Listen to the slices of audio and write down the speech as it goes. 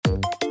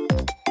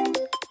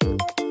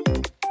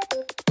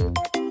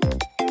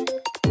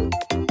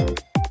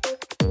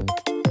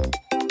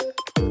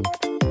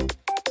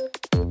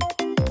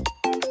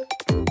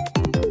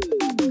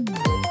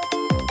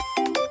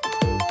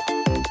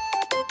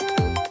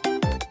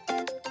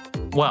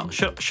Well,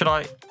 should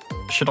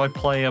I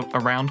play a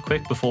round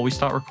quick before we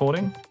start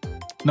recording?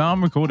 No,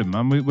 I'm recording,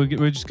 man.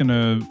 We're just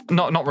gonna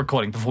Not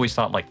recording before we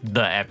start like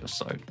the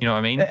episode. You know what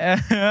I mean?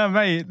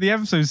 mate. The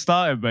episode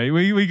started, mate.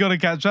 We got to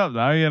catch up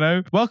now. You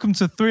know. Welcome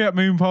to 3 Up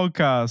Moon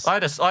podcast. I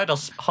had a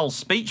whole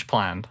speech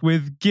planned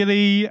With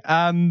Gilly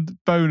and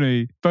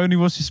Boney. Boney,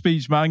 what's your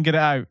speech, man? Get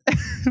it out.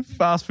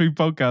 Fast food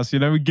podcast. You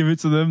know, we give it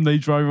to them. They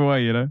drive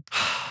away. You know.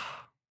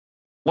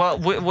 Well,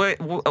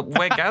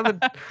 we're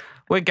gathered.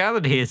 We're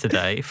gathered here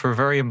today for a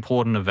very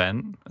important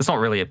event. It's not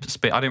really a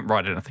I didn't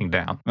write anything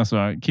down. That's all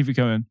right. Keep it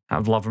coming. I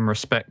have love and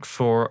respect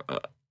for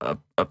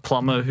a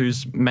plumber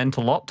who's meant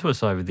a lot to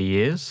us over the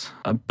years.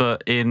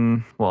 But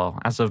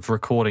as of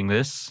recording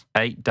this,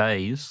 8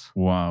 days.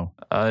 Wow.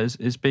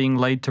 Is being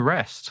laid to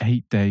rest.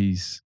 8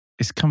 days.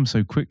 It's come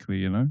so quickly,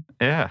 you know.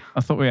 Yeah.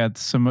 I thought we had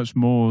so much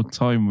more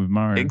time with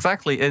Mario.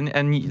 Exactly, and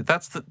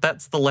that's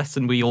the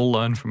lesson we all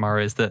learn from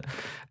Mario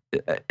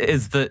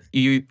is that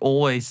you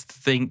always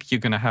think you're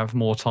going to have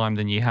more time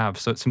than you have.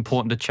 So it's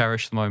important to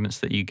cherish the moments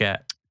that you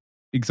get.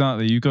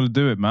 Exactly. You've got to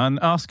do it, man.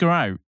 Ask her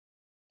out.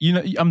 You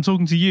know, I'm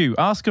talking to you.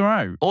 Ask her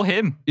out. Or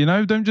him. You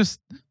know, don't just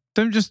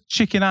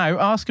chicken out.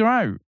 Ask her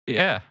out.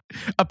 Yeah.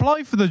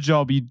 Apply for the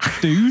job, you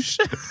douche.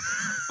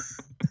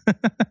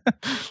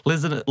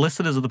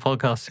 Listeners of the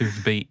podcast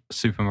who've beat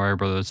Super Mario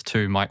Brothers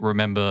 2 might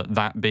remember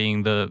that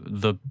being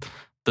the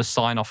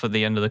sign off at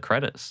the end of the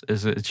credits.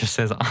 Is it just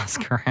says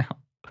ask her out.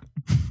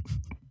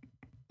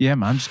 Yeah,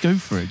 man, just go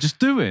for it. Just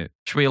do it.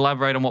 Should we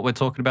elaborate on what we're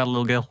talking about a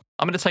little, Gil?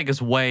 I'm going to take us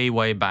way,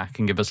 way back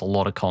and give us a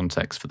lot of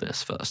context for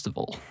this, first of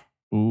all.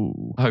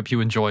 Ooh. I hope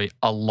you enjoy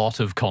a lot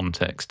of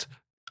context.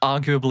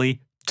 Arguably,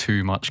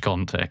 too much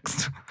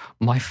context.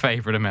 My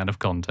favourite amount of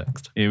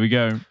context. Here we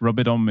go. Rub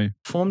it on me.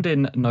 Formed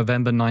in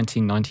November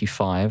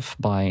 1995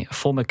 by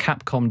former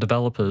Capcom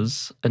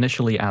developers,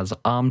 initially as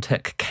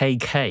ArmTech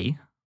KK,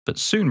 but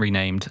soon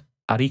renamed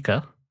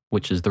Arika,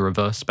 which is the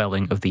reverse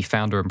spelling of the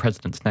founder and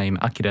president's name,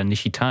 Akira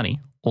Nishitani,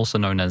 also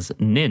known as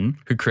Nin,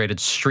 who created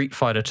Street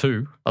Fighter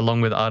 2,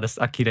 along with artist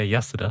Akira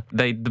Yasuda.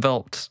 They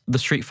developed the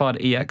Street Fighter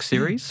EX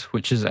series,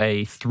 which is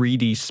a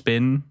 3D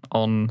spin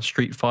on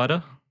Street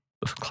Fighter,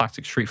 the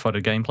classic Street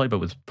Fighter gameplay, but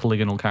with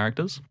polygonal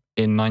characters.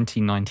 In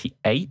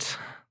 1998,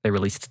 they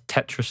released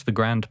Tetris the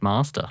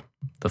Grandmaster,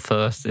 the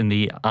first in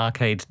the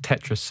arcade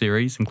Tetris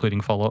series,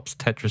 including follow-ups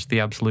Tetris the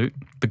Absolute,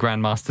 the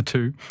Grandmaster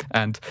 2,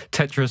 and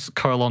Tetris: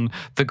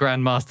 The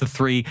Grandmaster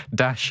 3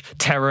 -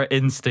 Terror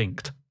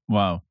Instinct.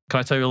 Wow. Can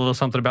I tell you a little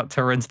something about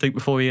Terror Instinct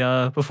before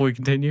we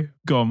continue?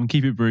 Go on,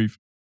 keep it brief.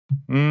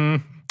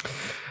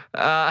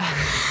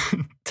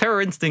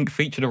 Terror Instinct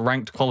featured a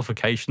ranked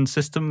qualification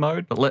system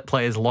mode that let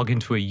players log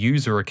into a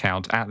user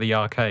account at the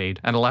arcade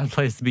and allowed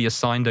players to be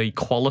assigned a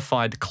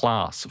qualified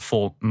class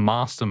for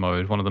Master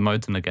Mode, one of the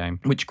modes in the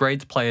game, which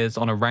grades players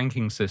on a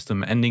ranking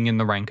system ending in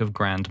the rank of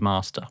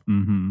Grandmaster.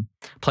 Mm-hmm.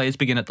 Players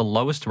begin at the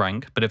lowest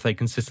rank, but if they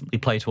consistently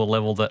play to a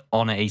level that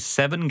on a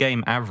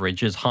 7-game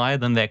average is higher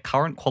than their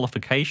current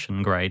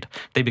qualification grade,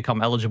 they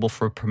become eligible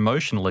for a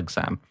promotional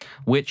exam,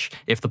 which,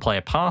 if the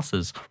player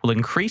passes, will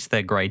increase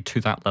their grade to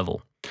that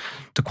level.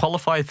 To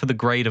qualify for the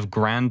grade of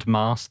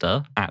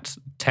Grandmaster at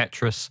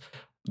Tetris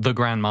the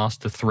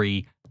Grandmaster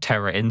 3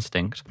 Terror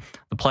Instinct,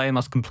 the player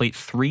must complete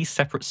 3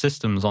 separate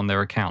systems on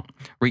their account,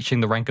 reaching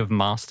the rank of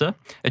Master,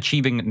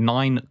 achieving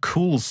 9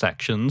 cool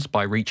sections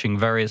by reaching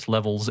various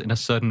levels in a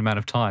certain amount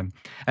of time,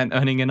 and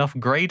earning enough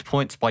grade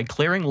points by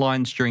clearing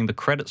lines during the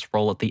credits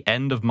roll at the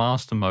end of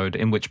Master Mode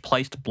in which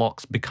placed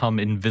blocks become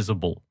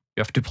invisible.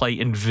 You have to play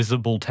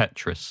invisible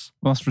Tetris.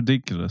 Well, that's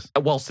ridiculous.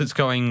 Whilst it's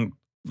going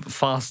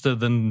faster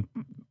than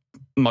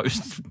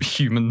most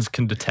humans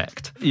can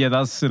detect. Yeah,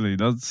 that's silly.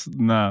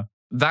 Nah.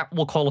 That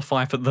will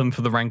qualify for them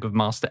for the rank of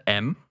Master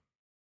M.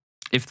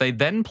 If they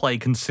then play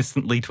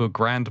consistently to a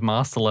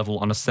Grandmaster level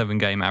on a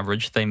 7-game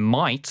average, they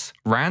might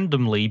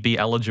randomly be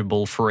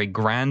eligible for a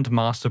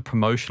Grandmaster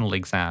promotional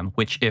exam,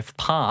 which, if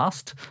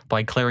passed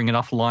by clearing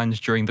enough lines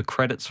during the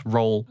credits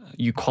roll,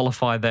 you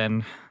qualify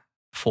then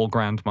for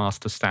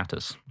Grandmaster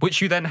status, which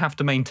you then have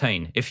to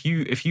maintain. If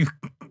you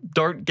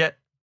don't get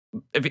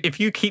If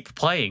you keep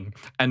playing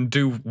and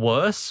do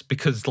worse,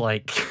 because,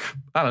 like,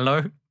 I don't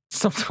know,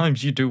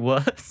 sometimes you do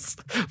worse,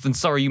 then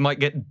sorry, you might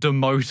get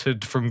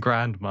demoted from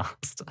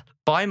Grandmaster.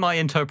 By my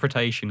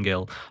interpretation,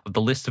 Gil, of the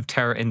list of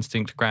Terror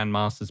Instinct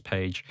Grandmasters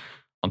page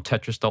on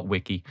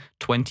Tetris.wiki,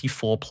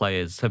 24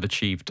 players have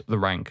achieved the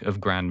rank of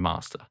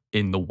Grandmaster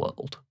in the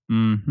world.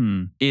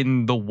 Mm-hmm.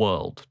 In the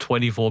world.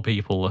 24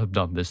 people have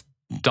done this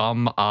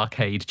dumb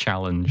arcade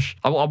challenge.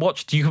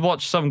 You could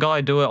watch some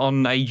guy do it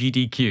on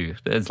AGDQ.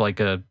 It's like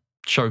a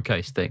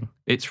showcase thing.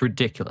 It's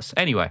ridiculous.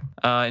 Anyway,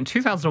 in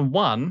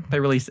 2001, they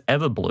released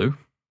Everblue,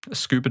 a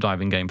scuba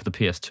diving game for the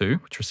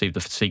PS2, which received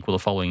a sequel the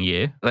following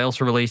year. They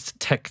also released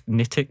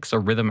Technitics, a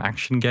rhythm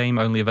action game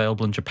only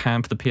available in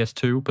Japan for the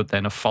PS2, but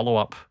then a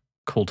follow-up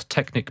called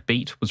Technic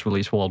Beat was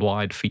released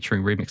worldwide,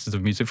 featuring remixes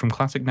of music from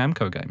classic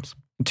Namco games.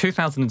 In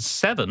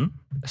 2007,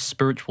 a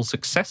spiritual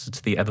successor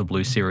to the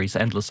Everblue series,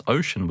 Endless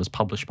Ocean, was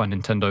published by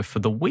Nintendo for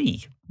the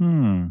Wii.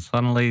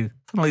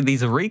 Suddenly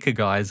these Eureka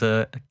guys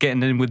are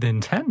getting in with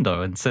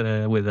Nintendo instead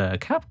of with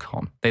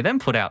Capcom. They then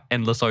put out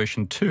Endless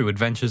Ocean 2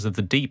 Adventures of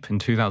the Deep in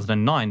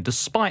 2009,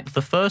 despite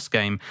the first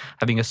game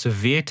having a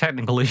severe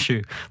technical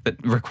issue that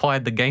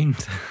required the game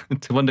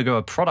to undergo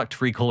a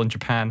product recall in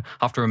Japan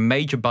after a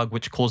major bug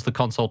which caused the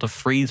console to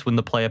freeze when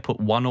the player put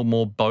one or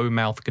more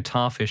bow-mouthed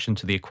guitarfish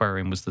into the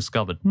aquarium was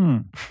discovered.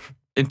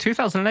 In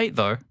 2008,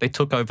 though, they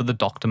took over the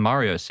Dr.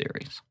 Mario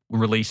series,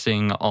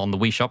 releasing on the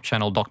Wii Shop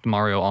channel Dr.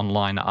 Mario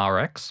Online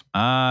RX.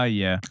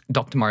 Yeah.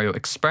 Dr. Mario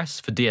Express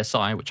for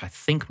DSi, which I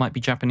think might be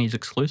Japanese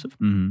exclusive,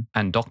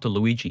 and Dr.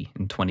 Luigi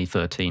in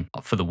 2013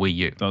 for the Wii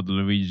U. Dr.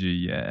 Luigi,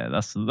 yeah,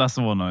 that's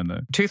the one I know.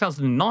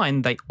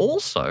 2009, they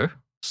also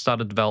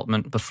started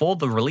development before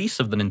the release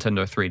of the Nintendo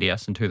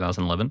 3DS in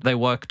 2011. They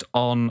worked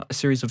on a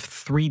series of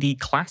 3D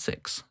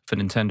classics for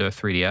Nintendo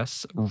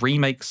 3DS,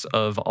 remakes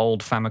of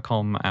old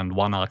Famicom and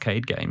One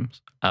arcade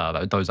games.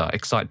 Those are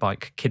Excite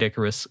Bike, Kid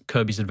Icarus,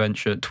 Kirby's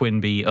Adventure,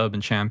 Twinbee, Urban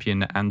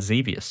Champion, and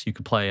Xevious. You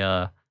could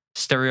play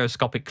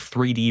stereoscopic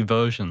 3D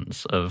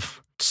versions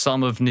of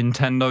some of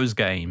Nintendo's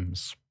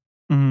games.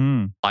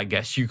 I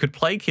guess you could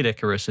play Kid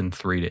Icarus in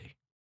 3D.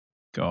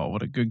 God,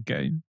 what a good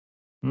game.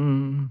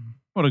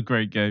 What a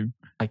great game.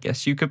 I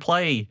guess you could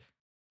play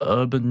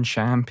Urban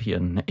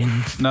Champion in...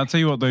 Now, I'll tell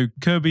you what, though,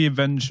 Kirby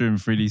Adventure in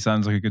 3D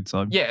sounds like a good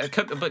time. Yeah,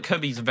 but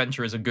Kirby's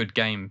Adventure is a good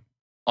game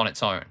on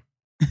its own.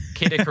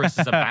 Kid Icarus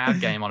is a bad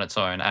game on its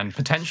own and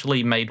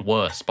potentially made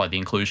worse by the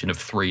inclusion of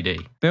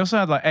 3D. They also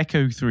had, like,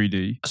 Echo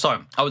 3D.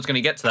 So, I was going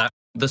to get to that.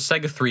 The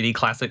Sega 3D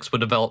classics were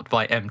developed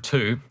by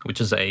M2,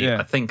 which is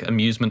I think,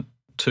 Amusement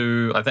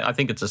 2. I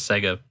think it's a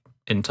Sega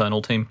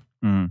internal team.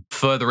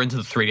 Further into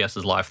the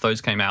 3DS's life,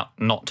 those came out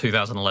not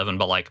 2011,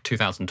 but like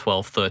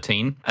 2012,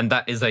 13. And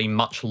that is a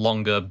much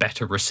longer,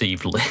 better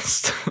received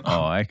list.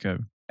 Echo.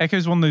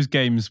 Echo's one of those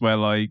games where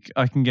like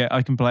I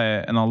can play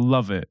it and I'll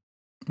love it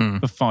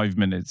for 5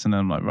 minutes and then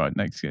I'm like, right,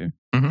 next game.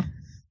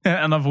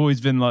 And I've always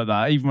been like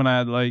that. Even when I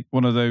had like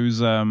one of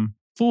those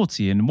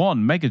 40-in-1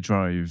 Mega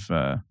Drive.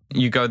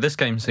 You go, this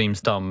game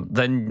seems dumb.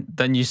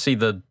 Then you see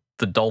the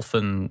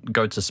dolphin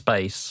go to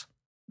space.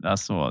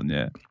 That's the one,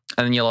 yeah.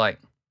 And then you're like,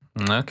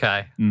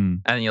 okay.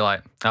 And you're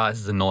like, this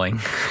is annoying.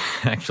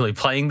 Actually,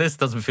 playing this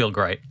doesn't feel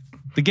great.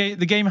 The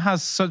game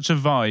has such a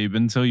vibe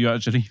until you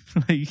actually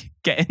like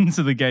get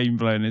into the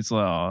gameplay, and it's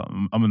like,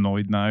 I'm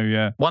annoyed now.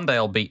 Yeah. One day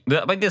I'll beat.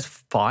 I mean, there's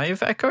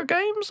 5 Echo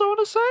games. I want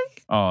to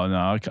say. Oh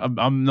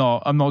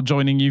no, I'm not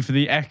joining you for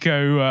the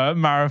Echo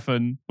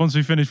marathon. Once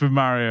we finish with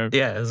Mario.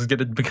 Yeah, this is going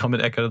to become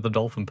an Echo of the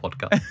Dolphin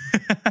podcast.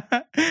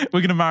 We're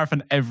going to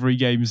marathon every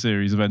game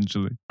series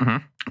eventually.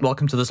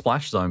 Welcome to the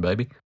Splash Zone,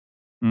 baby.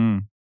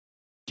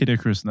 Kid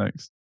Icarus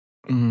next.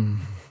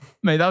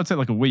 Mate, that would take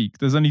like a week.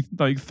 There's only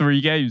like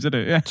 3 games, isn't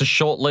it? Yeah. It's a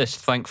short list,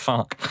 thank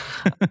fuck.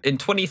 In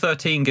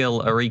 2013,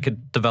 Gil, Eureka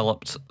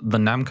developed the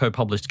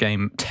Namco-published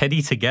game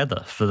Teddy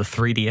Together for the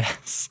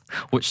 3DS,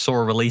 which saw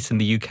a release in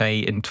the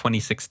UK in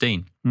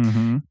 2016.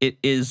 It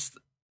is,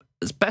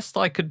 as best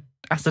I could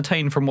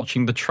ascertain from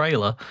watching the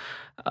trailer,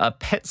 a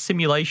pet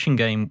simulation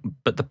game,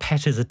 but the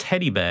pet is a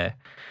teddy bear.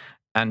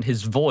 And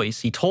his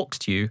voice, he talks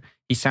to you.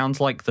 He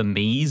sounds like the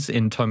Miis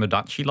in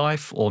Tomodachi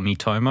Life or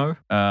Miitomo.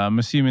 I'm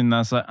assuming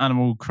that's like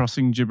Animal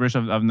Crossing gibberish.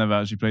 I've never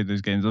actually played those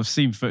games. I've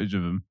seen footage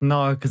of them.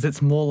 No, because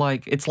it's more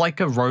like, it's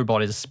like a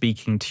robot is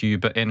speaking to you,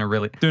 but in a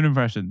really... Do an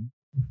impression.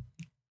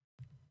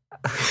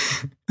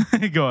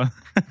 Go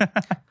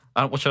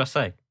on. What should I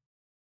say?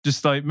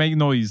 Just like make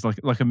noise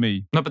like a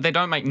me. No, but they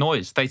don't make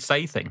noise. They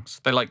say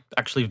things. They like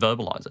actually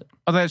verbalize it.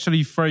 Oh, they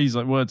actually phrase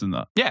like words in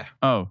that? Yeah.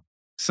 Oh.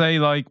 Say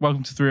like,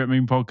 welcome to 3 at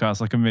Moon podcast,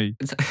 like a me.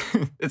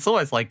 It's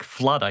always like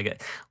Flood, I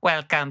get.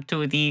 Welcome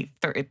to the...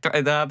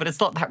 but it's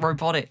not that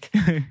robotic.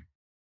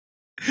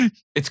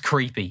 It's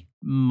creepy.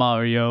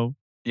 Mario.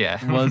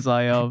 Yeah. Was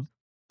I of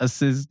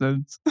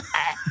assistance?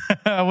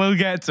 We'll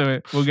get to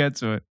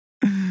it.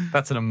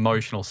 That's an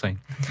emotional scene.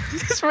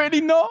 It's really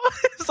not.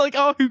 It's like,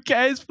 oh, who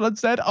cares? Flood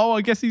said, oh,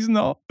 I guess he's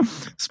not.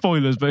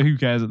 Spoilers, but who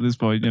cares at this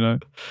point, you know?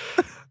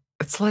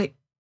 It's like...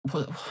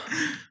 What?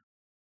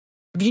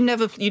 You'd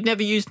never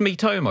used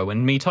Miitomo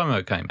when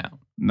Miitomo came out?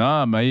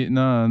 Nah, mate.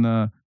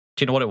 No.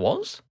 Do you know what it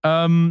was?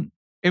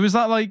 It was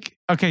that like,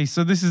 okay,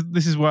 so this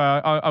is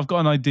where I've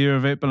got an idea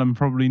of it, but I'm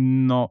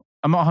not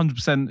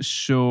 100%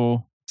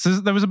 sure. So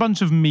there was a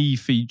bunch of Mii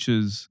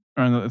features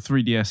around the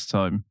 3DS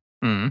time.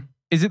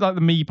 Is it like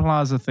the Mii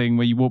Plaza thing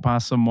where you walk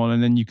past someone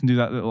and then you can do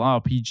that little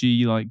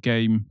RPG like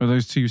game? Or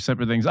those two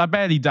separate things? I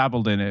barely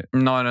dabbled in it.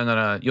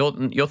 No.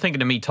 You're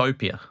thinking of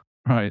Miitopia.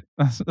 Right,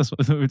 that's what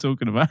I thought we were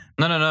talking about.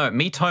 No.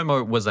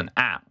 Miitomo was an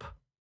app.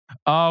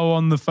 Oh,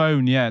 on the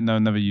phone, yeah. No,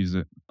 never used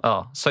it.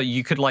 Oh, so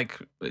you could like,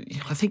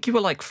 I think you were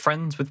like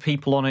friends with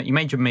people on it. You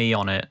made your Mii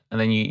on it,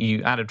 and then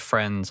you added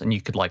friends, and you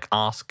could like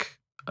ask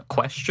a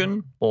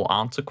question or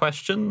answer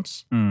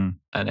questions, and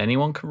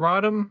anyone could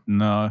write them.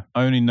 No,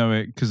 I only know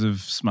it because of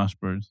Smash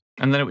Bros.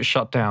 And then it was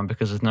shut down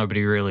because there's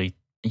nobody really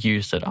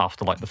used it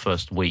after like the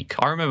first week.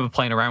 I remember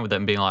playing around with it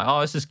and being like, oh,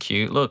 this is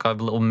cute. Look, I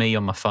have a little me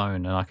on my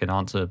phone and I can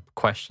answer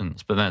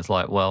questions. But then it's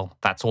like, well,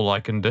 that's all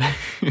I can do.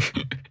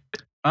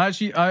 I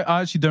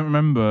actually don't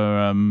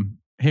remember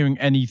hearing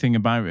anything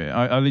about it.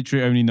 I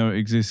literally only know it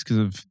exists because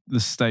of the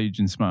stage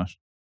in Smash.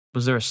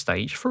 Was there a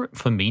stage for it?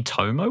 For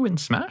Miitomo in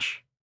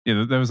Smash?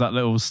 Yeah, there was that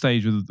little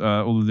stage with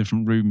all the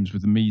different rooms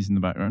with the Miis in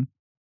the background.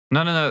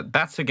 No.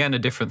 That's again a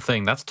different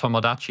thing. That's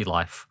Tomodachi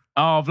Life.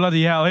 Oh,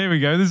 bloody hell. Here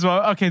we go. This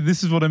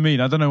is what I mean.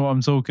 I don't know what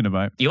I'm talking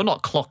about. You're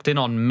not clocked in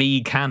on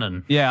Mii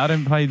canon. Yeah, I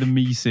don't play the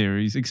Mii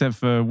series except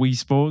for Wii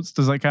Sports.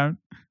 Does that count?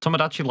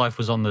 Tomodachi Life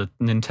was on the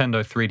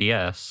Nintendo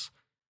 3DS.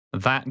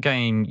 That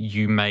game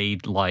you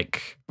made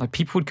like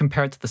people would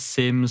compare it to The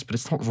Sims, but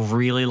it's not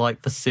really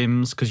like The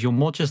Sims because you're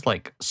more just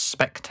like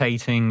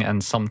spectating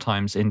and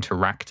sometimes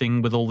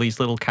interacting with all these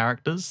little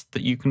characters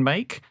that you can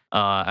make.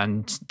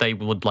 And they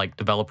would like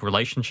develop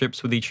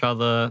relationships with each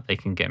other. They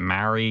can get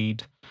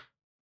married.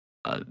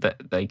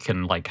 They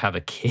can like have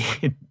a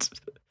kid.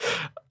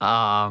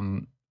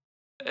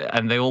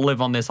 And they all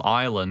live on this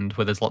island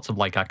where there's lots of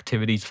like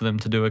activities for them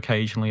to do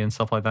occasionally and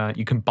stuff like that.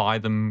 You can buy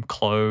them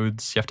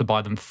clothes. You have to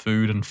buy them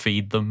food and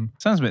feed them.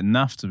 Sounds a bit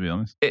naff, to be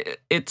honest.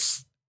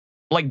 It's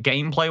like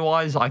gameplay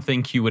wise, I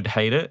think you would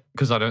hate it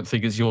because I don't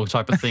think it's your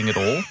type of thing at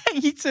all.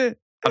 Hate it.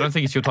 I don't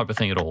think it's your type of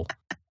thing at all.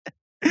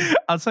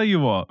 I'll tell you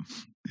what.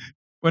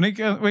 When it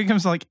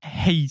comes to like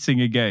hating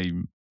a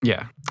game.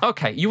 Yeah.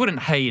 Okay. You wouldn't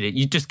hate it.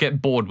 You just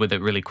get bored with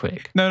it really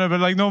quick. No, but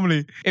like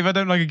normally, if I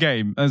don't like a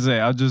game, that's it.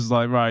 I just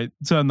like, right,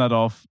 turn that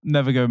off.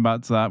 Never going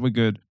back to that. We're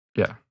good.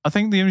 Yeah. I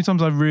think the only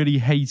times I really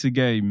hate a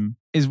game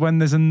is when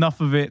there's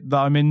enough of it that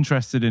I'm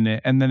interested in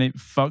it and then it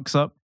fucks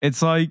up.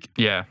 It's like,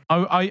 yeah,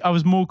 I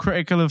was more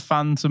critical of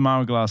Phantom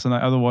Hourglass than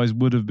I otherwise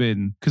would have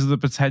been because of the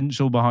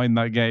potential behind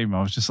that game.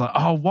 I was just like,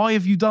 oh, why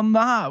have you done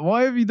that?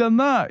 Why have you done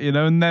that? You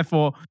know, and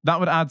therefore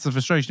that would add to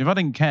frustration. If I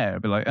didn't care,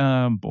 I'd be like,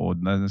 I'm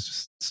bored. No, let's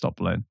just stop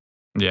playing.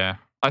 Yeah.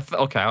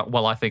 Okay,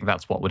 well, I think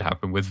that's what would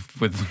happen with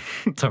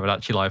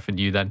Tomodachi Life and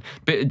you then.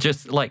 But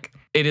just like,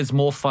 it is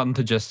more fun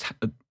to just...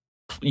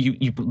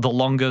 You the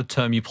longer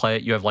term you play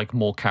it, you have like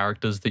more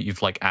characters that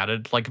you've like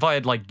added. Like if I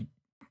had like,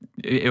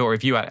 or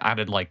if you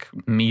added like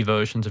me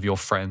versions of your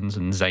friends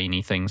and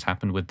zany things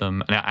happened with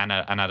them, and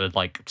added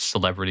like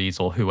celebrities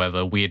or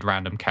whoever, weird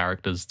random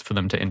characters for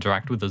them to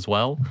interact with as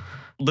well,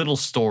 little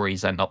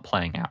stories end up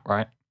playing out,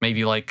 right?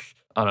 Maybe like,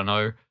 I don't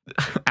know,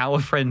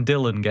 our friend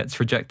Dylan gets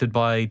rejected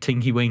by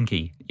Tinky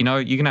Winky. You know,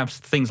 you can have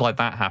things like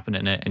that happen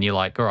in it, and you're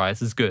like, all right,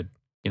 this is good.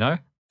 You know?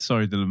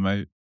 Sorry, Dylan,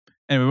 mate.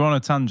 Anyway, we're on a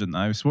tangent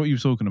now. So what are you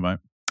talking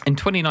about? In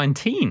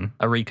 2019,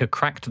 Arika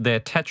cracked their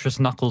Tetris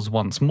knuckles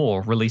once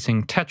more,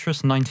 releasing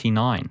Tetris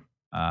 99.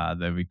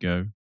 There we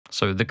go.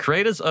 So the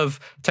creators of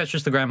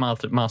Tetris the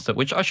Grandmaster,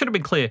 which I should have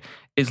been clear,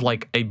 is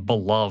like a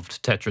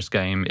beloved Tetris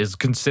game, is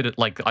considered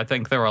like, I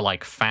think there are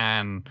like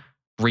fan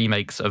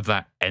remakes of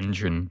that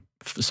engine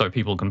so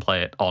people can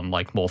play it on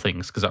like more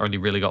things because it only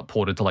really got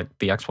ported to like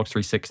the Xbox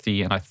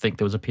 360 and I think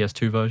there was a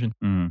PS2 version.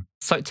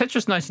 So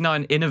Tetris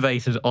 99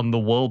 innovated on the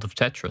world of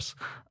Tetris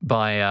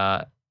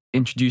by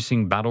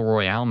introducing battle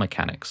royale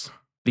mechanics.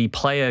 The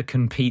player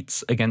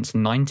competes against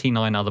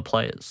 99 other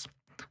players.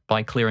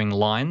 By clearing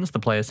lines, the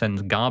player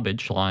sends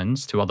garbage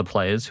lines to other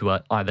players who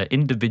are either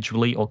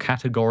individually or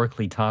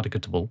categorically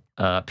targetable.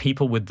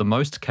 People with the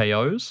most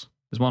KOs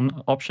is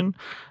one option.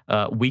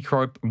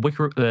 Weaker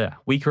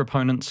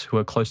opponents who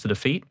are close to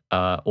defeat,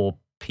 or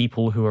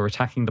people who are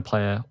attacking the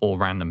player, or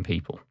random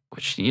people.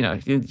 Which, you know,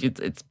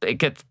 it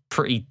gets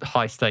pretty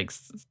high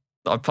stakes.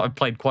 I've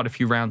played quite a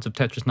few rounds of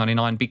Tetris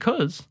 99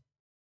 because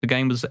the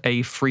game was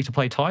a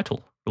free-to-play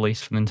title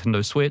released for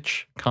Nintendo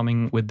Switch,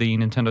 coming with the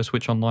Nintendo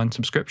Switch Online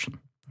subscription.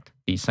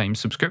 The same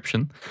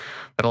subscription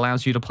that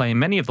allows you to play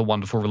many of the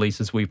wonderful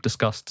releases we've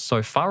discussed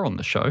so far on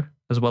the show,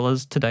 as well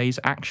as today's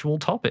actual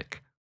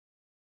topic.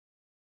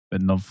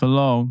 But not for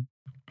long.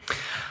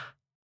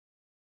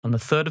 On the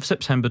 3rd of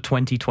September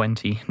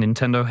 2020,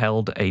 Nintendo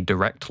held a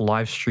direct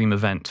live stream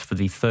event for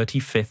the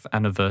 35th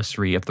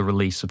anniversary of the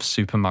release of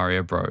Super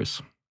Mario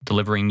Bros.,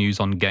 delivering news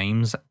on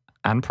games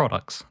and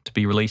products to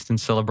be released in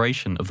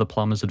celebration of the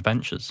Plumber's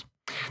adventures.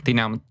 The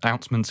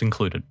announcements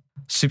included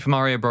Super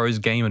Mario Bros.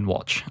 Game &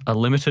 Watch, a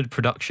limited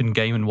production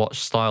Game & Watch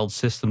styled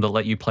system that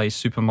let you play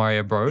Super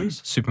Mario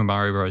Bros., Super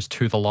Mario Bros.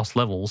 2 The Lost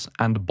Levels,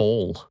 and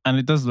Ball. And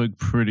it does look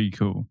pretty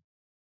cool.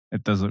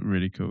 It does look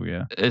really cool,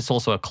 yeah. It's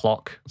also a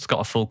clock. It's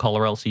got a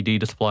full-color LCD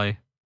display.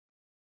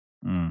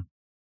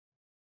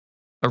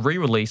 A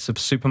re-release of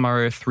Super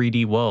Mario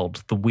 3D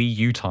World, the Wii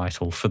U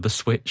title for the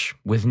Switch,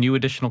 with new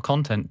additional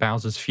content,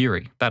 Bowser's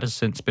Fury. That has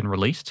since been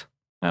released,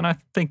 and I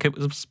think it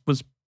was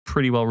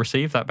pretty well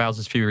received. That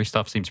Bowser's Fury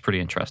stuff seems pretty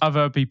interesting. I've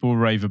heard people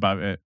rave about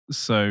it,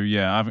 so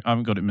yeah, I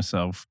haven't got it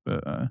myself.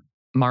 But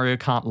Mario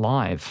Kart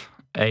Live,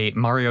 a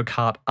Mario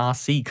Kart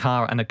RC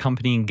car and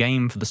accompanying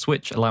game for the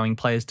Switch, allowing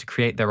players to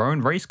create their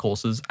own race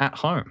courses at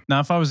home.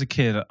 Now, if I was a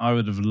kid, I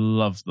would have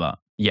loved that.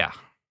 Yeah.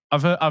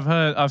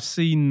 I've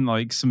seen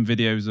like some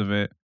videos of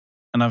it,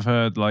 and I've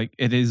heard like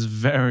it is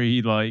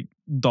very like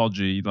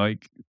dodgy.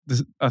 Like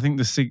I think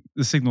the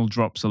signal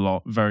drops a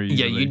lot very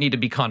easily. Yeah, you need to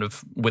be kind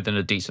of within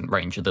a decent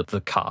range of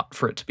the cart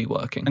for it to be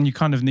working. And you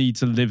kind of need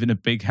to live in a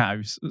big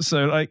house.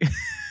 So like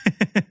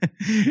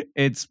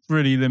it's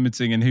pretty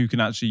limiting in who can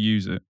actually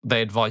use it.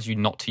 They advise you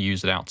not to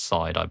use it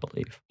outside, I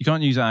believe. You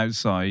can't use it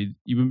outside.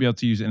 You wouldn't be able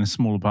to use it in a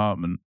small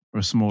apartment or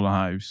a smaller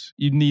house.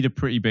 You'd need a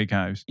pretty big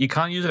house. You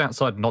can't use it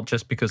outside, not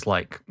just because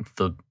like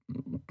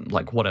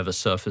whatever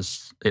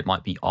surface it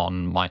might be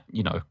on might,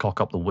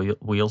 cock up the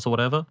wheels or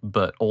whatever,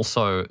 but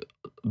also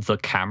the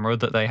camera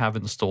that they have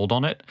installed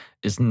on it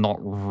is not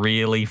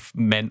really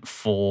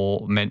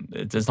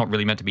it's not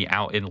really meant to be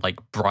out in like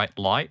bright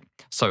light.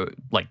 So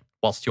like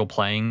whilst you're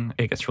playing,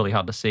 it gets really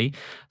hard to see.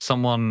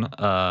 Someone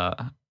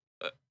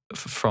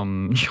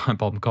from Giant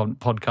Bomb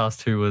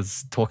podcast who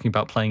was talking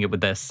about playing it with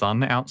their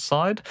son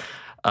outside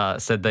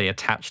said they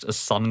attached a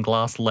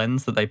sunglass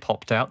lens that they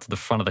popped out to the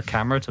front of the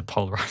camera to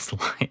polarize the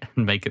light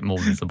and make it more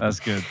visible.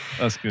 That's good.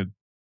 That's good.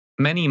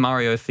 Many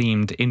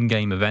Mario-themed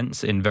in-game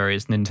events in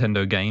various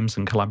Nintendo games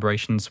and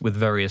collaborations with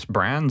various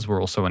brands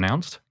were also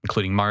announced,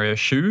 including Mario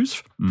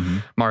shoes,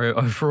 Mario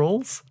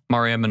overalls,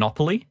 Mario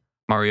Monopoly,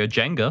 Mario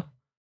Jenga,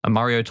 a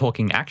Mario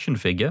talking action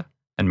figure,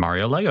 and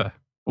Mario Lego.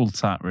 All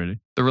tat, really.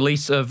 The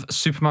release of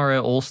Super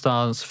Mario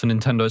All-Stars for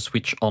Nintendo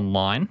Switch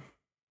Online,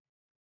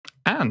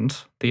 and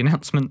the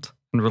announcement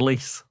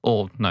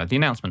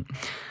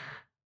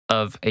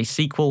of a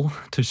sequel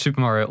to Super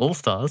Mario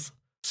All-Stars,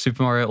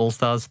 Super Mario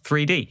All-Stars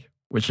 3D,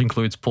 which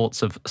includes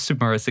ports of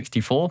Super Mario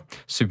 64,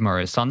 Super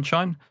Mario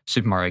Sunshine,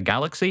 Super Mario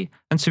Galaxy,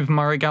 and Super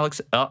Mario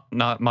Galaxy... Oh,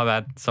 no, my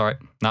bad. Sorry.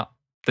 No,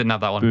 didn't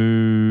have that one.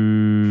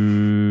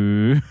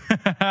 Boo.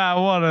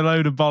 What a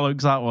load of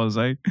bollocks that was,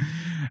 eh?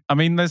 I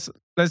mean, I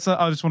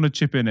just want to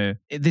chip in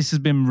here. This has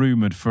been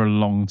rumoured for a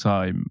long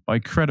time by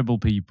credible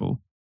people.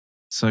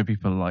 So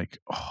people are like,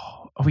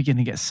 oh, are we going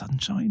to get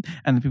Sunshine?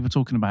 And the people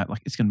talking about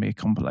like it's going to be a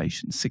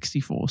compilation,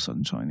 64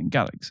 Sunshine and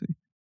Galaxy.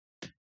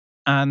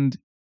 And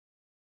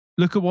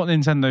look at what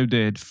Nintendo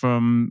did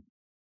from,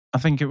 I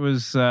think it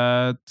was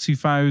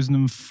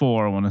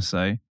 2004, I want to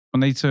say,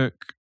 when they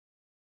took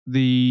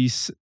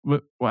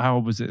how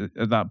old was it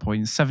at that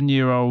point?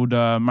 7-year-old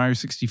Mario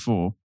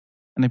 64,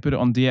 and they put it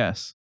on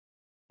DS.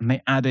 And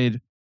they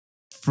added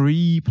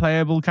 3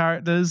 playable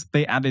characters.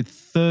 They added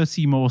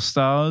 30 more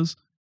stars.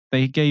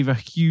 They gave a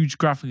huge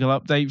graphical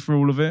update for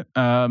all of it.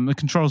 The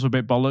controls were a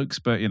bit bollocks,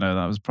 but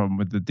that was a problem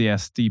with the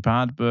DS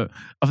D-pad. But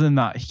other than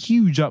that,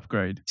 huge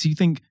upgrade. So you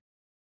think,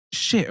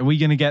 shit, are we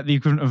going to get the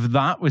equivalent of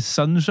that with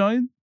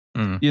Sunshine?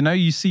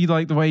 You see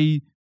like the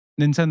way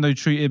Nintendo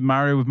treated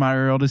Mario with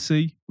Mario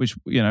Odyssey, which,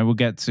 we'll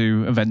get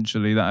to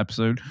eventually, that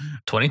episode.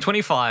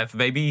 2025,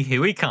 baby,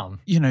 here we come.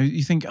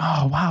 You think,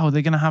 oh, wow,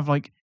 they're going to have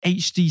like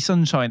HD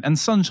Sunshine. And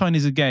Sunshine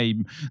is a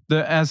game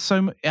that has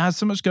so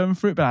much going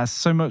for it, but has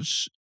so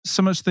much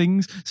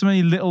things, so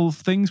many little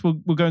things. We'll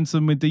go into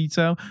them with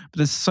detail, but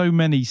there's so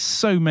many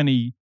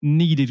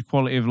needed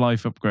quality of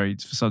life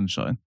upgrades for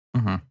Sunshine.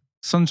 Mm-hmm.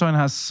 Sunshine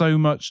has so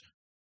much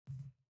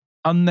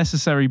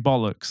unnecessary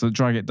bollocks that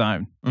drag it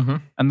down,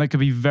 and that could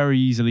be very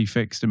easily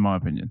fixed, in my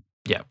opinion.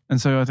 Yeah.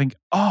 And so I think,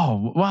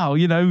 oh wow,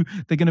 they're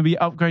going to be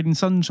upgrading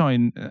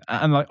Sunshine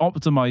and like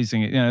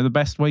optimizing it. The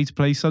best way to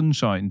play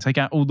Sunshine, take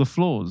out all the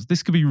flaws.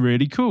 This could be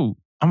really cool.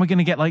 And we're going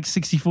to get like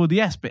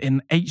 64DS, but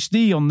in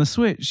HD on the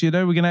Switch. We're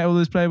going to get all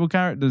those playable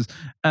characters.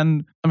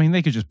 And I mean,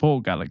 they could just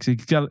port Galaxy.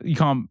 You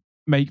can't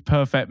make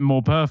perfect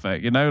more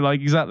perfect,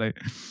 exactly.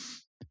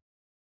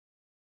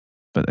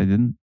 But they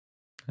didn't.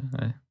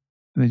 Okay.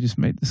 They just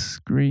made the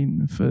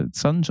screen for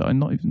Sunshine,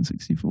 not even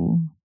 64,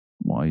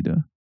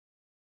 wider.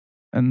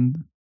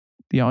 And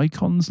the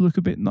icons look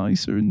a bit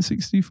nicer in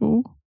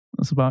 64.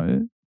 That's about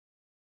it.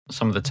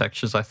 Some of the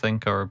textures, I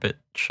think, are a bit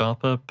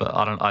sharper, but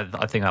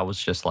I think that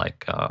was just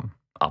like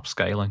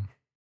upscaling.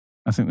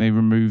 I think they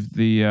removed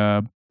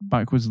the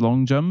backwards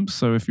long jumps.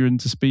 So if you're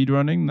into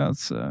speedrunning,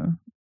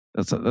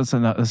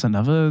 that's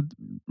another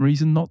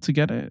reason not to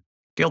get it.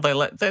 Gil, they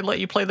let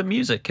you play the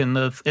music in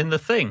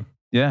the thing.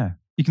 Yeah,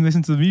 you can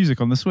listen to the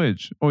music on the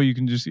Switch, or you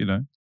can just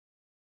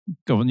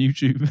go on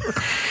YouTube.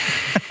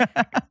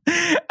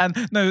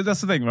 And no,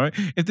 that's the thing, right?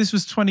 If this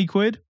was 20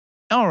 quid,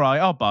 all right,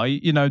 I'll buy.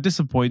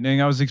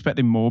 Disappointing. I was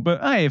expecting more,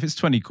 but hey, if it's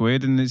 20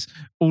 quid and it's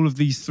all of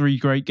these 3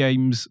 great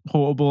games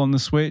portable on the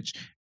Switch,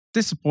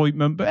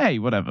 disappointment, but hey,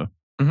 whatever.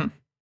 Mm-hmm.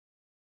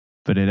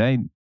 But it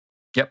ain't.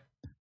 Yep.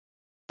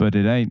 But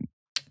it ain't.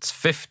 It's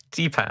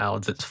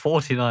 £50. It's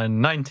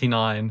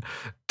 $49.99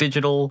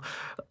 digital.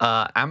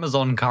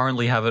 Amazon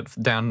currently have it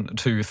down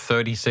to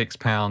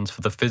 £36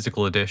 for the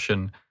physical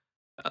edition.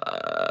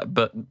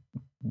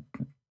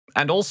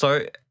 And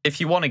also,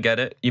 if you want to get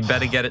it, you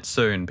better get it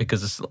soon,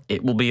 because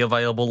it will be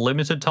available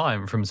limited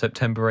time from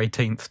September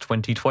 18th,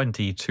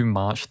 2020 to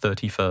March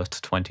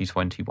 31st,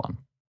 2021.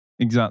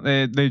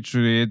 Exactly.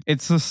 Literally,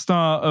 it's the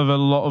start of a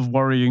lot of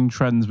worrying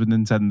trends with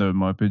Nintendo, in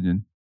my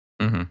opinion.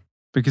 Mm-hmm.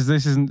 Because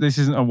this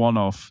isn't a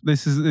one-off.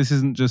 This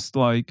isn't just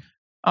like,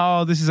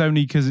 oh, this is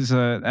only because it's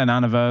an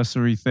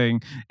anniversary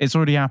thing. It's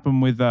already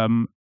happened with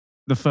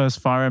the the first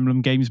Fire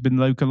Emblem game's been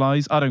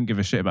localized. I don't give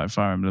a shit about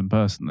Fire Emblem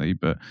personally,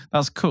 but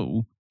that's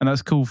cool. And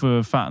that's cool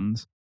for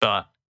fans.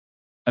 But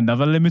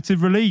another limited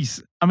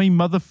release. I mean,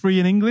 Mother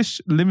 3 in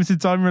English, limited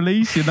time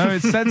release, you know,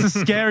 it sets a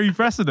scary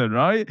precedent,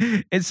 right?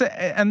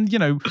 And, you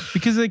know,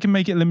 because they can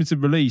make it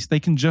limited release, they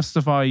can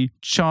justify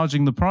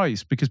charging the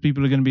price because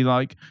people are going to be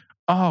like,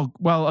 oh,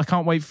 well, I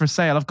can't wait for a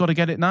sale. I've got to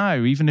get it now,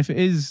 even if it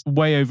is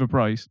way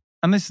overpriced.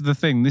 And this is the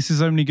thing. This is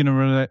only going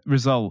to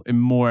result in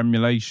more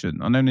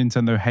emulation. I know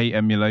Nintendo hate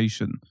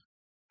emulation,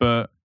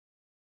 but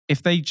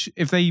if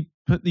they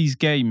put these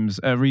games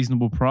at a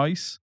reasonable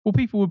price, well,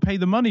 people would pay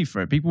the money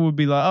for it. People would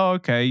be like, oh,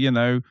 okay, you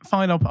know,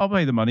 fine, I'll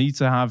pay the money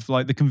to have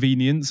like the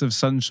convenience of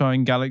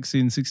Sunshine Galaxy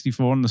and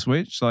 64 on the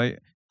Switch. Like,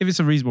 if it's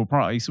a reasonable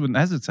price, I wouldn't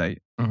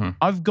hesitate. Mm-hmm.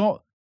 I've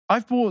bought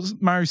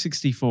Mario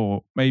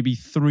 64 maybe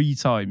 3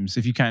 times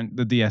if you count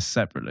the DS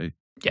separately.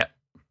 Yeah.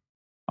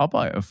 I'll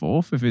buy it a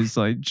 4th if it's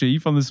like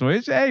cheap on the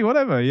Switch. Hey,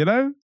 whatever, you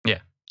know? Yeah.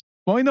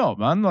 Why not,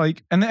 man?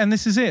 Like, and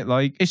this is it.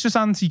 Like, it's just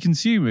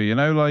anti-consumer, you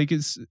know? Like,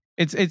 it's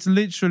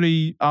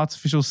literally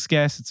artificial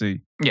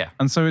scarcity. Yeah.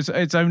 And so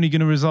it's only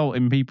going to result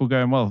in people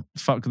going, well,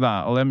 fuck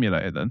that, I'll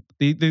emulate it then.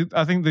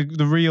 I think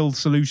the real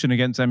solution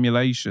against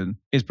emulation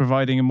is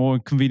providing a more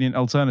convenient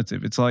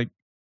alternative. It's like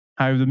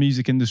how the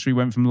music industry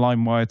went from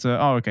LimeWire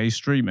to,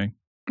 streaming.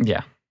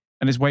 Yeah.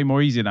 And it's way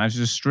more easier now to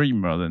just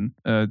stream rather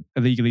than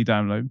illegally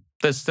download.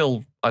 There's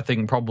still, I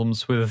think,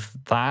 problems with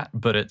that,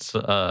 but it's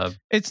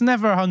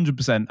never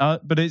 100%,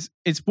 but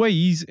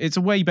it's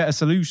a way better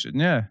solution,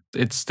 yeah.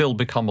 It's still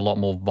become a lot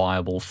more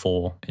viable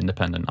for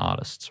independent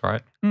artists,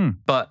 right? Mm.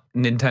 But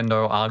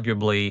Nintendo,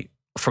 arguably,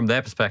 from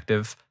their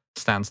perspective,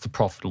 stands to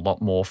profit a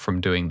lot more from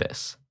doing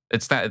this.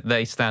 It's that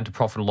they stand to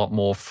profit a lot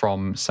more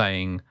from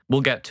saying,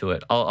 we'll get to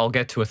it. I'll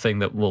get to a thing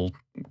that will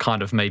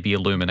kind of maybe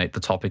illuminate the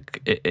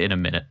topic in a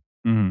minute.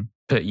 Mm-hmm.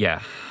 But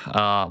yeah,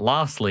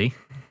 lastly,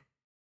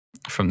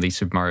 from the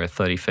Super Mario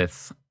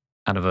 35th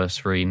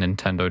anniversary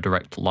Nintendo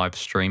Direct live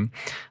stream,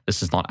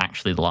 this is not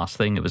actually the last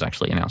thing, it was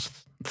actually announced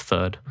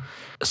third.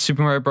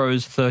 Super Mario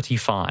Bros.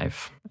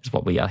 35 is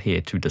what we are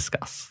here to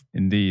discuss.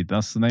 Indeed,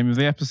 that's the name of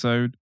the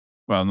episode.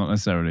 Well, not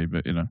necessarily,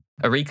 but you know.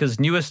 Arika's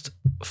newest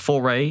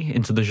foray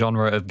into the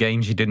genre of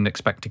games you didn't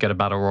expect to get a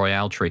Battle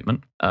Royale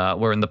treatment,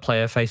 wherein the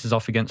player faces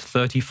off against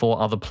 34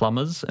 other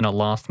plumbers in a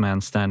last man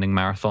standing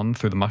marathon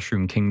through the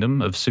Mushroom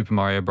Kingdom of Super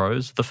Mario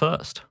Bros. The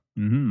First.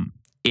 Mm-hmm.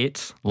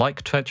 It,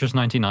 like Tetris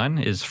 99,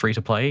 is free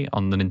to play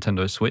on the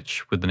Nintendo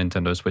Switch with the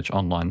Nintendo Switch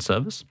Online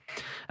service,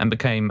 and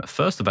became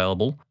first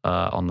available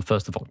on the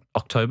 1st of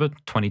October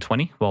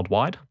 2020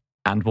 worldwide,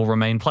 and will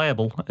remain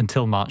playable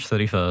until March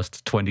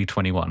 31st,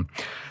 2021.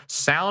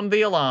 Sound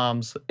the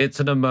alarms.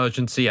 It's an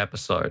emergency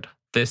episode.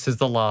 This is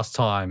the last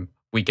time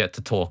we get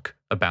to talk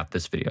about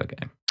this video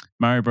game.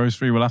 Mario Bros.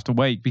 3 will have to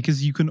wait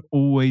because you can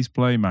always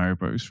play Mario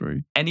Bros.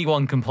 3.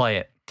 Anyone can play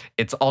it.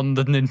 It's on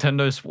the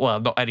Nintendo's, well,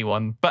 not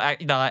anyone,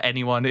 but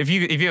anyone. If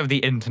you have the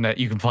internet,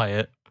 you can play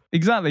it.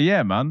 Exactly,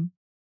 yeah, man.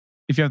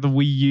 If you have the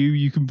Wii U,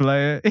 you can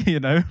play it, you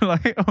know,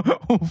 like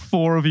all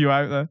 4 of you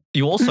out there.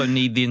 You also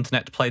need the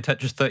internet to play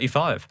Tetris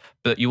 35,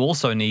 but you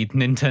also need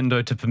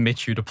Nintendo to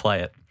permit you to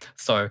play it.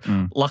 So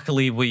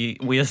luckily we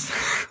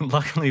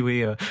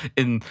are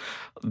in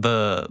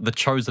the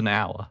chosen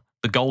hour,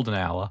 the golden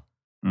hour,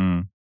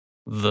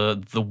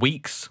 the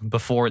weeks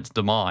before its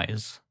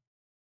demise.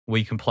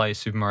 We can play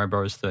Super Mario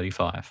Bros.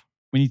 35.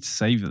 We need to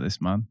save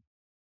this, man.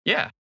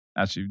 Yeah.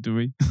 Actually, do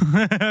we?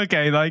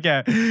 Okay, like,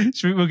 yeah.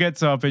 We'll get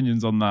to our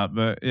opinions on that,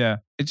 but yeah.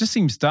 It just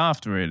seems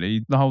daft,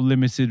 really. The whole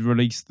limited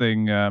release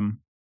thing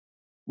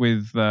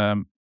with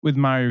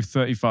Mario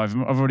 35.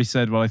 I've already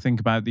said what I think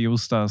about the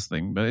All-Stars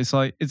thing, but it's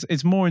like,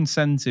 it's more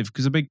incentive,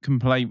 because a big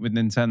complaint with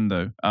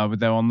Nintendo, with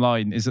their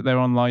online, is that their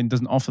online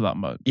doesn't offer that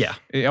much. Yeah.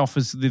 It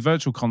offers the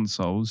virtual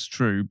consoles,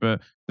 true,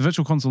 but the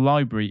virtual console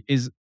library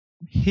is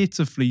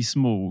pitifully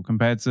small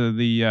compared to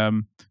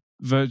the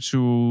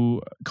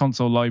virtual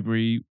console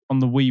library on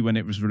the Wii when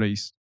it was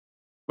released.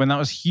 When that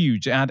was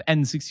huge, it had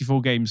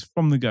N64 games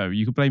from the go.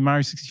 You could play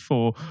Mario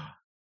 64.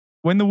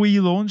 When the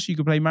Wii launched, you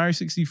could play Mario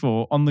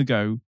 64 on the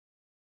go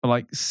for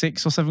like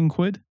 £6 or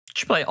 £7.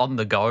 Did you play on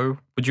the go?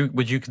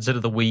 Would you consider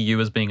the Wii U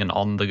as being an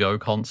on the go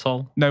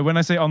console? No, when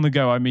I say on the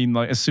go, I mean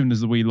like as soon as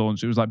the Wii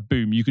launched, it was like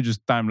boom, you could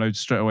just download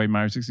straight away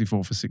Mario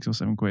 64 for £6 or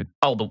 £7.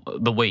 Oh,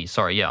 the Wii.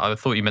 Sorry, yeah, I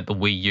thought you meant the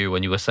Wii U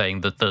when you were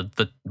saying that the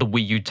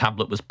Wii U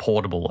tablet was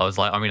portable. I was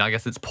like, I mean, I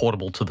guess it's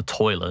portable to the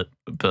toilet,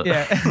 but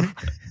yeah,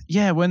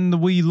 yeah. When the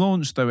Wii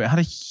launched, though, it had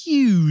a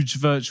huge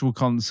virtual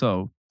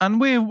console,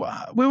 and we're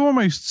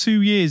almost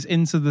 2 years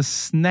into the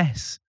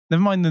SNES.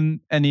 Never mind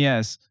the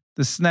NES.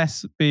 The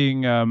SNES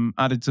being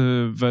added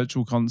to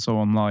Virtual Console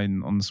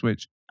Online on the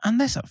Switch, and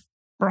there's a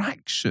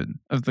fraction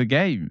of the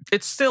game.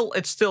 It's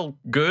still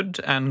good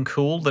and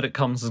cool that it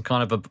comes as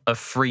kind of a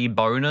free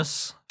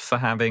bonus for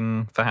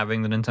having the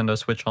Nintendo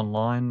Switch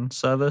Online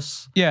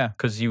service. Yeah,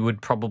 because you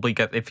would probably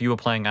get, if you were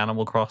playing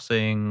Animal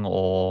Crossing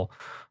or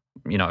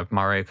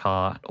Mario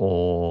Kart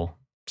or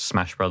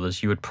Smash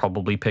Brothers, you would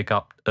probably pick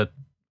up a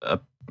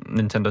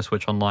Nintendo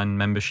Switch Online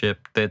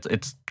membership.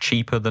 It's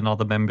cheaper than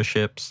other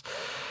memberships.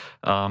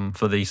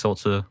 for these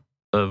sorts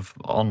of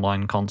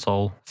online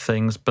console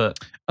things. But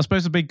I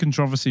suppose the big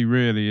controversy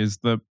really is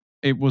that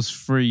it was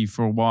free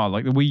for a while.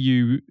 Like the Wii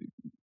U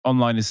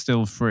online is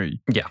still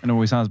free, yeah, and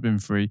always has been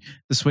free.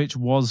 The Switch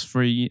was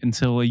free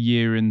until a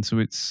year into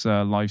its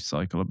life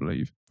cycle, I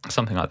believe.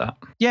 something like that.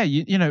 Yeah,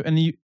 you know,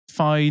 and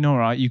fine, all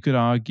right. You could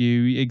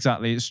argue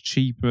exactly it's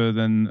cheaper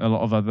than a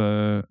lot of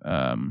other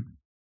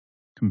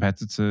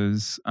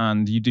competitors,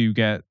 and you do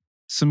get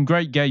some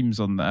great games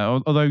on there.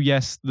 Although,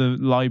 yes, the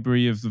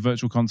library of the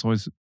Virtual Console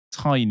is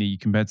tiny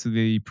compared to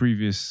the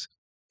previous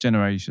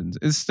generations.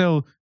 It's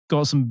still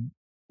got some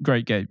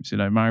great games. You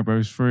know, Mario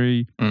Bros.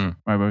 3, Mario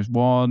Bros.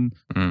 1,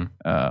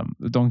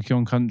 the Donkey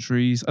Kong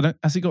Countries.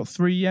 Has it got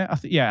 3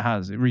 yet? Yeah, it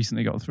has. It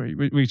recently got 3,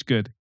 which is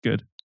good.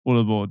 Good. All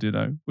aboard, you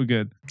know, we're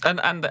good.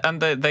 And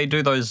they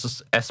do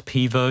those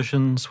SP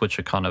versions, which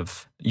are kind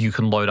of, you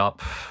can load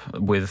up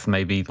with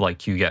maybe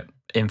like you get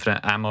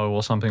infinite ammo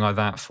or something like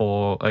that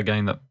for a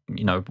game that,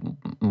 you know,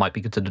 might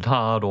be considered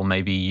hard, or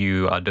maybe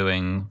you are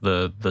doing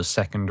the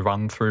second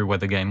run through where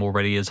the game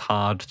already is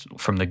hard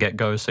from the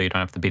get-go, so you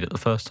don't have to beat it the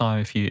first time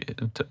if you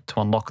to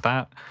unlock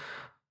that,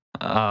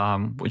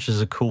 which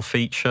is a cool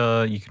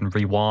feature. You can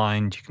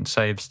rewind, you can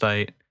save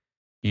state,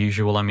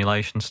 usual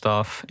emulation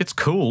stuff. It's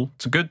cool.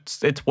 It's good.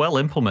 It's well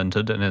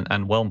implemented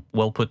and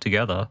well put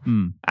together,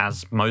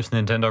 as most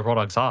Nintendo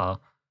products are.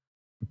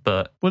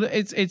 But well,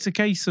 it's a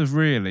case of,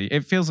 really,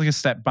 it feels like a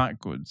step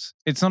backwards.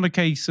 It's not a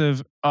case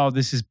of, oh,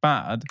 this is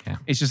bad. Yeah.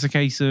 It's just a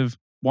case of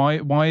why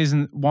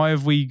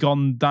have we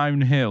gone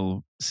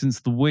downhill since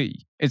the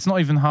Wii? It's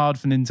not even hard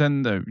for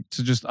Nintendo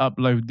to just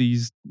upload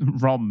these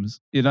ROMs.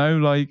 You know,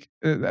 like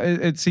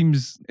it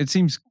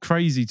seems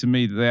crazy to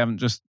me that they haven't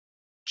just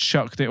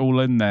chucked it all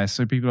in there,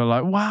 so people are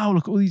like, wow,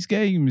 look at all these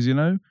games, you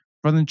know,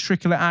 rather than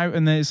trickle it out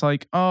and then it's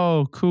like,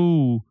 oh,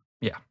 cool,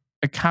 yeah,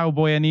 a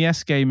Cowboy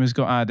NES game has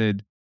got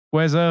added.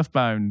 Where's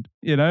Earthbound?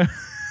 You know,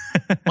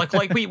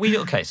 like we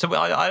okay. So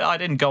I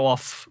didn't go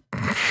off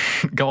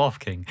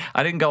King.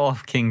 I didn't go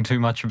off King too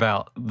much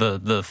about the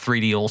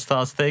 3D All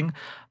Stars thing,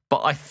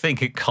 but I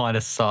think it kind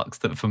of sucks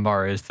that for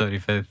Mario's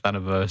 35th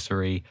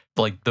anniversary,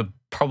 like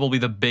probably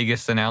the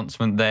biggest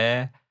announcement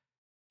there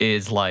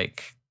is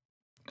like,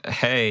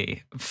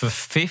 hey, for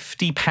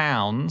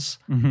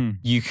 £50,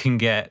 you can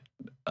get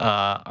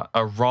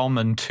a ROM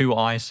and 2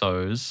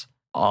 ISOs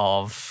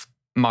of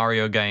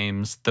Mario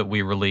games that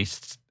we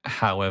released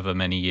however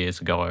many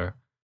years ago,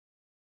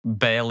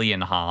 barely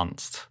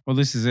enhanced. Well,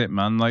 this is it,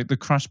 man. Like the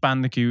Crash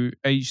Bandicoot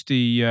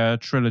HD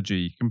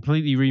trilogy,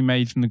 completely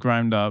remade from the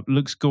ground up,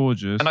 looks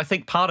gorgeous. And I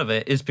think part of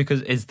it is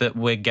that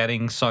we're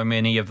getting so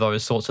many of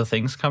those sorts of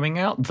things coming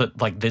out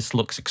that like this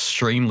looks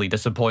extremely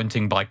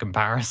disappointing by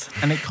comparison.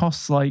 And it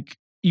costs like,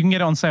 you can get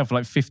it on sale for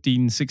like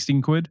 15,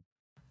 16 quid.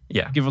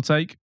 Yeah. Give or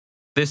take.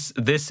 This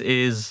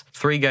is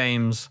 3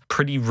 games,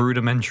 pretty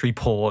rudimentary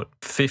port,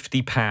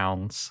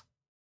 £50,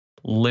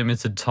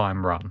 limited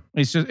time run.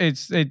 It's just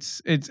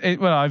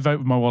well, I vote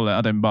with my wallet.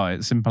 I don't buy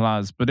it. Simple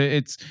as. But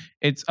it's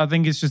I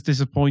think it's just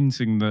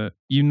disappointing that,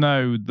 you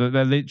know, that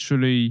they're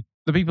literally,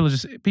 the people are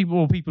just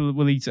people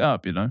will eat it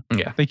up. You know.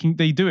 Yeah.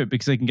 They do it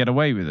because they can get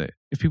away with it.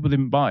 If people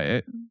didn't buy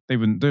it, they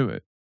wouldn't do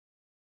it.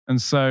 And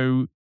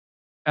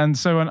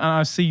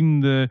I've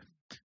seen the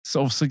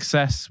sort of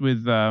success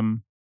with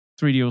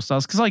 3D All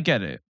Stars, because I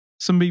get it.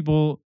 Some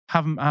people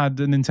haven't had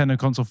a Nintendo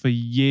console for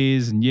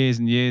years and years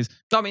and years.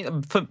 I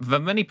mean, for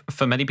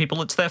many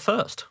people, it's their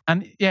first.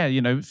 And yeah, you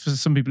know, for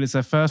some people it's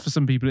their first. For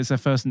some people it's their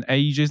first in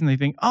ages, and they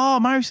think, oh,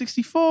 Mario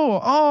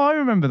 64. Oh, I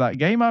remember that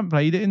game. I haven't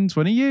played it in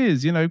 20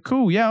 years. You know,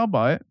 cool. Yeah, I'll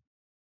buy it.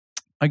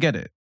 I get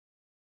it.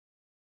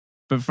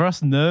 But for us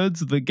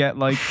nerds that get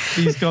like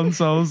these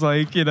consoles,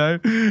 like, you know,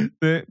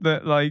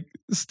 that like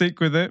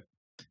stick with it,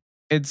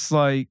 it's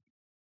like,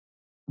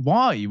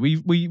 why? We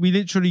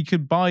literally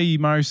could buy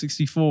Mario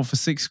 64 for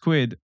 6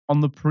 quid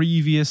on the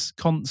previous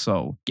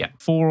console. Yeah.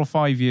 4 or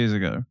 5 years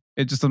ago.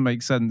 It just doesn't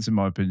make sense in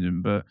my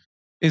opinion, but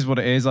is what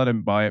it is. I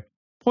don't buy it.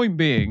 Point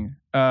being,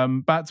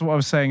 back to what I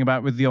was saying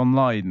about with the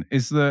online,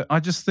 is that I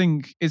just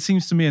think it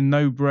seems to me a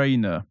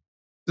no-brainer.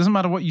 Doesn't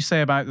matter what you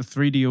say about the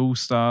 3D All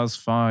Stars,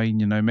 fine.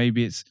 You know,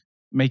 maybe it's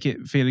make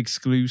it feel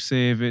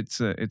exclusive.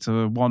 It's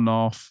a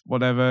one-off,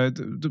 whatever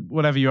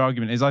your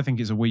argument is. I think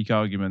it's a weak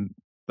argument,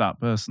 that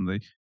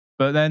personally.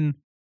 But then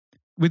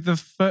with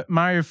the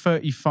Mario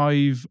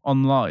 35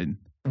 online,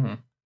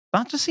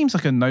 that just seems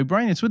like a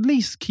no-brainer to at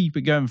least keep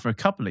it going for a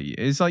couple of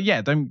years. Like,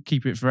 yeah, don't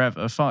keep it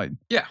forever, fine.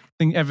 Yeah. I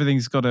think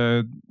everything's got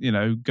to, you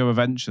know, go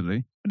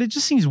eventually. But it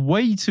just seems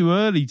way too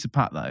early to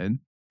pack that in.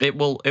 It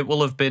will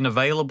have been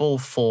available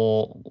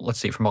for, let's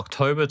see, from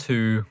October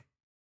to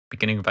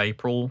beginning of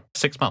April,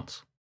 6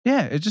 months.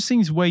 Yeah, it just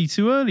seems way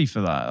too early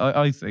for that,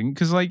 I think.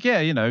 Because, like,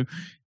 yeah, you know,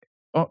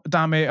 oh,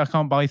 damn it, I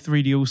can't buy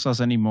 3D All Stars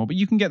anymore. But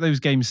you can get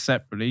those games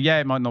separately. Yeah,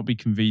 it might not be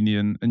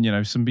convenient. And, you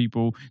know, some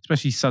people,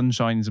 especially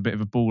Sunshine's a bit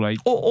of a ball ache.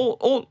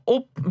 Or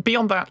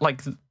beyond that,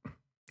 like,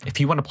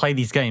 if you want to play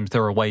these games,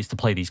 there are ways to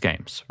play these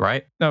games,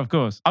 right? No, of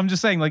course. I'm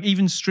just saying, like,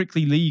 even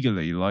strictly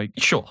legally, like,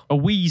 sure, a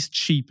Wii's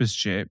cheap as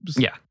chips.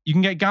 Yeah. You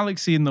can get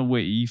Galaxy in the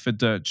Wii for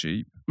dirt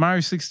cheap.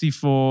 Mario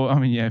 64, I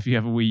mean, yeah, if you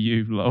have a Wii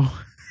U, lol.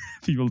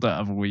 People don't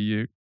have a Wii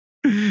U.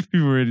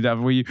 People really don't have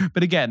a Wii U.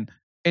 But again,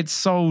 it's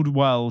sold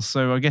well,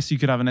 so I guess you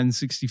could have an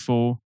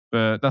N64,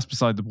 but that's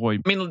beside the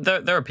point. I mean,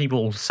 there are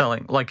people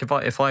selling, like,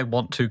 if I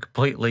want to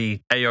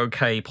completely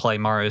A-OK play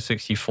Mario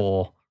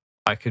 64,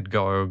 I could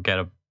go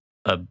get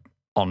a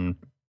on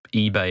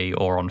eBay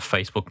or on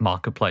Facebook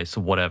Marketplace or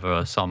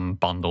whatever, some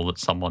bundle that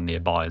someone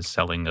nearby is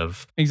selling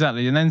of.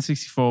 Exactly, an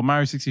N64,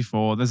 Mario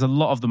 64, there's a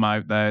lot of them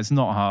out there. It's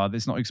not hard,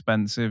 it's not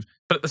expensive.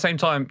 But at the same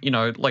time, you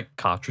know, like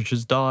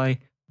cartridges die,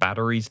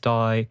 batteries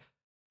die,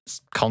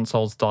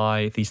 consoles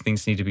die. These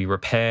things need to be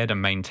repaired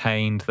and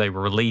maintained. They were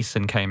released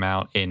and came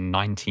out in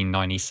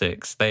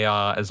 1996. They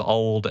are as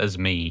old as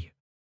me.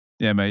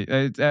 Yeah, mate,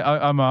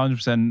 I'm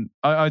 100%,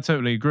 I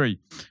totally agree.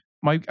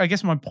 I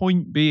guess my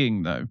point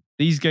being, though,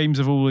 these games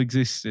have all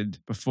existed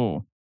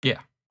before. Yeah.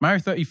 Mario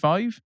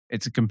 35,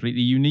 it's a completely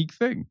unique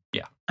thing.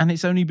 Yeah. And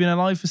it's only been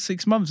alive for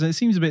 6 months, and it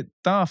seems a bit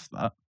daft,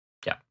 that.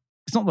 Yeah.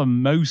 It's not the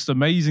most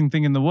amazing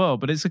thing in the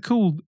world, but it's a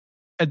cool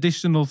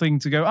additional thing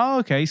to go, oh,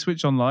 okay,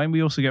 Switch Online,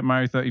 we also get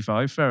Mario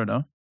 35, fair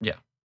enough. Yeah.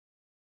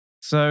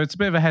 So it's a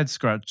bit of a head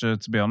scratcher,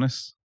 to be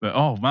honest. But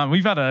oh man,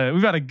 we've had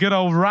a good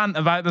old rant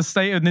about the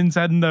state of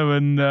Nintendo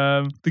and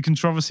the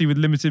controversy with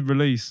limited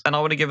release. And I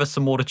want to give us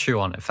some more to chew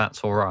on, if that's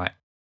all right.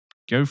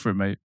 Go for it,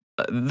 mate.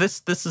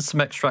 This is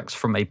some extracts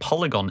from a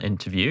Polygon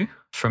interview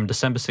from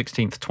December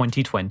 16th,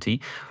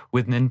 2020,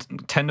 with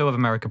Nintendo of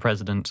America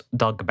president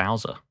Doug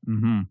Bowser,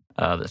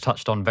 that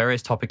touched on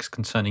various topics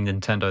concerning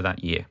Nintendo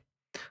that year.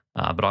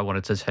 But I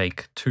wanted to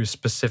take two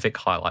specific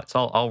highlights.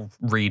 I'll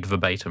read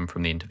verbatim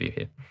from the interview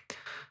here.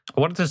 I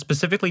wanted to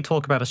specifically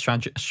talk about a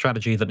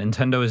strategy that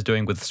Nintendo is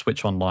doing with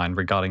Switch Online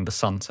regarding the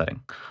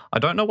sunsetting. I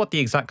don't know what the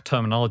exact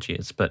terminology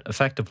is, but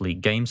effectively,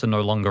 games are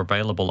no longer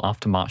available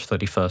after March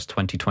 31st,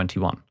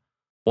 2021.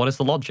 What is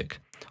the logic?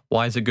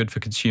 Why is it good for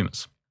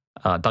consumers?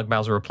 Doug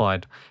Bowser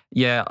replied,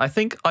 yeah, I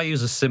think I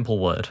use a simple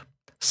word.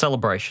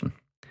 Celebration.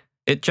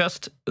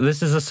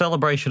 This is a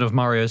celebration of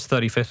Mario's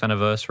 35th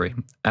anniversary,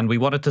 and we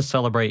wanted to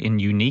celebrate in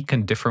unique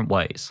and different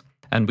ways.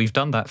 And we've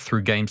done that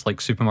through games like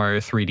Super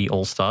Mario 3D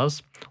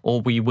All-Stars, or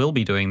we will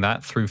be doing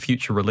that through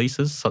future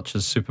releases such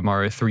as Super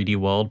Mario 3D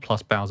World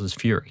plus Bowser's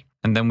Fury.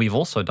 And then we've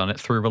also done it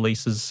through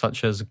releases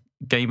such as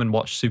Game &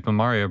 Watch Super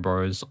Mario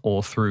Bros.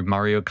 Or through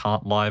Mario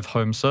Kart Live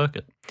Home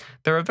Circuit.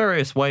 There are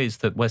various ways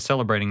that we're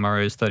celebrating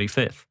Mario's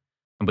 35th,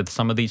 and with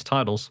some of these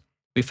titles,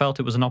 we felt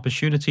it was an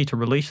opportunity to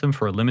release them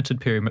for a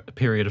limited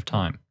period of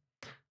time.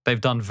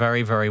 They've done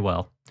very, very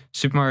well.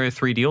 Super Mario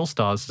 3D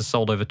All-Stars has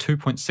sold over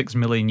 2.6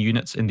 million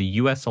units in the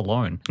US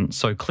alone, and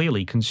so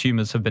clearly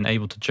consumers have been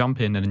able to jump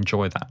in and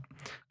enjoy that.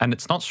 And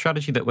it's not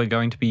strategy that we're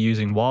going to be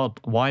using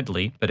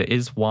widely, but it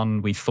is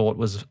one we thought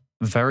was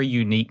very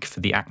unique for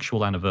the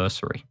actual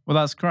anniversary. Well,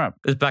 that's crap.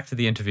 It's back to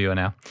the interviewer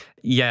now.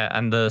 Yeah,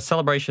 and the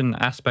celebration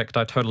aspect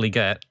I totally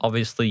get.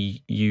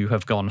 Obviously, you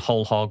have gone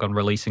whole hog on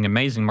releasing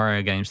amazing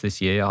Mario games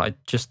this year. I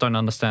just don't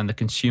understand the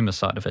consumer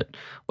side of it,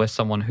 where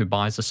someone who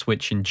buys a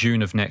Switch in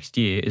June of next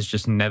year is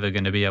just never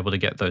going to be able to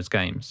get those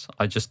games.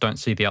 I just don't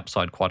see the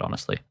upside, quite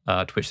honestly.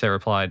 To which they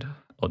replied,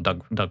 or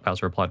Doug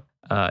Bowser replied,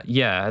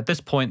 yeah, at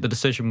this point, the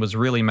decision was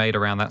really made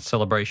around that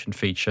celebration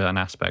feature and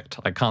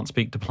aspect. I can't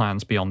speak to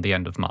plans beyond the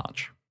end of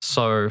March.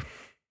 So,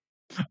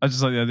 I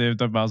just like the idea of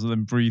Doug Bowser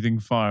then breathing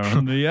fire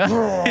on the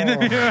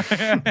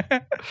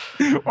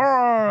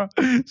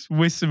just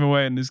whisk him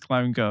away in his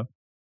clown car.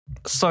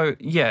 So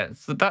yeah,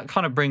 so that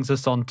kind of brings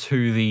us on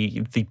to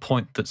the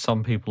point that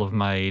some people have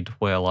made,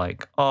 where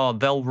like, oh,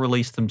 they'll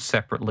release them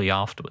separately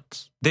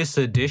afterwards. This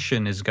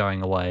edition is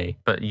going away,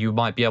 but you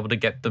might be able to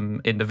get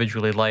them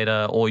individually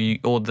later, or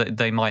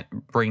they might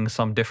bring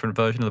some different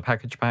version of the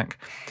package pack.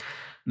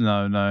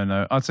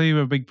 No. I'll tell you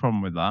a big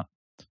problem with that.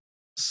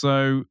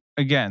 So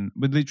again,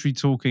 we're literally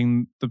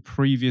talking the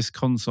previous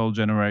console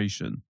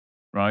generation,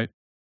 right?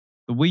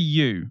 The Wii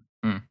U.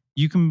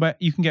 You can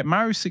get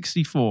Mario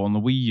 64 on the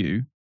Wii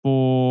U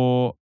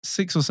for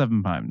 £6 or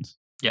 £7.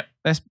 Yep.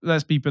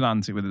 Let's be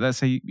pedantic with it. Let's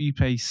say you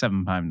pay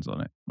 £7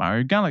 on it.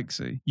 Mario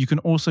Galaxy. You can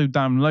also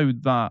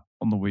download that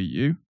on the Wii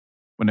U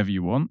whenever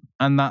you want,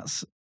 and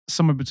that's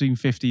somewhere between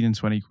 15 and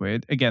 20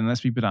 quid. Again,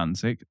 let's be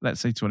pedantic. Let's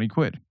say 20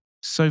 quid.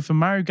 So for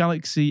Mario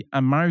Galaxy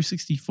and Mario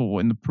 64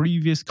 in the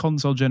previous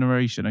console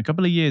generation, a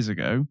couple of years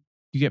ago,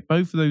 you get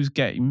both of those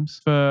games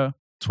for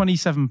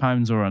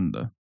 £27 or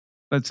under.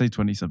 Let's say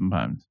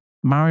 £27.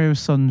 Mario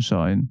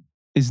Sunshine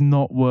is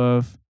not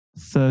worth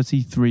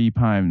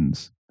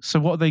 £33. So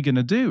what are they going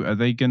to do? Are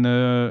they going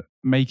to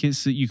make it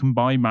so that you can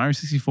buy Mario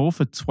 64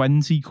 for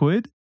 20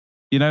 quid?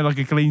 You know, like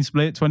a clean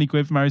split, 20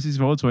 quid for Mario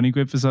 64, 20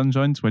 quid for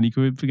Sunshine, 20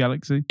 quid for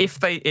Galaxy. If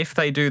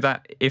they do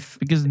that,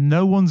 because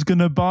no one's going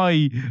to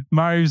buy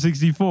Mario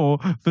 64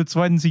 for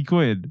 20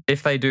 quid.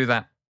 If they do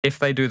that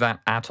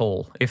at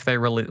all, if they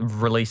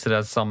release it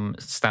as some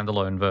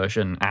standalone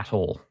version at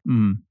all,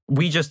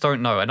 we just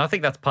don't know. And I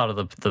think that's part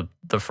of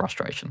the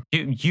frustration.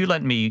 You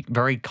lent me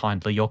very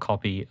kindly your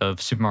copy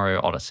of Super Mario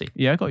Odyssey.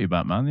 Yeah, I got you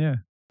back, man, yeah.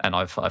 And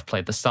I've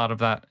played the start of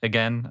that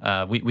again.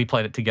 We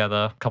played it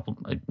together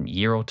a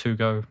year or two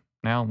ago.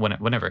 now,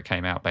 whenever it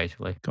came out,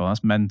 basically. God,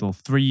 that's mental.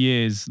 3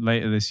 years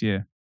later this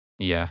year.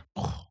 Yeah.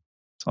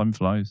 Time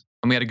flies.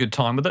 And we had a good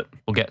time with it.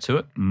 We'll get to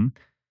it. Mm.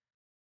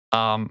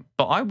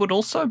 But I would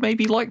also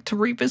maybe like to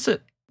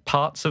revisit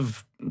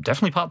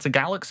definitely parts of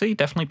Galaxy,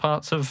 definitely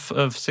parts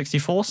of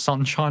 64.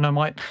 Sunshine I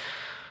might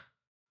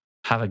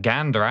have a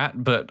gander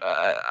at, but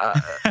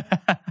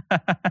I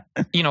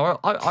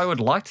would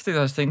like to do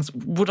those things.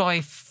 Would I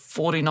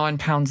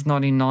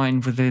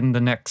 £49.99 within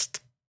the next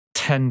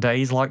 10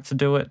 days like to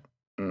do it?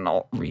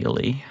 Not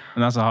really.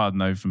 And that's a hard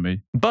no for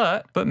me.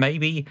 But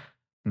maybe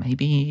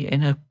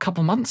in a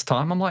couple months'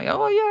 time, I'm like,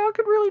 oh yeah, I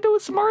could really do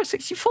with some Mario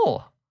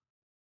 64.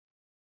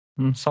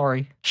 I'm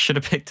sorry, should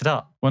have picked it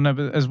up. Well, no,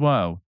 but as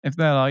well, if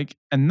they're like,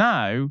 and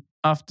now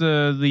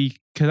after the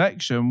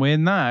collection, we're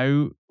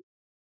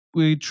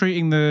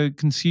treating the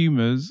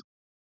consumers,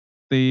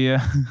 the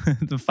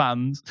the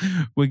fans,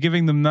 we're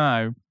giving them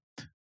now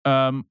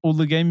all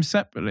the games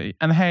separately.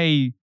 And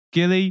hey,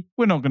 Gilly,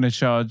 we're not going to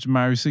charge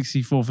Mario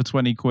 64 for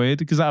 20 quid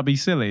because that'd be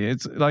silly.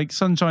 It's like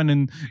Sunshine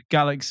and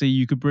Galaxy,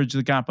 you could bridge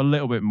the gap a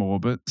little bit more,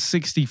 but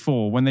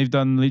 64, when they've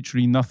done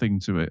literally nothing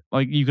to it,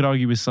 like you could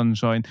argue with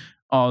Sunshine,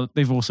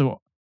 they've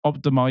also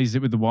optimized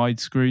it with the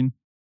widescreen.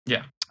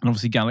 Yeah. And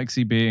obviously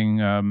Galaxy being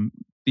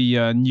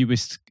the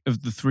newest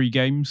of the 3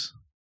 games.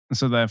 And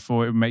so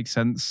therefore it would make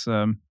sense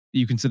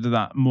you consider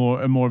that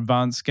a more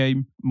advanced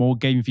game, more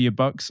game for your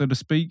buck, so to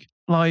speak.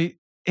 Like,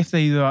 if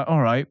they are,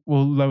 all right,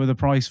 we'll lower the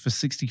price for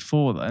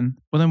 64 then,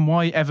 well then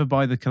why ever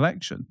buy the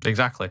collection?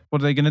 Exactly.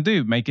 What are they going to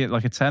do? Make it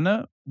like a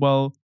tenner?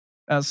 Well,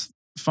 that's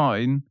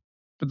fine,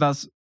 but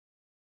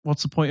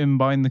what's the point in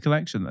buying the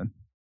collection then?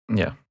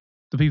 Yeah.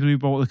 The people who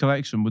bought the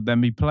collection would then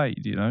be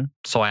played, you know?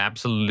 So I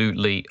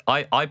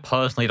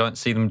personally don't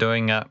see them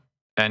doing it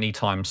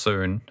anytime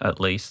soon, at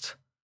least.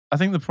 I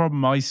think the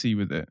problem I see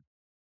with it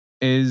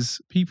is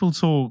people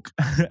talk,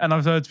 and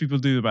I've heard people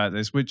do about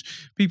this,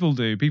 which people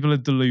do. People are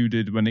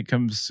deluded when it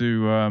comes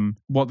to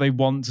what they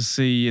want to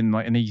see in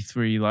like an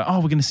E3. Like, oh,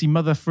 we're going to see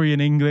Mother 3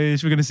 in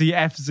English. We're going to see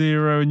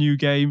F-Zero, a new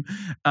game.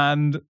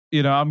 And,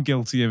 I'm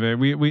guilty of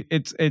it.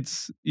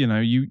 It's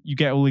you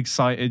get all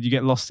excited. You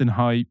get lost in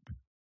hype.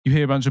 You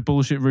hear a bunch of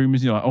bullshit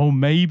rumors. And you're like, oh,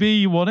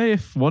 maybe, what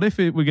if we're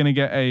going to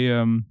get a,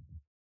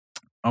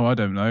 I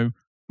don't know,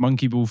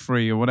 Monkey Ball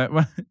 3 or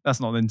whatever. That's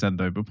not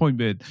Nintendo, but point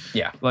being.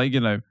 Yeah. Like,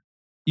 you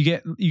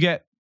get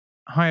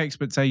high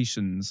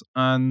expectations,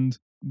 and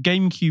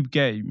GameCube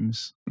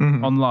games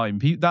online.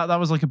 That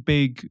was like a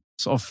big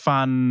sort of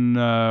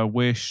fan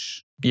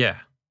wish. Yeah,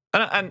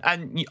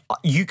 and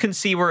you can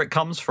see where it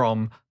comes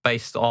from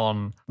based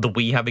on the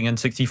Wii having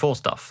N64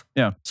 stuff.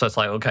 Yeah. So it's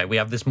like, okay, we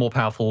have this more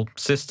powerful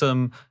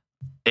system.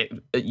 A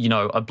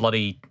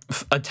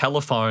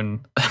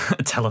telephone,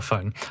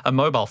 a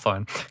mobile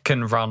phone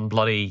can run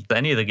bloody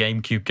any of the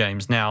GameCube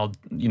games now.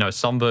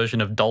 Some version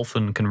of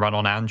Dolphin can run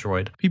on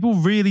Android. People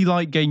really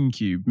like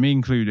GameCube, me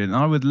included, and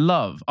I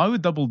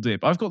would double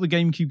dip. I've got the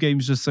GameCube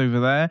games just over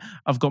there.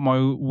 I've got my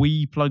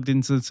Wii plugged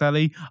into the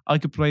telly. I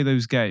could play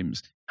those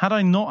games. Had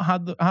I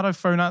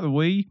thrown out the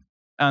Wii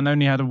and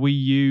only had a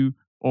Wii U,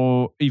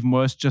 or even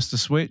worse, just a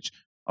Switch,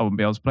 I wouldn't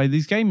be able to play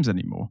these games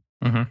anymore.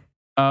 Mm-hmm.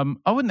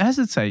 I wouldn't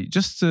hesitate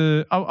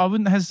I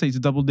wouldn't hesitate to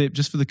double dip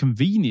just for the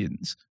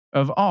convenience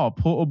of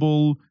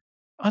portable.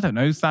 I don't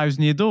know,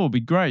 Thousand Year Door would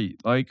be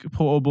great. Like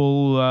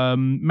portable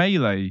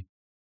Melee,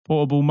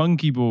 portable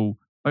Monkey Ball,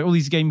 like all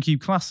these GameCube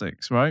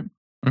classics, right?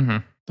 Mm-hmm.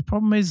 The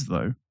problem is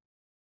though,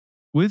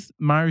 with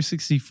Mario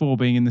 64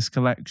 being in this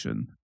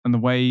collection and the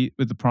way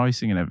with the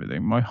pricing and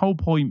everything, my whole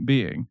point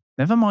being,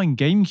 never mind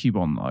GameCube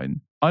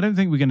online, I don't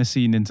think we're going to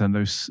see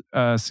Nintendo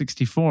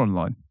 64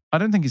 online. I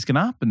don't think it's going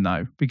to happen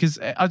now, because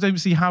I don't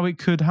see how it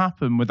could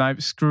happen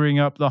without screwing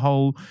up the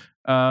whole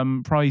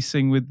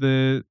pricing with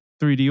the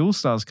 3D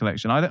All-Stars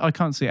collection. I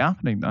can't see it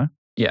happening now.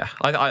 Yeah,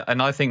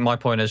 I think my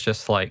point is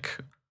just like,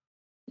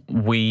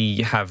 we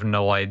have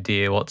no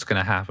idea what's going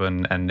to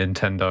happen, and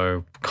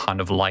Nintendo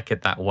kind of like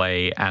it that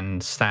way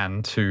and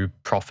stand to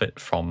profit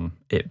from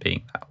it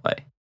being that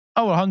way.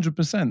 Oh,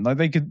 100%.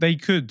 Like they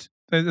could.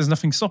 There's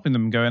nothing stopping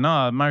them going,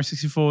 Mario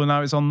 64,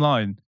 now it's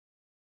online.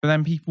 But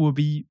then people would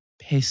be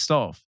pissed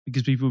off,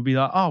 because people would be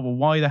like, oh, well,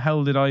 why the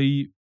hell did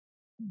I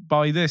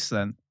buy this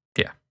then?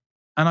 Yeah.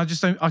 And I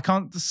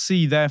can't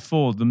see,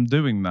 therefore, them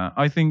doing that.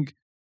 I think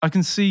I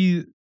can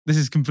see, this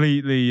is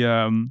completely,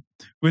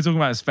 we're talking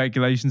about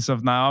speculation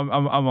stuff now.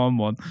 I'm on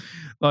one.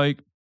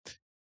 Like,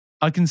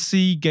 I can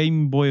see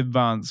Game Boy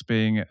Advance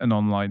being an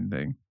online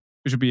thing,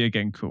 which would be,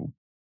 again, cool.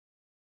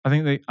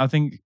 I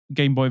think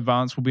Game Boy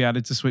Advance will be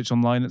added to Switch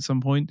Online at some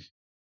point.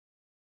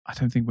 I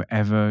don't think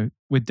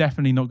we're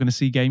definitely not going to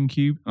see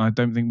GameCube, and I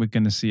don't think we're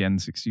going to see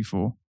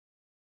N64.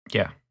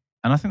 Yeah.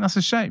 And I think that's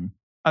a shame.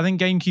 I think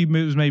GameCube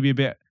was maybe a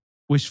bit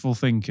wishful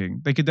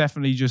thinking. They could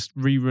definitely just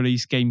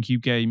re-release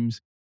GameCube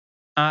games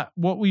at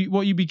what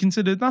you'd be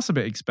considered, that's a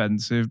bit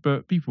expensive,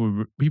 but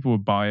people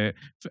would buy it.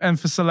 And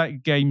for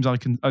select games,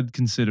 I'd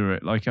consider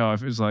it. Like,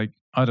 if it was like,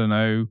 I don't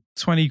know,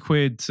 20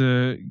 quid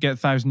to get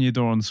Thousand Year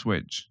Door on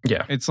Switch.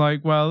 Yeah. It's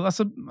like, well, that's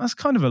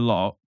kind of a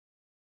lot.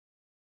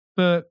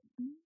 But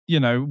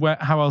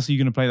how else are you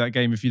going to play that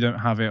game if you don't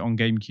have it on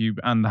GameCube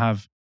and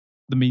have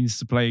the means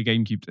to play a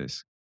GameCube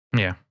disc?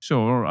 Yeah.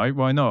 Sure, all right,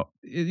 why not?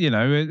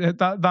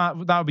 That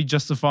would be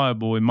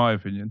justifiable in my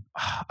opinion.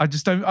 I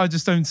just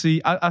don't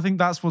see. I think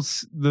that's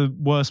what's the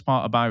worst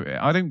part about it.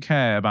 I don't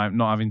care about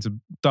not having to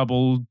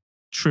double,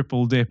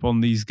 triple dip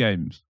on these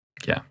games.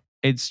 Yeah.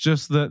 It's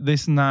just that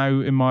this now,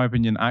 in my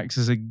opinion, acts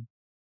as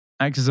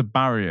a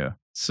barrier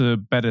to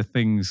better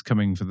things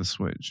coming for the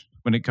Switch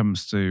when it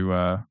comes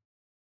to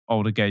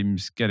older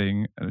games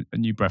getting a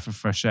new breath of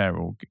fresh air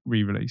or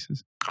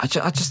re-releases. I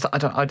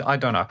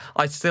don't know.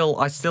 I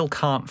still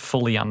can't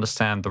fully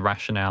understand the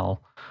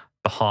rationale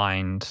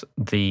behind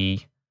the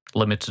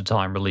limited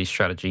time release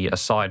strategy,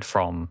 aside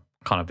from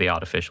kind of the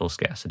artificial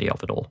scarcity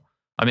of it all.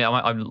 I mean,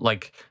 I'm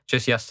like,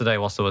 just yesterday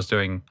whilst I was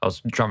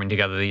drumming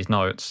together these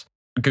notes,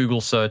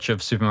 Google search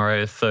of Super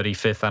Mario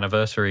 35th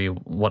anniversary,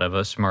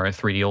 whatever, Super Mario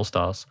 3D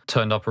All-Stars,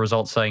 turned up a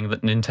result saying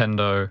that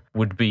Nintendo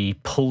would be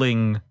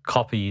pulling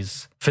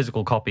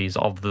physical copies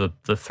of the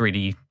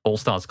 3D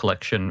All-Stars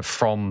collection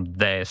from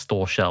their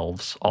store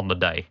shelves on the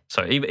day.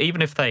 So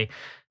even if they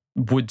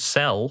would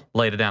sell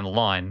later down the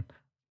line,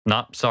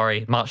 March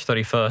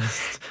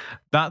 31st.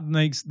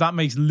 That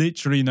makes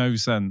literally no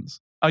sense.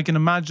 I can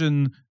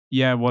imagine,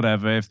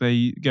 whatever, if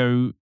they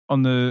go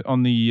on the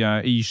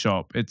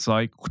eShop, it's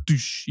like,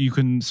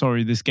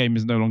 this game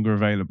is no longer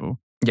available.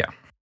 Yeah.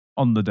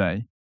 On the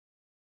day.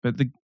 But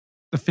the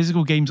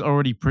physical game's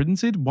already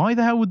printed? Why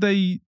the hell would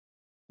they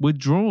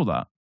withdraw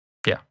that?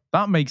 Yeah.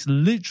 That makes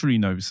literally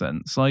no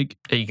sense. Like,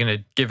 are you going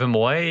to give them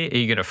away? Are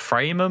you going to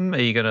frame them? Are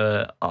you going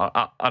to...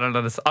 I don't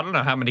know. I don't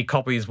know how many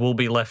copies will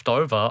be left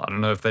over. I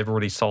don't know if they've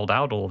already sold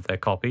out all of their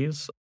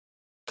copies.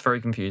 It's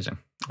very confusing.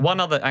 One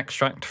other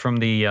extract from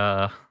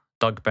the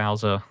Doug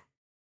Bowser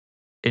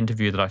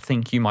interview that I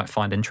think you might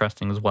find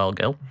interesting as well,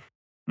 Gil.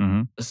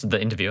 Mm-hmm. This is the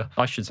interviewer.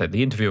 I should say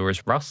the interviewer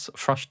is Russ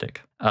Frushtick.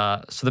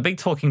 So the big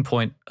talking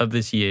point of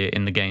this year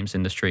in the games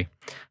industry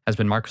has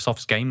been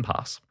Microsoft's Game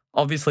Pass.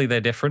 Obviously,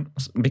 they're different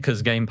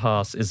because Game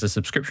Pass is a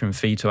subscription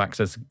fee to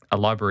access a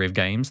library of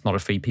games, not a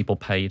fee people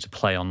pay to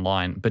play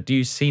online. But do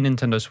you see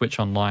Nintendo Switch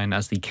Online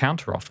as the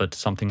counteroffer to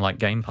something like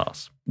Game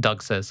Pass?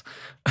 Doug says,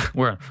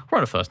 we're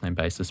on a first-name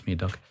basis, me and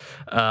Doug.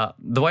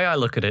 The way I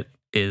look at it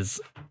is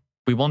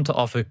we want to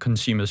offer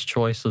consumers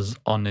choices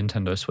on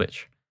Nintendo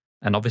Switch,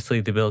 and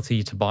obviously the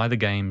ability to buy the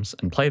games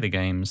and play the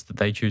games that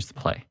they choose to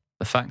play.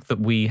 The fact that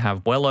we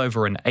have well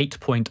over an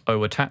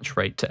 8.0 attach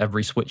rate to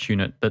every Switch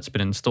unit that's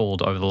been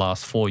installed over the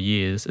last 4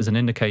 years is an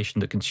indication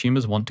that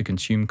consumers want to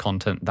consume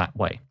content that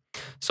way.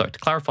 So to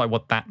clarify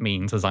what that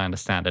means, as I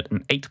understand it,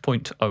 an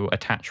 8.0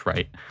 attach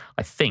rate,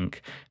 I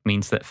think,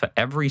 means that for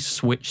every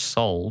Switch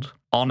sold,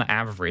 on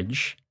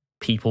average,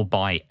 people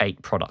buy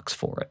 8 products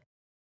for it.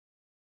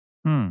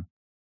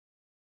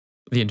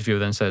 The interviewer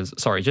then says,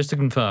 sorry, just to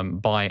confirm,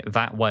 by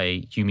that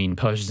way, you mean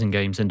purchasing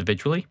games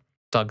individually?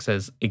 Doug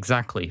says,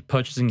 exactly,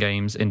 purchasing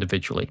games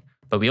individually.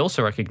 But we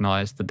also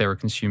recognize that there are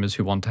consumers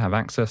who want to have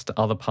access to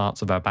other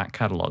parts of our back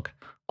catalog,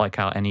 like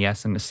our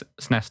NES and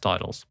SNES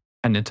titles.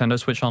 And Nintendo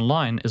Switch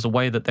Online is a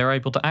way that they're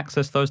able to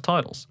access those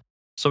titles.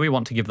 So we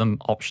want to give them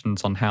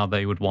options on how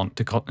they would want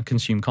to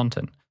consume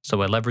content. So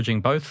we're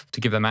leveraging both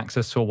to give them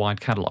access to a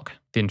wide catalog.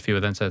 The interviewer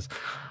then says,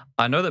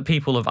 I know that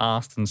people have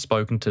asked and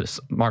spoken to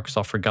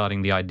Microsoft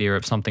regarding the idea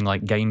of something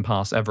like Game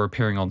Pass ever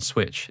appearing on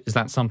Switch. Is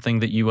that something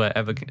that you were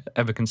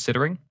ever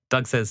considering?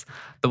 Doug says,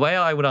 the way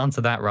I would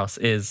answer that, Russ,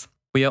 is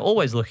we are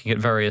always looking at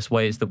various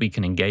ways that we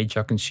can engage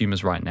our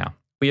consumers right now.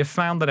 We have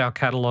found that our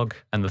catalog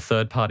and the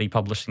third-party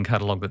publishing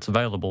catalog that's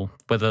available,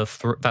 whether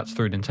that's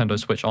through Nintendo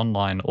Switch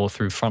Online or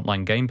through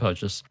frontline game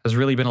purchase, has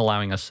really been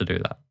allowing us to do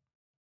that.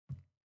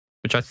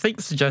 Which I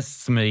think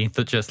suggests to me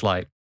that just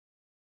like,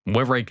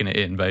 we're raking it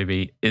in,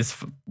 baby. Is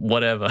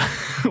whatever.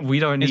 We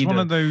don't need. It's one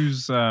of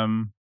those.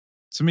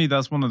 To me,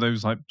 that's one of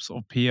those like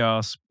sort of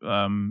PR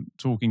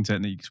talking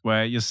techniques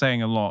where you're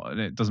saying a lot and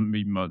it doesn't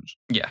mean much.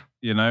 Yeah,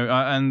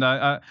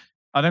 I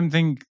don't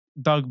think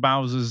Doug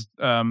Bowser's.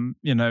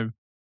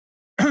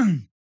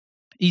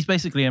 He's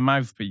basically a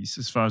mouthpiece,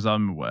 as far as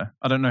I'm aware.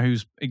 I don't know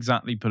who's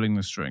exactly pulling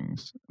the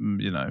strings.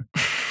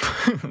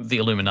 The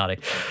Illuminati.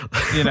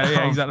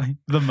 Yeah, exactly.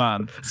 The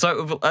man.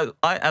 So,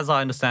 as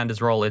I understand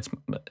his role,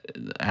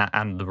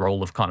 and the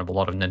role of kind of a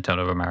lot of Nintendo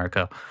of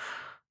America,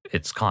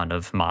 it's kind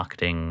of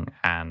marketing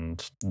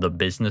and the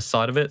business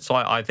side of it. So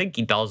I think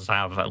he does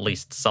have at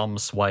least some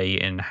sway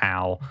in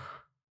how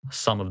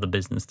some of the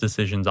business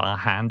decisions are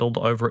handled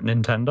over at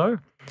Nintendo.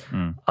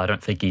 I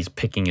don't think he's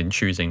picking and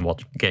choosing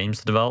what games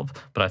to develop,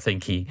 but I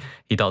think he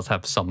does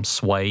have some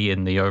sway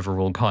in the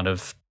overall kind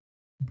of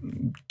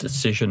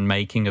decision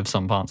making of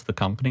some parts of the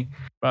company.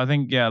 But I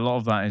think, a lot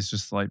of that is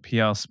just like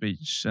PR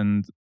speech.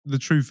 And the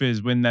truth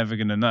is, we're never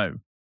going to know.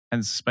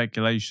 Hence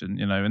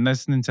speculation,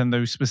 unless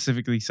Nintendo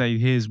specifically say,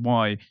 here's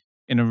why,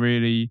 in a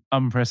really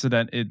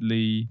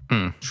unprecedentedly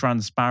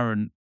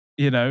transparent,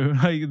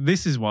 like,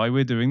 this is why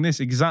we're doing this.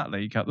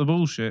 Exactly. Cut the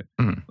bullshit.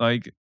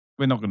 Like,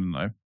 we're not going to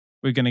know.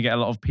 we're going to get a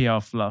lot of PR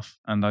fluff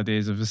and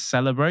ideas of a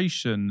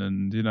celebration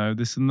and,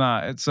 this and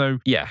that. So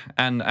yeah,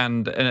 and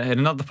in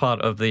another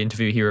part of the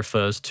interview, he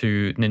refers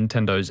to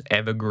Nintendo's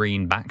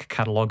evergreen back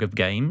catalogue of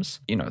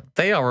games.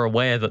 They are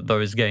aware that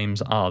those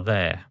games are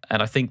there.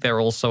 And I think they're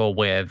also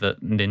aware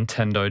that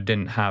Nintendo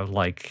didn't have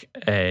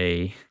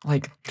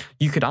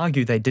you could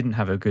argue they didn't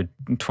have a good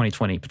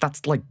 2020, but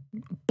that's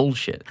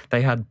bullshit.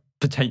 They had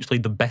potentially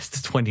the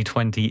best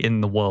 2020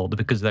 in the world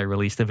because they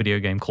released a video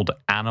game called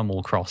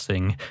Animal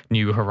Crossing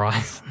New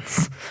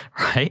Horizons,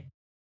 right?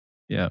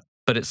 Yeah.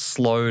 But it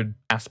slowed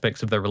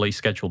aspects of their release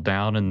schedule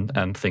down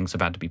and things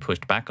have had to be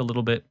pushed back a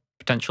little bit,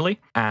 potentially.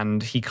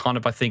 And he kind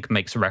of, I think,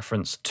 makes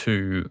reference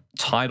to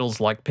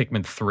titles like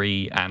Pikmin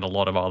 3 and a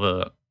lot of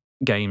other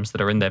games that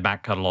are in their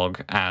back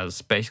catalogue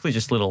as basically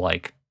just little,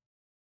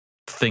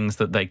 things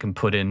that they can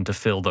put in to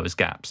fill those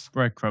gaps.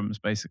 Breadcrumbs,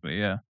 basically,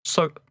 yeah.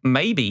 So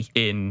maybe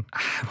in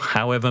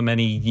however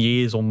many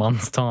years or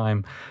months'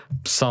 time,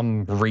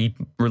 some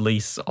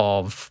re-release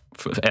of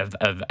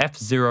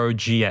F-Zero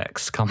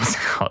GX comes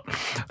out.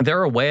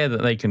 They're aware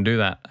that they can do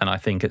that, and I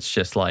think it's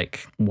just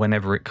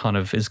whenever it kind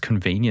of is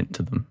convenient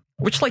to them.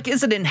 Which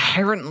isn't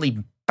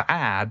inherently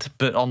bad,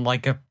 but on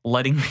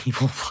letting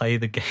people play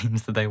the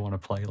games that they want to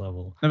play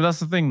level. No, but that's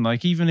the thing.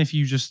 Even if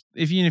you just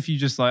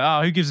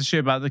who gives a shit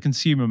about the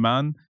consumer,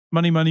 man?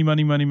 Money, money,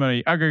 money, money,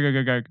 money.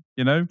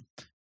 Go.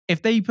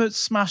 If they put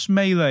Smash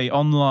Melee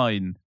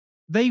online,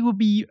 they would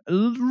be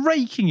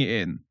raking it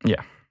in.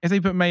 Yeah. If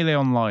they put Melee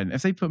online,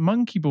 if they put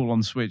Monkey Ball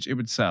on Switch, it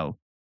would sell.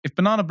 If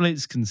Banana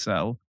Blitz can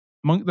sell,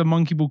 the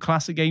Monkey Ball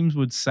classic games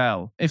would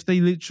sell. If they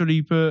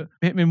literally put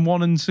Hitman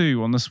 1 and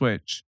 2 on the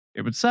Switch,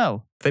 it would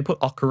sell. If they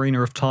put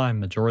Ocarina of Time,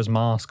 Majora's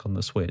Mask on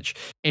the Switch.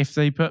 If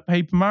they put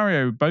Paper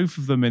Mario, both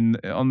of them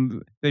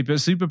they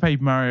put Super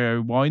Paper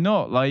Mario, why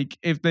not?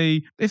 If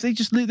they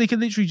could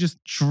literally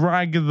just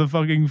drag the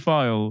fucking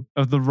file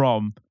of the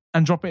ROM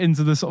and drop it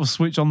into the sort of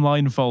Switch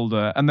Online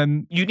folder, and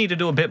then you need to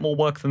do a bit more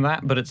work than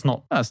that, but it's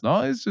not. That's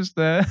not. It's just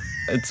there.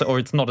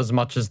 It's not as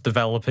much as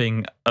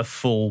developing a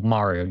full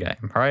Mario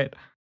game, right?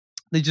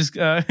 They just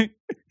they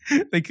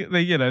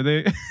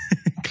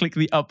click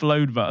the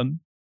upload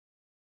button.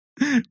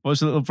 Watch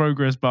the little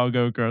progress bar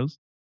go across.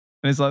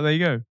 And it's there you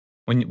go.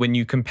 When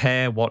you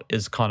compare what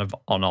is kind of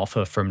on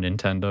offer from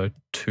Nintendo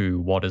to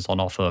what is on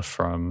offer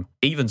from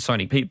even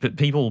Sony,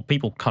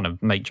 people kind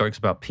of make jokes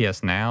about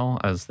PS Now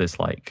as this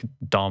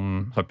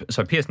dumb.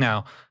 So PS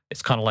Now,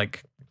 it's kind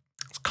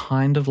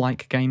of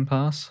like Game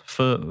Pass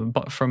from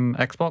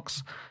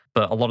Xbox.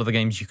 But a lot of the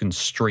games you can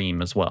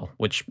stream as well,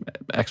 which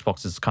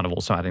Xbox is kind of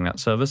also adding that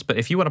service. But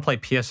if you want to play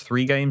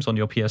PS3 games on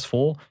your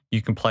PS4,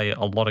 you can play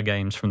a lot of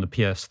games from the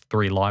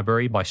PS3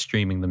 library by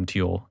streaming them to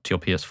your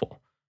PS4.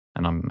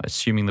 And I'm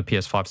assuming the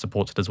PS5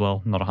 supports it as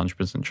well. Not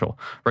 100% sure.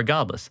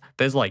 Regardless,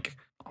 there's I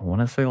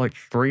want to say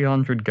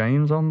 300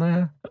 games on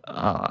there.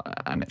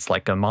 And it's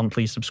a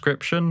monthly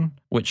subscription,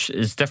 which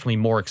is definitely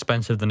more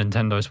expensive than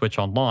Nintendo Switch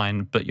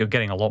Online, but you're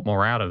getting a lot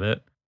more out of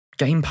it.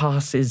 Game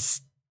Pass is,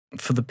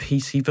 for the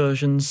PC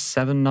versions,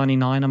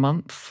 $7.99 a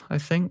month, I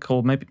think,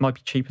 or maybe it might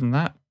be cheaper than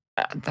that.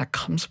 That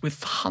comes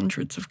with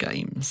hundreds of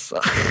games.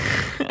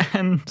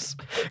 And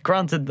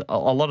granted, a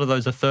lot of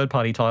those are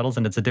third-party titles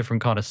and it's a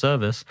different kind of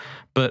service.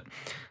 But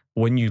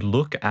when you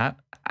look at,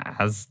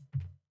 as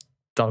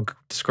Doug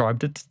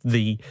described it,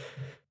 the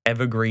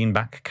evergreen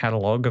back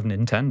catalogue of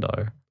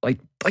Nintendo,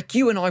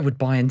 you and I would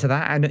buy into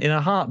that in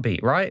a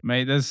heartbeat, right?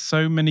 Mate, there's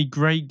so many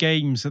great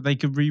games that they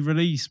could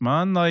re-release,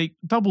 man.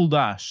 Double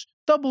Dash,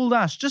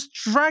 just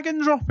drag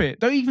and drop it.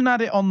 Don't even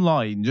add it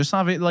online. Just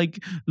have it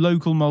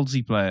local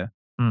multiplayer.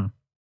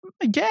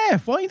 Yeah,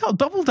 why not?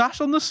 Double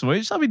Dash on the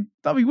Switch? That'd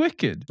be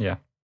wicked. Yeah.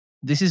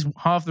 This is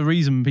half the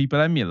reason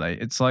people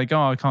emulate. It's I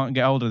can't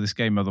get hold of this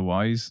game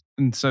otherwise,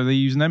 and so they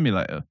use an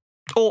emulator.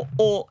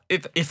 Or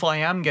if I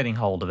am getting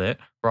hold of it,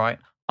 right,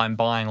 I'm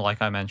buying,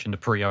 like I mentioned, a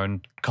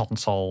pre-owned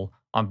console.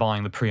 I'm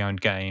buying the pre-owned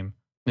game.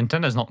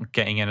 Nintendo's not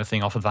getting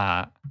anything off of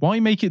that. Why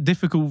make it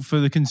difficult for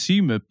the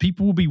consumer?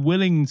 People will be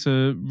willing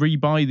to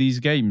rebuy these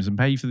games and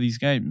pay for these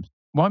games.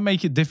 Why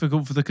make it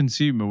difficult for the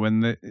consumer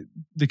when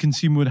the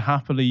consumer would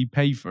happily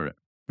pay for it?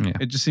 Yeah.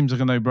 It just seems like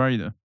a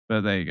no-brainer.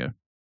 But there you go.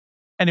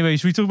 Anyway,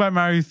 should we talk about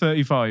Mario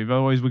 35?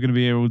 Otherwise, we're going to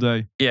be here all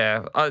day.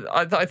 Yeah,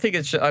 I think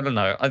it's... I don't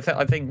know. I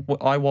think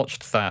I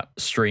watched that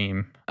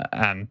stream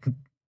and...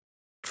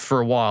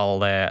 For a while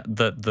there,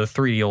 the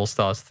 3D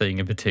All-Stars thing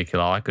in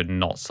particular, I could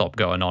not stop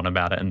going on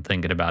about it and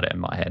thinking about it in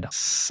my head.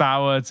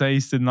 Sour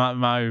taste in that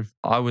mouth.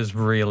 I was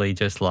really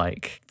just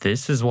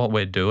this is what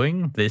we're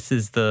doing? This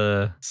is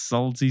the...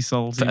 Salty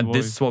voice.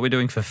 This is what we're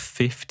doing for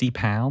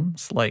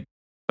 £50?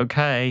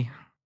 Okay.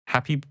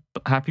 Happy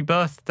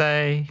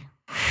birthday.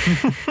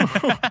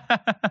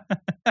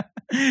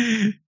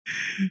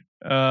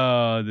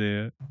 Oh,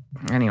 dear.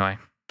 Anyway,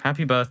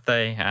 happy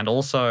birthday and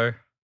also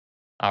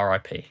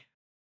RIP.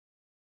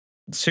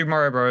 Super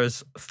Mario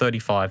Bros.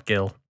 35,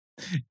 Gil.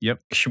 Yep.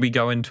 Should we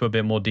go into a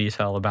bit more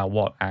detail about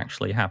what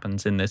actually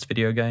happens in this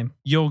video game?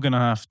 You're going to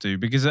have to,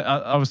 because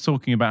I was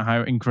talking about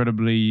how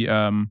incredibly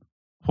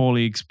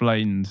poorly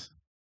explained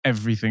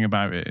everything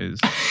about it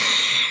is.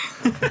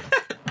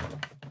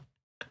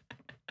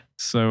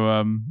 So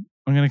I'm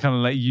going to kind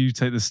of let you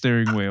take the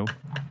steering wheel.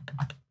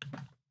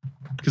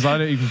 Because I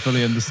don't even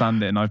fully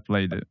understand it and I've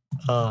played it.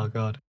 Oh,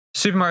 God.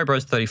 Super Mario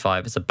Bros.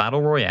 35 is a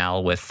battle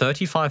royale where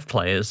 35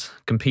 players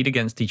compete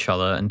against each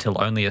other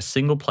until only a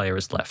single player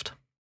is left.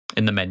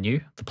 In the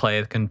menu, the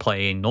player can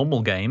play a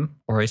normal game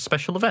or a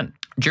special event.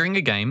 During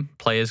a game,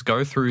 players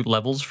go through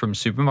levels from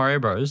Super Mario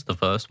Bros., the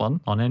first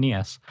one on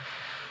NES.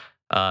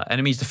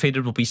 Enemies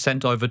defeated will be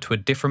sent over to a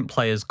different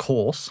player's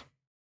course.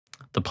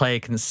 The player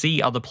can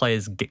see other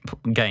players'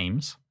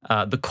 games.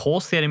 The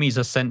course the enemies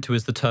are sent to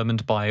is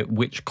determined by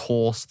which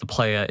course the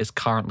player is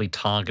currently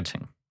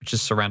targeting, which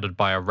is surrounded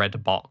by a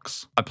red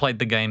box. I played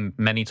the game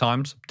many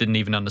times, didn't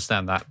even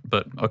understand that,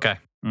 but okay.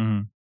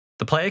 Mm-hmm.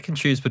 The player can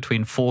choose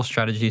between 4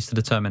 strategies to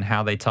determine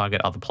how they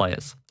target other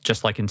players,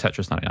 just like in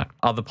Tetris 99.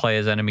 Other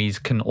players' enemies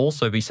can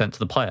also be sent to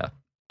the player.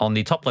 On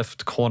the top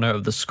left corner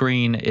of the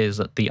screen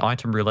is the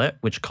item roulette,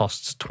 which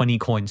costs 20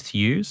 coins to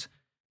use.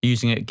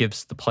 Using it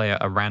gives the player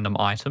a random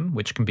item,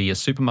 which can be a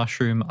super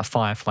mushroom, a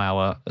fire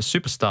flower, a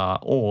superstar,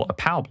 or a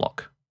power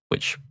block,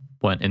 which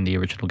weren't in the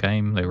original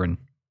game. They were in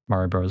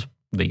Mario Bros.,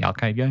 the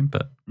arcade game,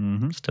 but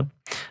still,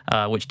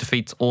 which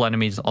defeats all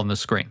enemies on the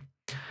screen.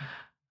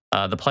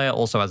 The player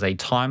also has a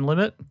time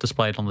limit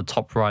displayed on the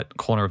top right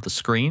corner of the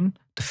screen.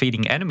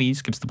 Defeating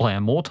enemies gives the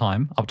player more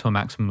time, up to a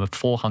maximum of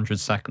 400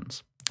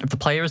 seconds. If the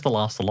player is the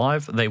last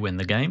alive, they win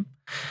the game.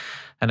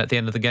 And at the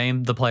end of the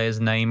game, the player's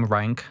name,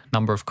 rank,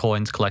 number of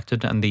coins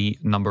collected, and the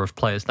number of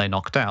players they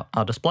knocked out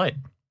are displayed.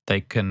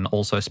 They can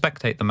also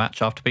spectate the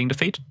match after being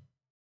defeated.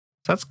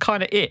 So that's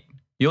kind of it.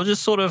 You're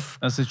just sort of...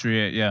 That's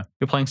literally it, yeah.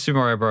 You're playing Super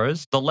Mario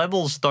Bros. The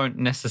levels don't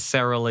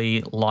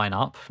necessarily line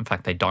up. In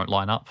fact, they don't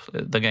line up.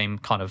 The game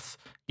kind of...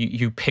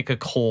 You pick a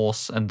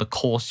course, and the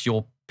course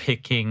you're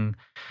picking,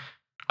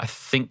 I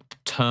think,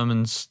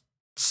 determines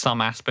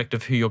some aspect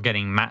of who you're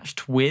getting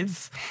matched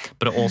with,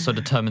 but it also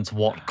determines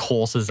what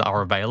courses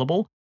are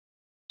available.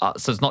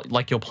 So it's not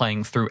like you're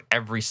playing through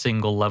every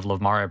single level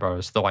of Mario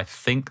Bros., though I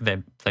think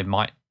they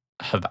might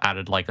have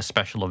added like a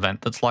special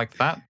event that's like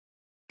that.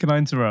 Can I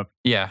interrupt?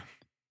 Yeah.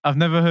 I've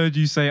never heard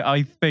you say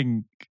I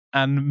think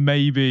and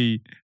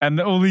maybe and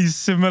all these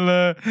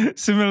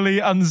similarly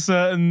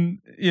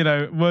uncertain,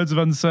 words of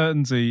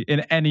uncertainty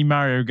in any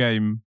Mario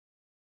game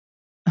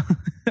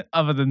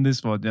other than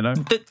this one,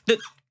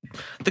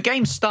 The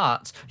game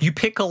starts, you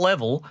pick a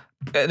level,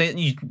 and then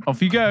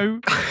off you go.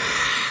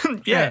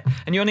 Yeah,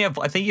 and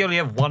I think you only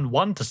have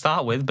one to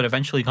start with, but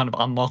eventually kind of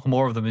unlock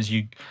more of them as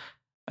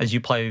you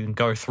play and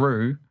go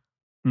through.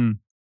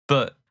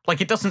 But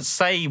like, it doesn't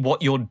say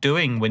what you're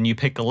doing when you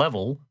pick a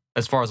level,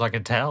 as far as I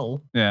can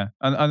tell. Yeah,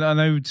 and I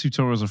know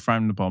tutorials are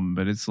frowned upon,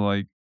 but it's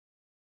like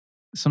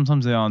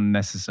sometimes they are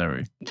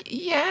necessary.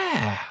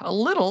 Yeah, a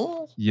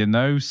little.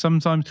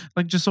 Sometimes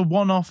like just a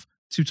one-off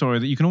tutorial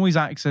that you can always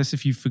access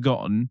if you've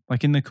forgotten,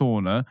 like in the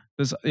corner.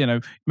 There's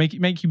make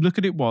you look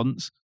at it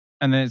once,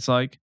 and then it's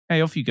like,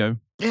 hey, off you go.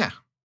 Yeah.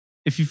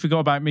 If you forgot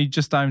about me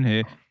just down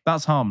here,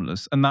 that's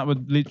harmless, and that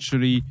would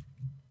literally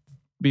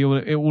be all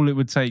it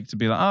would take to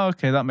be like, oh,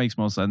 okay, that makes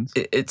more sense.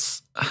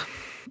 It's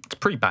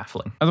pretty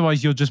baffling.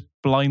 Otherwise, you're just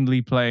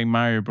blindly playing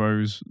Mario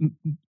Bros.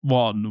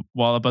 1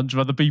 while a bunch of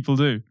other people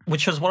do.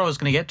 Which is what I was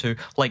going to get to.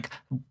 Like,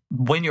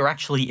 when you're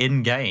actually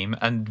in game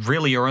and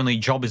really your only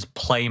job is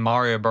play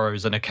Mario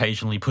Bros. And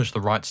occasionally push the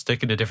right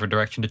stick in a different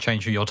direction to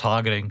change who you're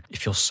targeting,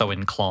 if you're so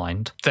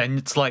inclined, then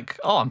it's like,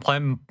 oh, I'm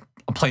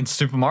playing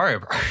Super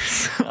Mario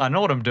Bros. I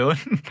know what I'm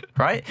doing,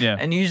 right? Yeah.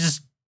 And you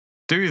just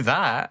do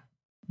that,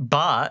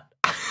 but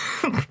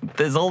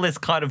there's all this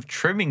kind of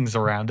trimmings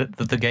around it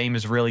that the game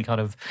is really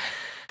kind of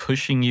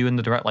pushing you in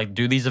the direct, like,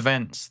 do these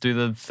events, do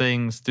the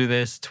things, do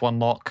this to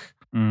unlock.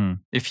 I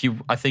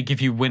think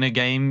if you win a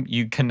game,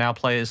 you can now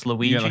play as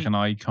Luigi. You get like an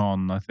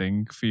icon, I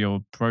think, for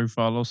your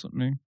profile or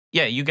something.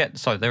 Yeah,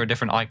 there are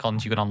different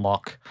icons you can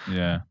unlock.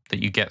 Yeah.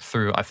 That you get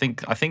through. I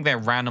think they're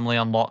randomly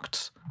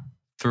unlocked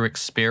through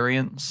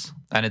experience,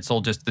 and it's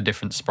all just the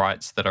different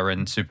sprites that are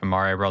in Super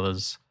Mario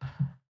Brothers.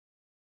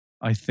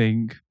 I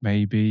think,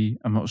 maybe,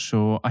 I'm not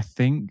sure. I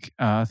think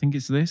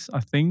it's this.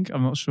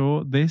 I'm not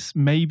sure. This,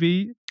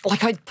 maybe.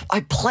 Like,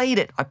 I played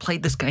it. I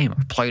played this game.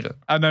 I played it.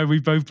 I know, we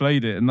both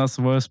played it, and that's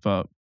the worst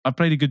part. I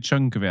played a good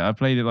chunk of it. I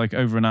played it like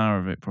over an hour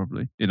of it,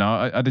 probably.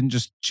 I didn't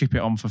just chip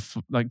it on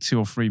for like 2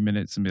 or 3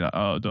 minutes and be like,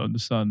 oh, I don't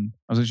understand.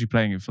 I was actually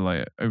playing it for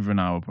like over an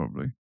hour,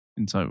 probably,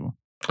 in total.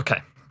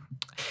 Okay.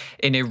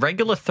 In a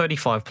regular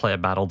 35-player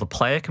battle, the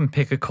player can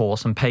pick a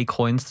course and pay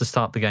coins to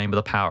start the game with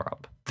a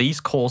power-up.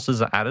 These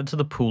courses are added to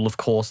the pool of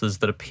courses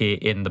that appear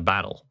in the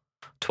battle.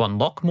 To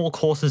unlock more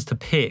courses to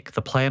pick,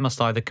 the player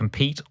must either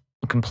complete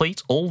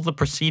all the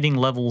preceding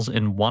levels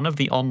in one of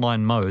the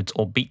online modes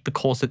or beat the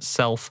course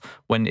itself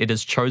when it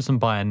is chosen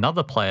by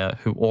another player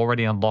who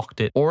already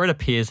unlocked it, or it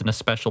appears in a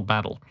special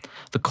battle.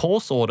 The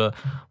course order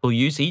will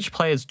use each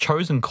player's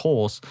chosen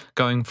course,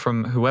 going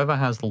from whoever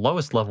has the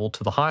lowest level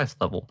to the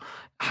highest level.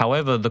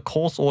 However, the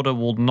course order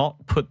will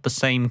not put the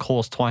same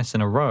course twice in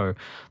a row.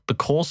 The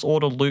course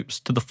order loops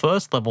to the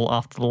first level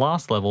after the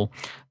last level.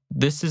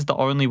 This is the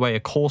only way a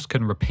course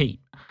can repeat.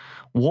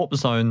 Warp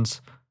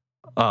zones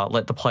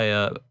let the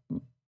player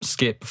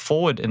skip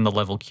forward in the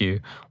level queue.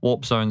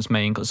 Warp zones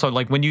may include, so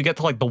like when you get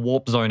to like the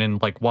warp zone in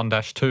like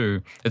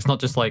 1-2, it's not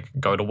just like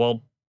go to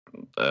world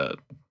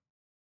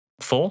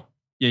 4.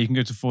 Yeah, you can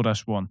go to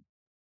 4-1.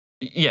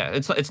 Yeah,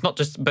 it's not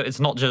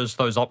just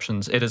those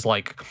options. It is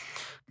like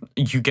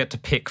you get to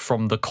pick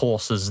from the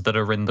courses that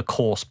are in the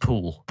course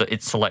pool that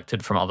it's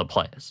selected from other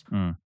players.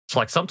 So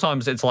like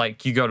sometimes it's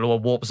like you go to a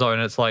warp zone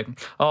and it's like,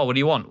 oh, what do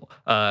you want?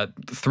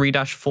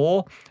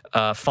 3-4,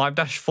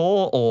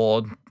 5-4,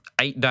 or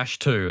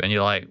 8-2, and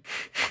you're like,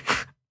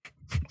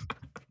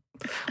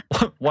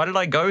 why did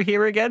I go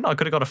here again? I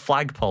could have got a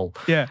flagpole.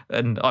 Yeah.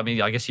 And I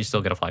mean, I guess you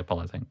still get a flagpole,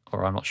 I think,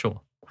 or I'm not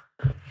sure.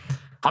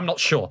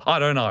 I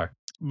don't know.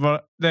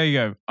 But there you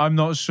go. I'm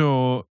not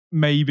sure.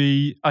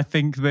 Maybe I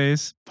think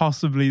this,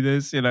 possibly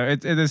this. You know,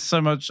 there's so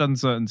much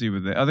uncertainty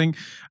with it. I think,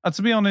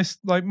 to be honest,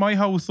 like my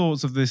whole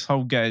thoughts of this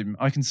whole game,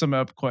 I can sum it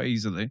up quite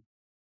easily.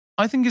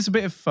 I think it's a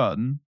bit of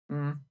fun.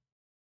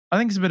 I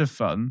think it's a bit of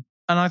fun,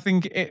 and I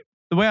think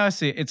the way I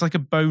see it, it's like a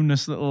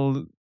bonus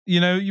little. You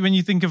know, when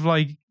you think of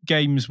like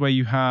games where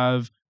you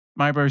have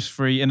Mario Bros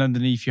 3 and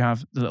underneath you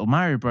have the little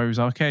Mario Bros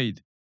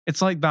arcade.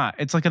 It's like that.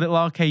 It's like a little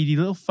arcadey,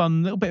 little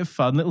fun, little bit of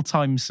fun, little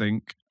time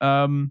sink.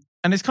 And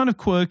it's kind of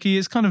quirky.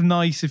 It's kind of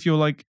nice if you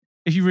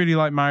really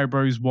like Mario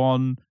Bros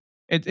 1.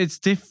 It's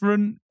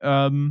different.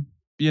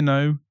 You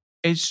know,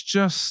 it's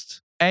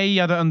just I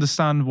don't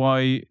understand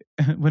why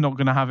we're not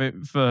going to have it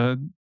for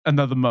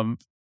another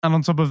month. And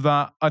on top of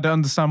that, I don't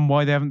understand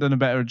why they haven't done a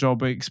better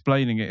job at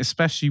explaining it,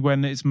 especially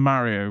when it's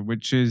Mario,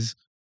 which is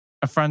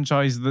a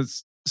franchise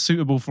that's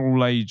suitable for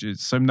all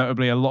ages. So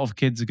notably, a lot of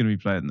kids are going to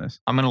be playing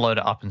this. I'm going to load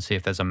it up and see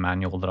if there's a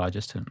manual that I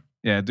just didn't.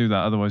 Yeah, do that.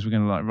 Otherwise, we're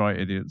going to like write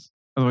idiots.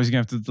 Otherwise, you're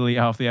going to have to delete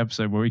half the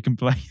episode where we can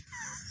play.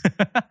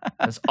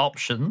 There's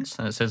options,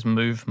 and it says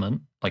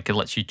movement. Like it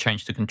lets you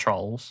change the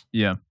controls.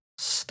 Yeah.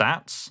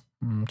 Stats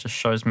just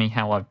shows me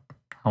how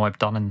I've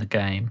done in the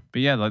game.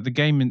 But yeah, like the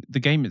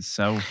game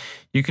itself.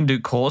 You can do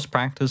course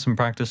practice and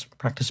practice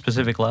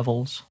specific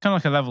levels. Kind of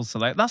like a level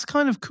select. That's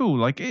kind of cool.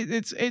 Like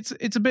it's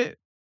a bit.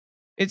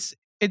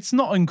 It's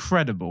not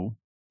incredible,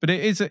 but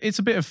it's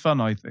a bit of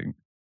fun, I think.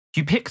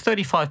 You pick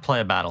 35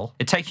 player battle.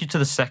 It takes you to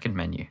the second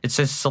menu. It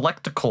says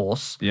select a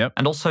course. Yep.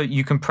 And also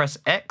you can press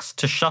X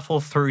to shuffle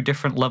through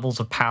different levels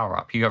of power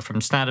up. You go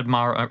from standard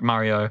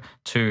Mario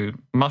to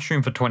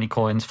mushroom for 20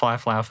 coins, fire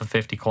flower for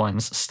 50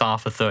 coins, star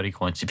for 30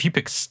 coins. If you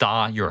pick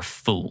star, you're a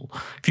fool.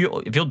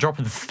 If you're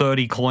dropping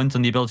 30 coins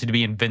on the ability to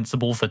be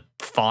invincible for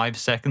 5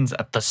 seconds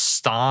at the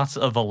start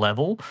of a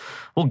level,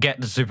 we'll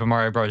get to Super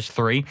Mario Bros.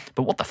 3,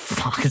 but what the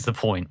fuck is the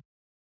point?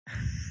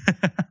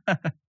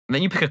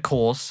 Then you pick a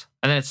course,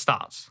 and then it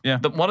starts. Yeah.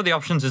 One of the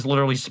options is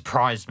literally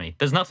surprise me.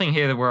 There's nothing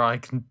here where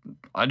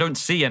I don't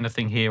see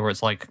anything here where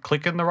it's like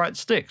click in the right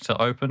stick to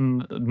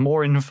open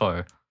more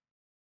info.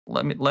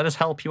 Let us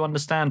help you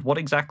understand what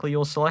exactly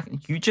you're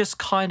selecting. You just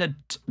kind of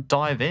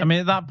dive in. I mean,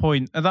 at that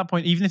point,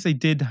 even if they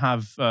did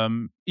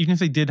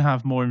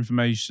have more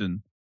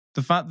information,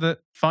 the fact that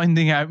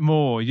finding out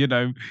more, you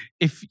know,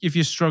 if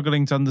you're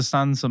struggling to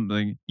understand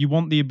something, you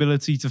want the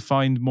ability to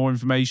find more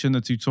information,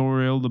 the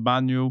tutorial, the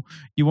manual.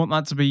 You want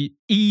that to be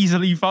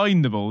easily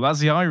findable. That's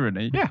the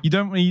irony. Yeah. You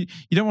don't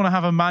want to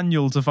have a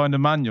manual to find a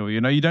manual. You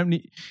know, you don't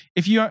need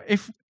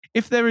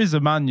if there is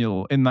a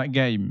manual in that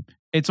game,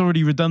 it's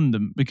already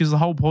redundant because the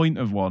whole point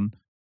of one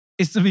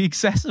is to be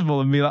accessible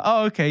and be like,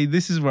 oh, okay,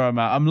 this is where I'm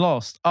at. I'm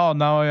lost. Oh,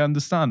 now I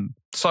understand.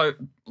 So,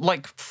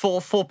 like,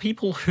 for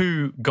people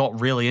who got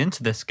really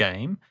into this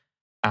game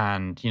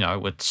and, you know,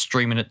 were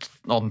streaming it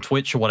on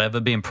Twitch or whatever,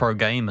 being pro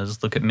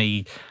gamers, look at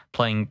me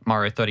playing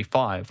Mario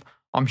 35,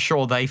 I'm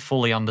sure they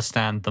fully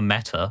understand the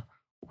meta,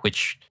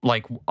 which,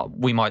 like,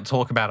 we might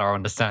talk about our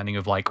understanding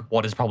of, like,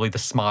 what is probably the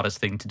smartest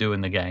thing to do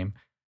in the game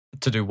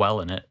to do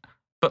well in it.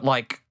 But,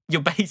 like,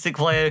 your basic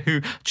player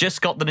who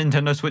just got the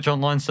Nintendo Switch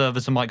Online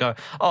service and might go,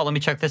 oh, let me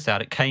check this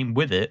out, it came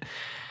with it,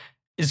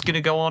 is going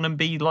to go on and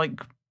be, like,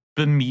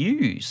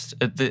 bemused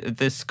at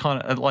this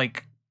kind of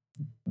like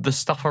the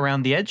stuff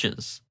around the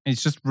edges.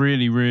 It's just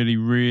really, really,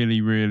 really,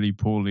 really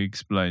poorly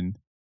explained.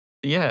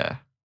 Yeah.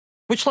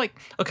 Which, like,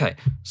 okay,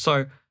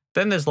 so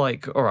then there's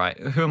like, all right,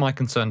 who am I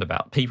concerned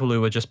about? People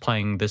who are just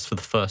playing this for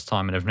the first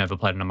time and have never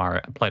played a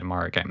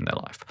Mario game in their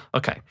life.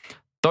 Okay,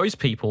 those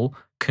people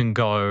can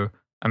go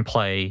and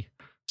play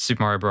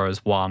Super Mario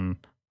Bros. 1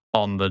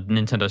 on the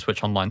Nintendo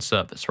Switch Online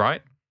service,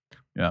 right?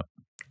 Yeah.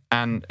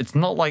 And it's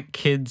not like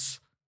kids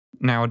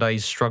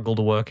nowadays struggle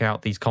to work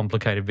out these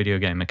complicated video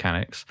game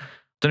mechanics.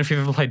 Don't know if you've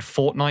ever played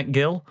Fortnite,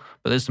 Gil,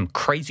 but there's some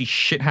crazy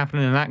shit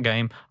happening in that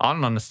game. I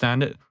don't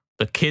understand it.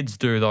 The kids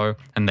do, though,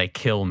 and they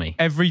kill me.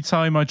 Every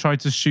time I tried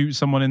to shoot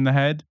someone in the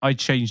head, I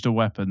changed a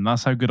weapon.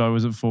 That's how good I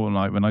was at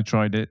Fortnite when I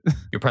tried it.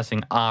 You're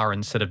pressing R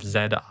instead of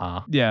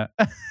ZR. Yeah.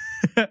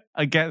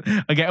 I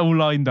get all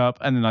lined up,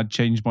 and then I'd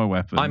change my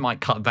weapon. I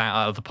might cut that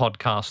out of the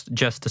podcast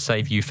just to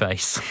save you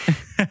face.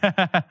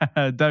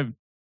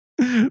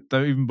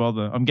 Don't even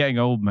bother. I'm getting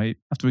old, mate.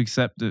 I have to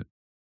accept it.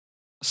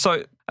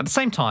 So, at the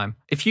same time,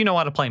 if you know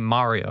how to play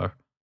Mario,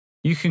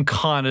 you can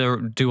kind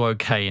of do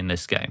okay in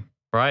this game.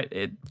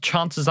 right?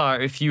 Chances are,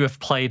 if you have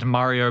played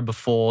Mario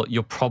before,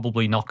 you're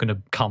probably not going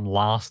to come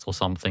last or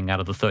something out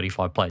of the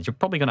 35 players. You're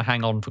probably going to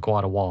hang on for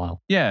quite a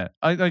while. Yeah,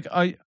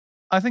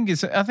 I think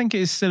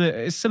it's still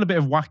a bit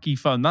of wacky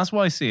fun. That's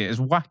why I see it as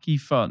wacky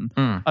fun.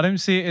 I don't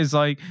see it as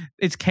like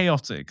it's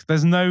chaotic.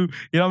 There's no,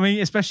 you know what I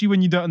mean? Especially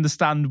when you don't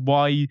understand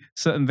why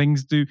certain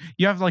things do.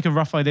 You have like a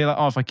rough idea, like,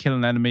 oh, if I kill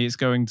an enemy, it's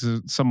going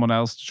to someone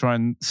else to try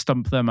and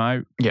stump them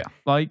out. Yeah,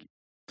 like,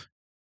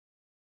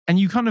 and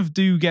you kind of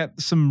do get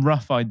some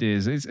rough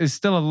ideas. It's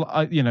still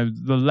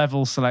the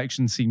level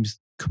selection seems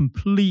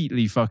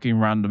completely fucking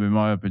random in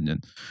my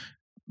opinion,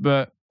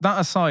 but. That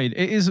aside,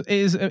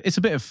 it's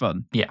a bit of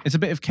fun. Yeah, it's a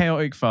bit of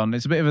chaotic fun.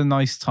 It's a bit of a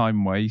nice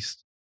time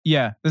waste.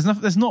 Yeah,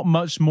 there's not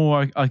much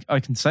more I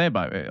can say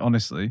about it,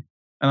 honestly.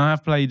 And I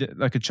have played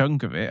like a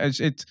chunk of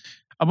it.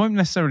 I won't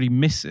necessarily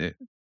miss it.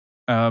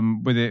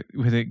 With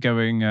it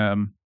going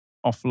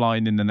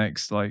offline in the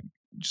next like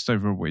just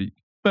over a week.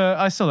 But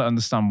I still don't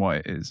understand why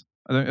it is.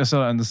 I still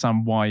don't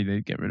understand why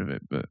they get rid of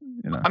it. But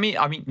you know, I mean,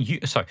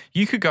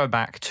 you could go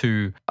back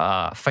to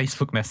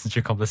Facebook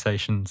Messenger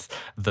conversations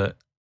that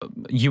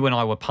you and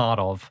I were part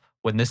of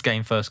when this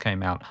game first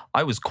came out.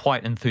 I was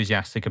quite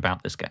enthusiastic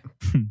about this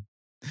game.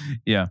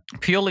 Yeah.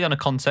 Purely on a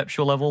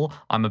conceptual level,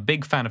 I'm a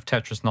big fan of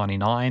Tetris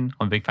 99.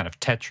 I'm a big fan of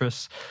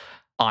Tetris.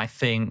 I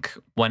think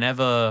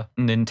whenever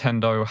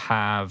Nintendo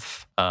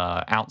have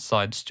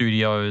outside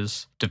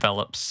studios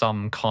develop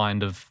some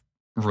kind of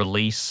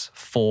release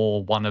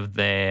for one of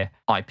their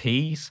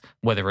IPs,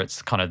 whether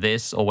it's kind of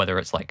this or whether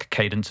it's like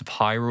Cadence of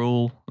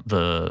Hyrule,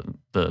 the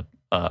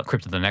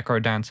Crypt of the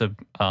Necrodancer,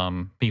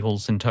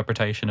 people's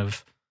interpretation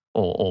of,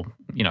 or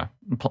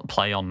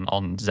play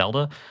on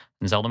Zelda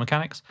and Zelda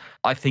mechanics.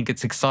 I think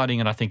it's exciting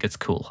and I think it's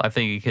cool. I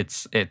think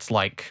it's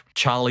like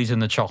Charlie's in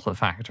the Chocolate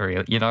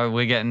Factory. You know,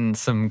 we're getting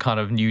some kind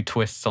of new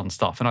twists on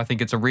stuff, and I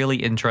think it's a really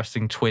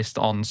interesting twist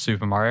on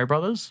Super Mario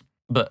Brothers.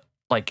 But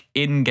like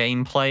in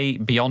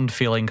gameplay, beyond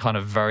feeling kind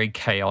of very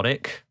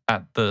chaotic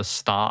at the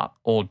start,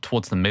 or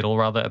towards the middle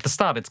rather. At the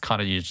start, it's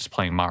kind of you're just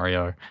playing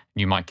Mario.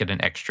 You might get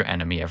an extra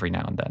enemy every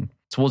now and then.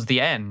 Towards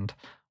the end,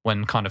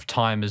 when kind of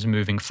time is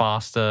moving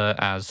faster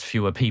as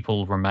fewer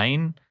people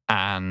remain,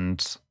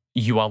 and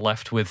you are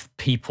left with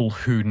people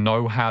who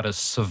know how to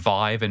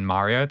survive in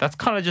Mario, that's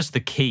kind of just the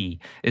key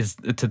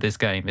to this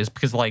game, is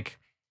because like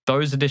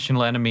those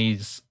additional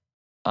enemies,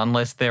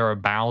 unless they're a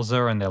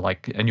Bowser and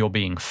and you're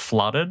being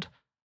flooded,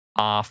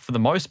 are for the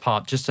most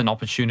part just an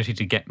opportunity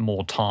to get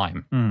more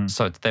time.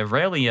 So they're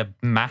rarely a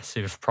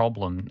massive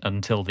problem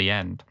until the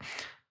end.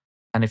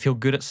 And if you're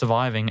good at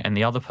surviving and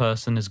the other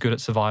person is good at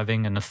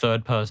surviving and the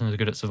third person is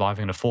good at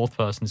surviving and the fourth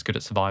person is good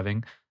at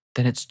surviving,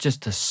 then it's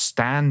just a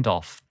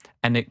standoff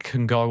and it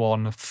can go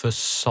on for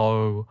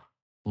so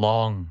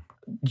long.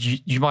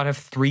 You might have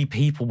 3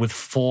 people with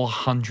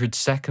 400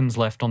 seconds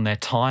left on their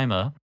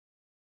timer,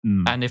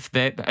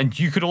 and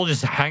you could all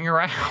just hang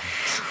around,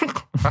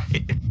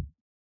 right?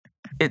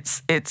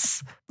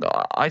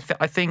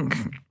 I think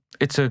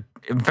it's a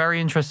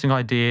very interesting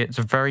idea. It's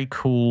a very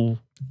cool.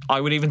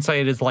 I would even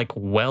say it is like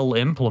well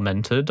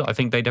implemented. I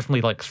think they definitely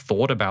like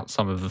thought about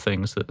some of the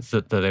things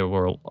that they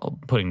were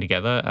putting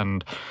together,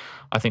 and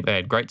I think they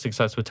had great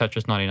success with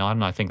Tetris 99.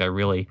 And I think they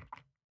really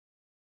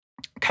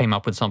came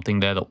up with something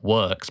there that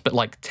works. But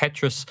like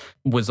Tetris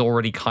was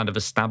already kind of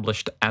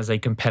established as a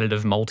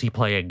competitive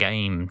multiplayer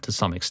game to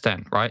some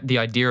extent, right? The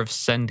idea of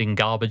sending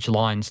garbage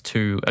lines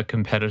to a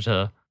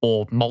competitor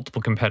or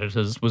multiple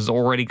competitors was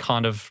already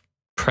kind of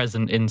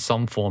present in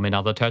some form in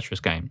other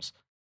Tetris games.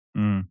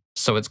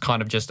 So it's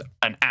kind of just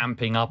an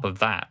amping up of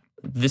that.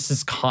 This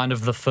is kind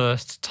of the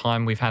first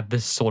time we've had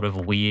this sort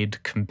of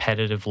weird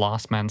competitive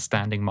last man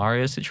standing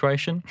Mario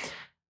situation.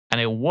 And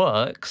it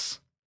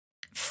works,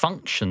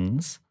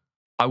 functions.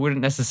 I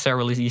wouldn't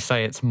necessarily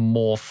say it's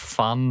more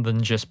fun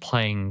than just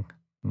playing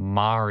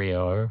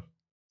Mario.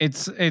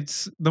 It's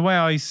the way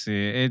I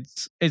see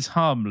it, it's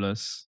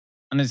harmless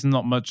and it's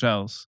not much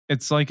else.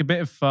 It's like a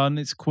bit of fun,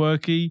 it's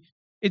quirky.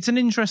 It's an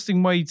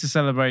interesting way to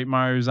celebrate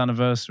Mario's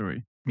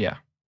anniversary. Yeah.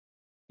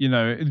 You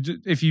know,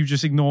 if you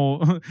just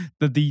ignore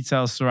the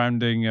details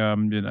surrounding,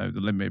 the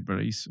limited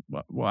release,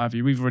 what have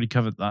you, we've already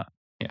covered that.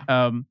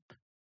 Yeah.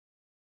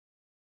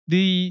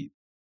 The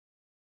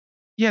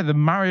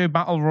Mario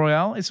Battle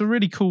Royale, it's a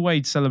really cool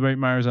way to celebrate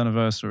Mario's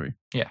anniversary.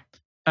 Yeah.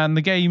 And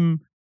the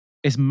game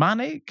is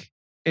manic.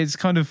 It's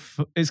kind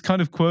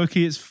of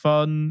quirky. It's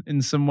fun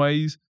in some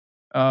ways,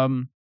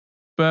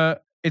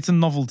 but it's a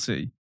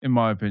novelty in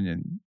my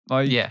opinion.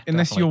 Like,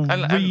 unless you're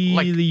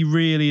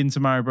really into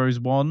Mario Bros.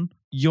 1.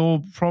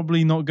 You're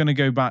probably not going to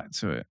go back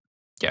to it.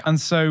 Yeah. And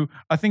so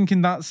I think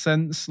in that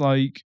sense,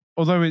 like,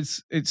 although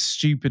it's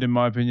stupid in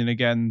my opinion,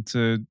 again,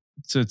 to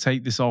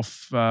take this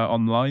off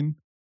online,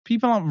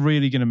 people aren't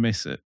really going to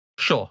miss it.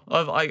 Sure.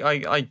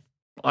 I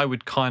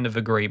would kind of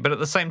agree. But at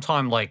the same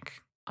time, like,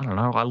 I don't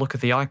know, I look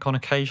at the icon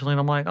occasionally and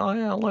I'm like, oh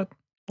yeah, I'll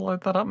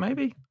load that up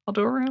maybe. I'll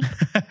do a round.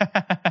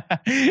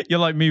 You're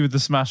like me with the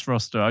Smash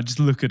roster. I just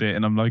look at it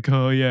and I'm like,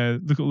 oh yeah,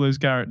 look at all those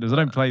characters. I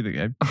don't play the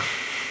game.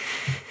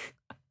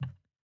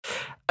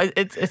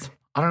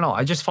 I don't know.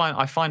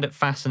 I find it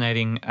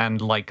fascinating,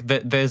 and like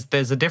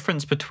there's a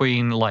difference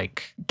between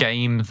like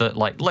game that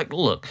like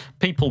look,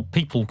 people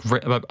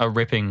are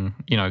ripping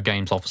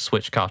games off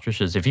Switch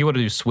cartridges. If you were to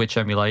do Switch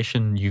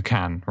emulation, you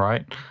can,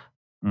 right?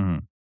 Mm-hmm.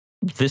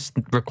 This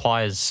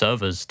requires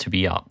servers to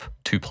be up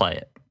to play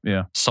it.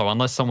 Yeah. So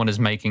unless someone is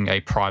making a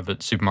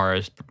private Super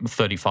Mario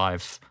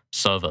 35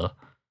 server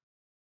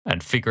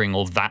and figuring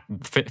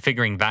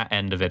that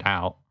end of it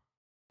out,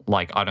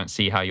 like I don't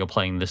see how you're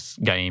playing this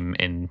game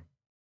in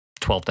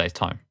 12 days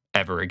time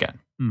ever again.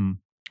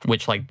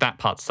 Which like that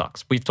part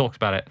sucks. We've talked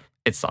about it.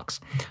 It sucks.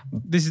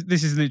 This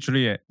is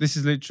literally it.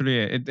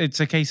 It's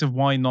a case of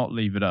why not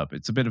leave it up.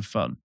 It's a bit of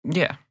fun.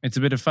 Yeah. It's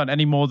a bit of fun.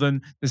 Any more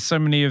than there's so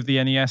many of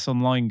the NES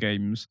online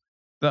games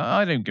that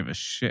I don't give a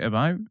shit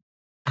about.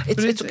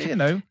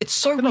 It's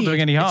so they're not doing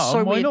any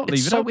harm. Why not leave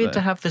it up? It's so weird to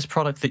have this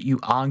product that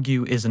you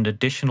argue is an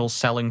additional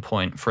selling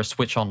point for a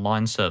Switch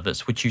Online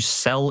service, which you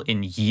sell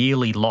in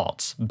yearly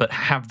lots, but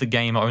have the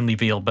game only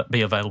be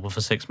available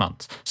for 6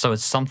 months. So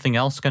is something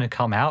else going to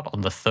come out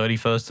on the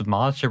 31st of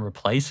March and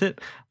replace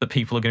it? That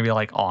people are going to be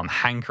like, oh, I'm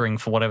hankering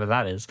for whatever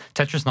that is.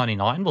 Tetris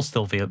 99 will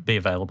still be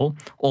available.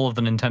 All of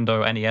the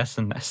Nintendo NES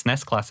and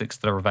SNES classics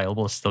that are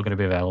available are still going to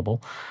be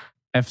available.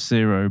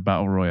 F-Zero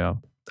Battle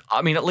Royale.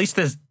 I mean, at least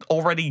there's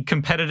already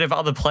competitive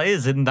other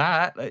players in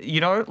that,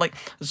 like,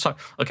 so,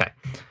 okay.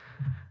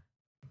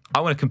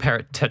 I want to compare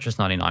it to Tetris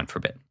 99 for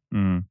a bit.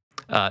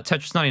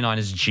 Tetris 99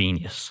 is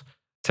genius.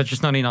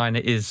 Tetris 99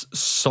 is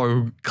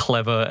so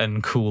clever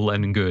and cool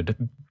and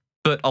good.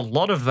 But a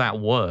lot of that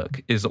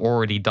work is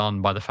already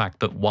done by the fact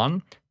that,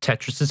 one,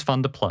 Tetris is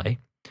fun to play.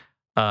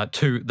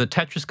 Two, the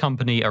Tetris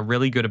company are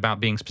really good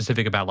about being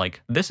specific about, like,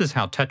 this is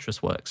how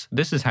Tetris works.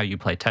 This is how you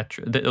play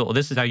Tetris. Or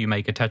this is how you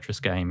make a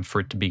Tetris game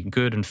for it to be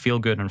good and feel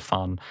good and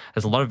fun.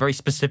 There's a lot of very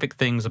specific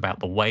things about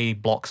the way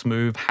blocks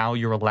move, how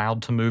you're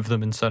allowed to move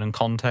them in certain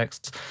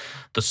contexts,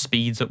 the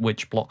speeds at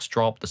which blocks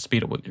drop, the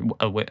speed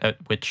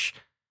at which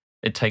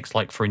it takes,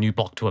 like, for a new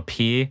block to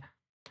appear.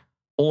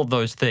 All of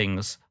those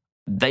things,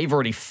 they've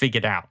already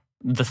figured out.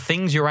 The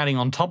things you're adding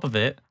on top of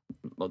it,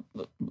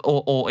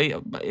 or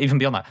even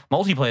beyond that,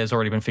 multiplayer has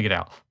already been figured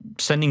out.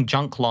 Sending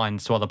junk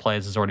lines to other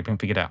players has already been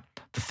figured out.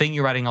 The thing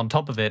you're adding on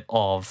top of it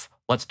of,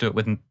 let's do it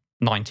with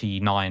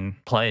 99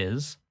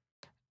 players,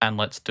 and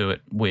let's do it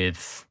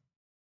with,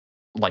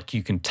 like,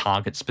 you can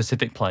target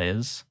specific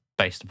players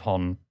based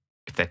upon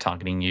if they're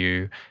targeting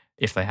you,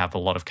 if they have a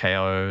lot of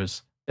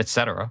KOs,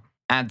 etc.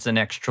 Adds an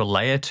extra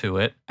layer to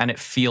it, and it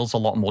feels a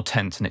lot more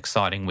tense and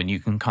exciting when you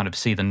can kind of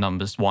see the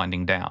numbers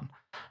winding down.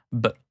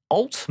 But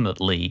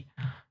ultimately,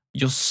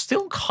 you're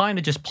still kind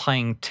of just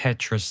playing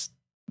Tetris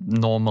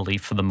normally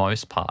for the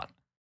most part.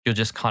 You're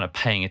just kind of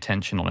paying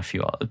attention on a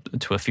few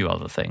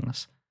other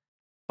things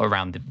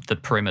around the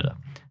perimeter.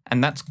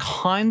 And that's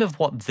kind of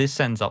what this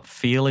ends up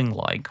feeling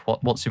like,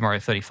 what Super Mario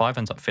 35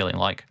 ends up feeling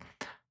like.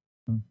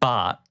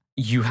 But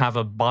you have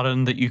a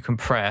button that you can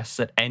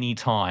press at any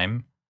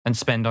time and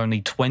spend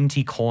only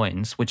 20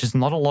 coins, which is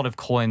not a lot of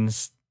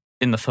coins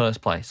in the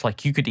first place.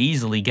 Like, you could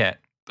easily get...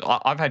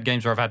 I've had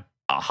games where I've had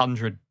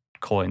 100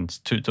 coins,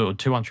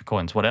 200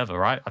 coins, whatever,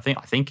 right? I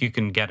think you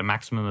can get a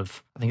maximum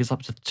of, I think it's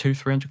up to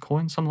 200-300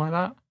 coins, something like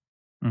that.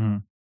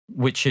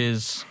 Which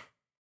is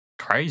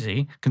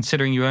crazy,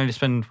 considering you only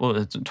spend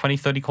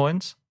 20-30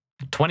 coins?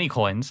 20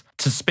 coins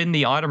to spin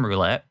the item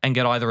roulette and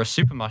get either a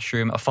super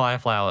mushroom, a fire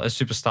flower, a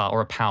superstar,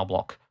 or a power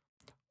block.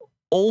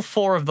 All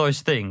four of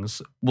those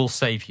things will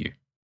save you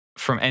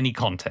from any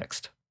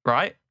context,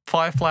 right?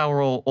 Fire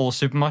flower or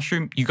super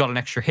mushroom, you got an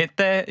extra hit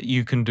there,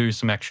 you can do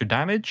some extra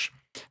damage.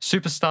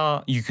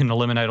 Superstar, you can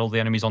eliminate all the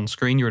enemies on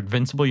screen. You're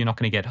invincible. You're not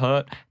going to get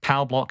hurt.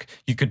 Power block,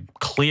 you could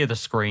clear the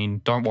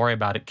screen. Don't worry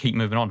about it. Keep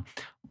moving on.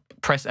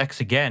 Press X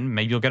again.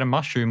 Maybe you'll get a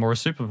mushroom or a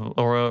super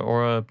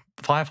or a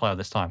fireflower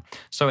this time.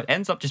 So it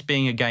ends up just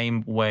being a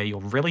game where you're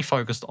really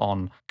focused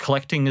on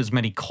collecting as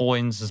many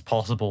coins as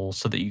possible,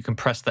 so that you can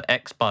press the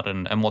X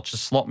button and watch the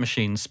slot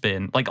machine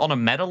spin. Like on a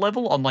meta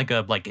level, on like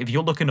if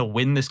you're looking to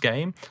win this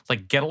game, it's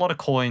like get a lot of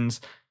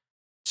coins,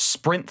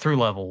 sprint through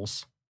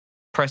levels,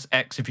 press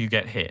X if you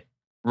get hit.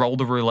 Roll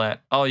the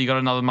roulette. Oh, you got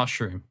another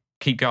mushroom.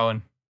 Keep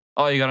going.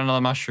 Oh, you got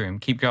another mushroom.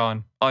 Keep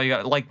going. Oh, you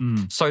got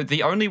So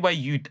the only way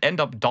you end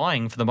up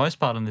dying for the most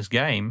part in this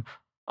game,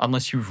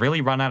 unless you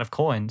really run out of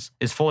coins,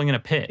 is falling in a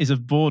pit. Is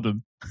of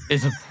boredom.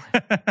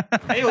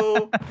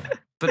 Hey-o.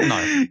 But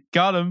no.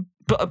 Got him.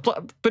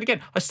 But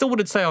again, I still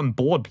wouldn't say I'm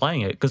bored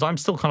playing it, because I'm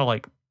still kind of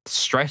like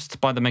stressed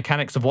by the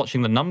mechanics of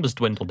watching the numbers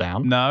dwindle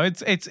down. No,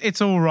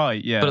 it's all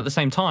right. Yeah. But at the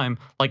same time,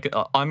 like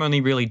I'm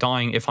only really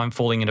dying if I'm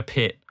falling in a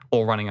pit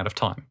or running out of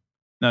time.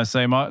 No,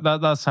 same.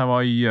 That's how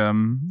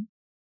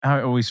how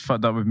it always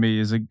fucked up with me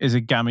is a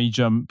gammy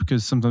jump,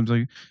 because sometimes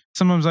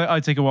I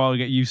take a while to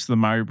get used to the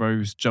Mario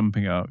Bros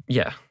jumping up.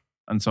 Yeah,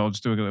 and so I'll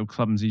just do a little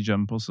clumsy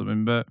jump or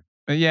something. But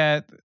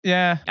yeah.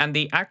 And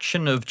the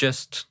action of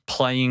just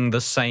playing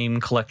the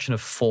same collection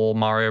of 4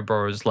 Mario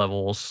Bros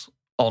levels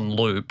on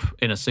loop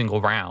in a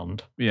single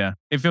round. Yeah,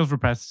 it feels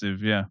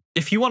repetitive. Yeah.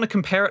 If you want to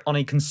compare it on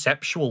a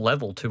conceptual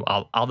level to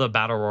other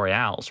battle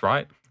royales,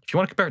 right? if you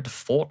want to compare it to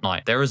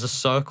Fortnite, there is a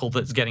circle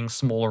that's getting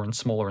smaller and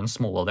smaller and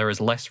smaller. There is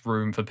less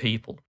room for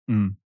people.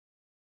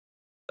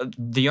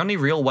 The only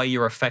real way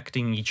you're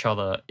affecting each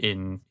other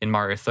in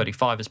Mario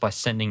 35 is by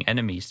sending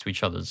enemies to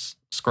each other's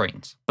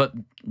screens. But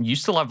you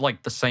still have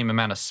like the same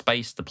amount of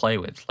space to play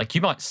with. Like you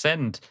might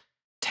send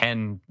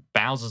 10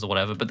 Bowsers or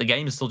whatever, but the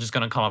game is still just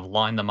going to kind of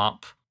line them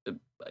up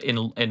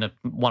in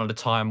one at a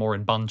time or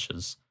in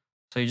bunches.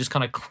 So you're just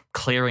kind of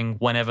clearing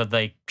whenever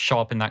they show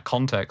up in that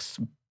context.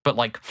 But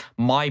like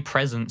my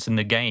presence in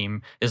the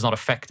game is not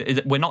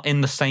affected. We're not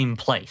in the same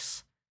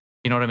place.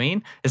 You know what I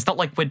mean? It's not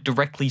like we're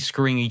directly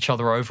screwing each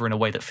other over in a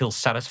way that feels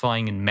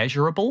satisfying and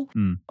measurable.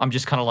 I'm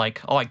just kind of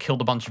like, oh, I killed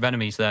a bunch of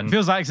enemies then. It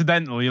feels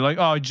accidental. You're like,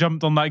 oh, I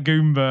jumped on that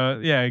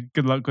Goomba. Yeah,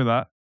 good luck with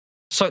that.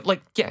 So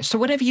like, yeah, so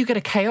whenever you get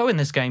a KO in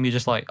this game, you're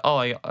just like, oh,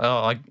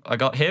 I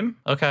got him?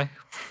 Okay.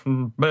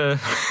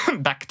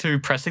 Back to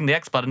pressing the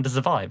X button to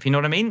survive. You know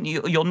what I mean?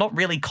 You're not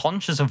really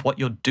conscious of what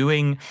you're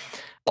doing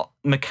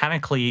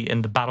mechanically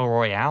in the Battle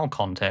Royale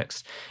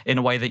context in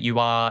a way that you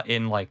are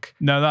in like...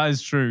 No, that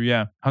is true,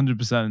 yeah,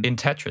 100%. In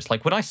Tetris.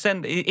 Like when I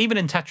send, even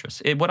in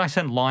Tetris, when I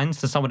send lines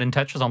to someone in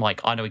Tetris, I'm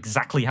like, I know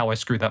exactly how I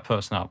screwed that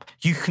person up.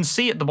 You can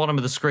see at the bottom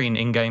of the screen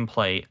in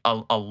gameplay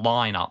a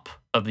lineup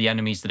of the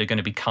enemies that are going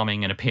to be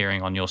coming and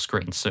appearing on your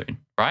screen soon,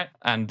 right?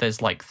 And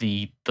there's like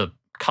the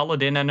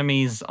colored in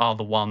enemies are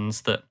the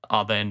ones that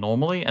are there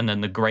normally, and then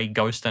the gray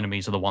ghost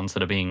enemies are the ones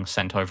that are being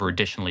sent over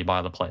additionally by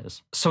other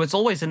players. So it's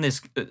always in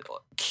this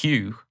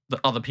queue that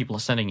other people are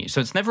sending you.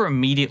 So it's never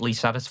immediately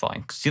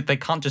satisfying because they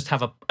can't just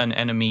have an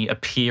enemy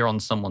appear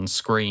on someone's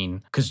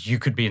screen because you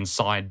could be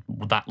inside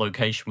that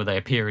location where they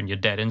appear and you're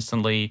dead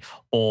instantly,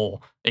 or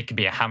it could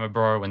be a hammer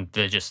bro and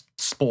they just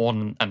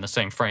spawn in the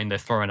same frame they're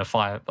throwing a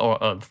fire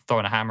or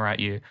throwing a hammer at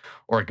you,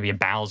 or it could be a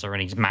Bowser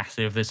and he's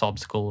massive, this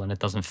obstacle, and it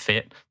doesn't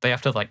fit. They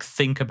have to like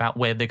think about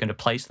where they're going to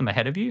place them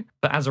ahead of you.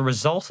 But as a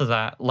result of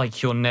that,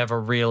 like it never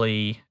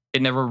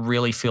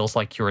really feels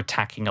like you're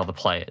attacking other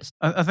players.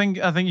 I think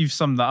you've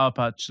summed that up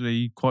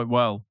actually quite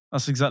well.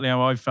 That's exactly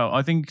how I felt.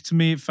 I think to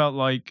me it felt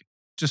like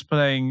just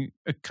playing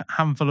a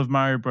handful of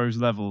Mario Bros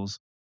levels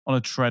on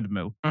a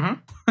treadmill.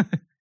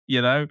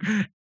 You know?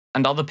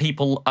 And other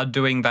people are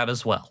doing that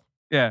as well.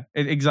 Yeah,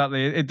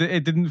 exactly. It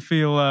didn't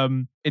feel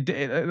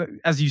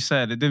as you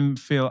said, it didn't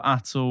feel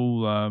at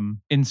all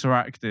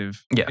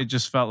interactive. Yeah. It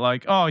just felt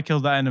like, oh, I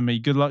killed that enemy.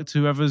 Good luck to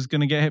whoever's going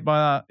to get hit by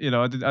that. You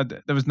know,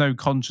 there was no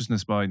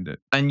consciousness behind it.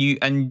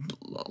 And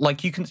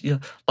like you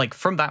can like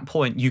from that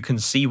point you can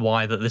see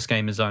why that this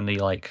game is only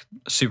like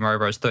Super Mario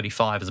Bros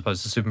 35 as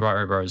opposed to Super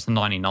Mario Bros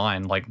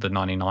 99, like the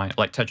 99,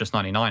 like Tetris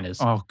 99 is.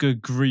 Oh,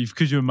 good grief!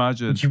 Could you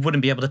imagine? You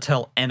wouldn't be able to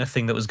tell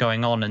anything that was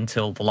going on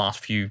until the last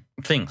few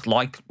things,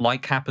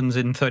 like happens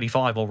in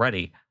 35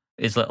 already.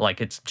 Is that like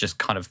it's just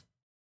kind of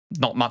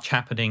not much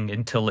happening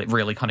until it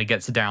really kind of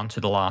gets down to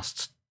the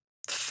last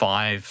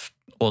 5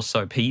 or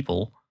so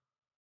people,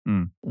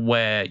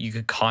 where you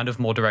could kind of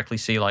more directly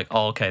see like,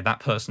 oh, okay,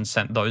 that person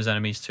sent those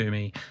enemies to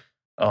me.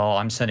 Oh,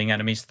 I'm sending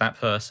enemies to that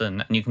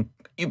person, and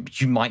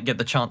you might get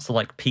the chance to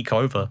like peek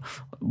over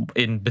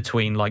in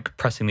between like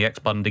pressing the X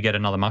button to get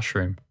another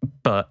mushroom,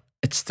 but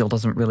it still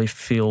doesn't really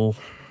feel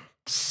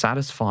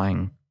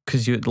satisfying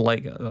because you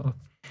like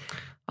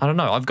I don't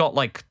know. I've got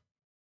like,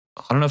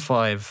 I don't know if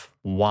I've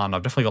won.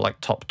 I've definitely got like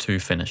top 2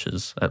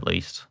 finishes at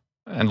least.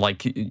 And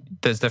like,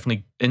 there's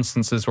definitely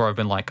instances where I've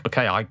been like,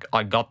 okay,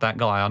 I got that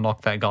guy. I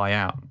knocked that guy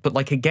out. But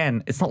like,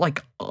 again, it's not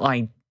like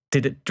I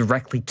did it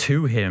directly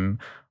to him.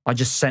 I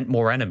just sent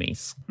more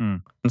enemies.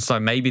 And so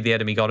maybe the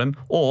enemy got him,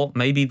 or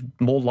maybe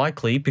more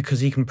likely because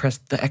he can press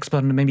the X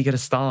button and maybe get a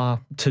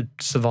star to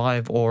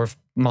survive or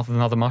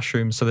another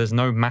mushroom. So there's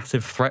no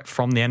massive threat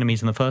from the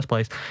enemies in the first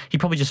place. He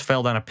probably just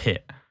fell down a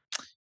pit.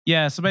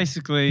 Yeah, so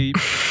basically,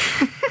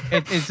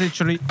 it's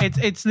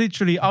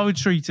literally. I would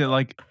treat it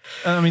like,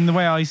 I mean, the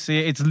way I see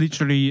it, it's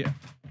literally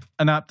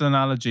an apt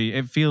analogy.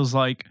 It feels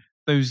like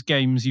those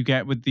games you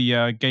get with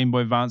the Game Boy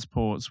Advance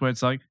ports, where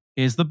it's like,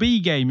 here's the B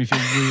game if you're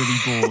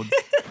really bored.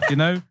 You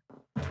know,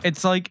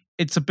 it's like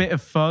it's a bit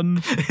of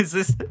fun. Is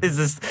this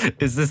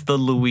the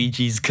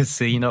Luigi's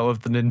Casino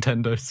of the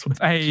Nintendo Switch?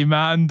 Hey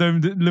man,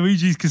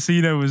 Luigi's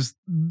Casino was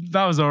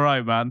all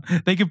right, man.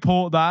 They could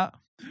port that.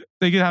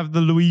 They could have the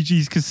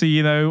Luigi's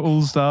Casino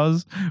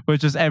All-Stars, where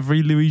it's just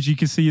every Luigi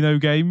Casino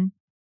game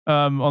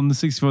on the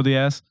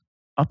 64DS.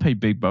 I'd pay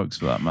big bucks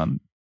for that, man.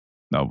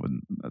 No, I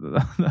wouldn't.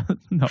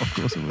 No, of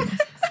course I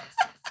wouldn't.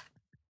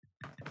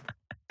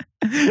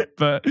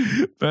 but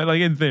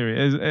like in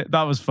theory,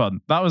 that was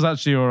fun. That was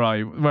actually all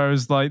right.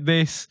 Whereas like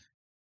this,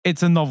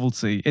 it's a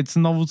novelty. It's a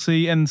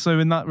novelty, and so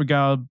in that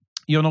regard,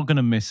 you're not going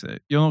to miss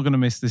it. You're not going to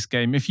miss this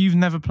game. If you've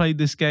never played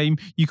this game,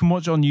 you can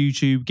watch it on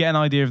YouTube, get an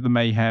idea of the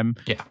mayhem.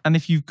 Yeah. And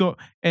if you've got,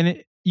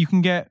 you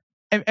can get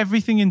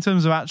everything in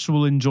terms of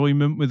actual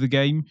enjoyment with the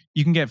game,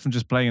 you can get from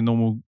just playing a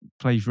normal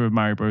playthrough of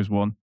Mario Bros.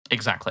 1.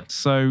 Exactly.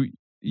 So,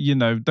 you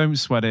know, don't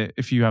sweat it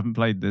if you haven't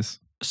played this.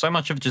 So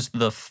much of just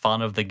the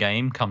fun of the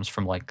game comes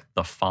from like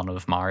the fun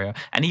of Mario.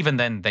 And even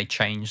then they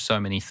change so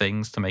many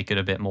things to make it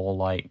a bit more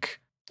like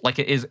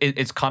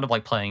it's kind of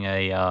like playing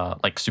a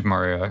like Super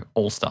Mario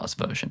All-Stars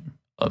version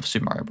of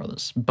Super Mario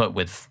Brothers, but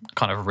with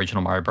kind of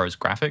original Mario Bros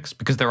graphics,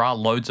 because there are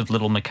loads of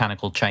little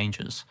mechanical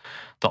changes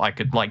that I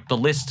could, like the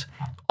list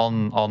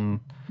on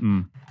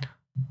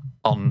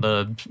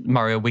the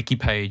Mario Wiki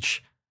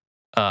page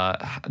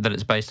that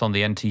it's based on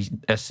the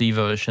NTSC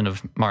version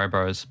of Mario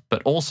Bros,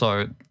 but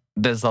also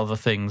there's other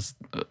things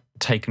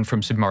taken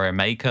from Super Mario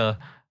Maker.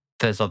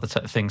 There's other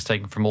things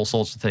taken from all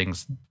sorts of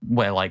things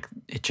where, like,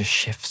 it just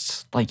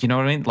shifts. Like, you know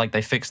what I mean? Like,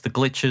 they fix the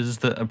glitches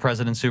that are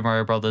present in Super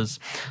Mario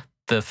Brothers.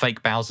 The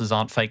fake Bowsers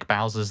aren't fake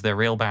Bowsers, they're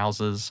real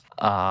Bowsers.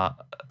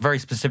 Very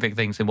specific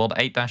things. In World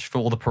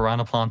 8-4, the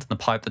Piranha Plant in the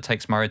pipe that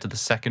takes Mario to the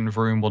second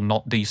room will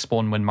not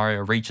despawn when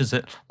Mario reaches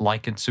it,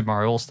 like in Super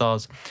Mario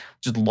All-Stars.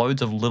 Just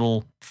loads of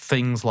little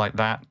things like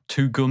that.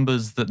 2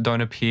 Goombas that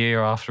don't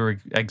appear after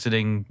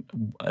exiting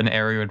an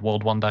area in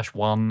World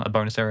 1-1, a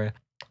bonus area,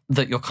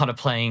 that you're kind of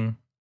playing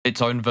its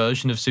own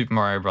version of Super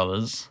Mario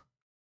Brothers,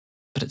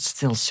 but it's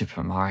still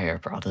Super Mario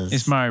Brothers.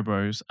 It's Mario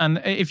Bros.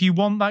 And if you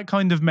want that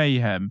kind of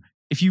mayhem,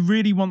 if you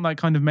really want that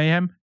kind of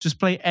mayhem, just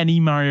play any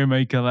Mario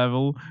Maker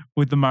level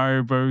with the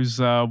Mario Bros.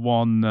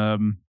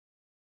 1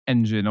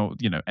 engine, or,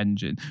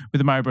 engine, with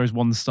the Mario Bros.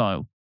 1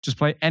 style. Just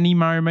play any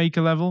Mario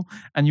Maker level,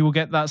 and you will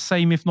get that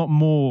same, if not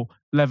more,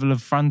 level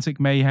of frantic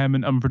mayhem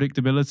and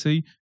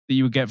unpredictability that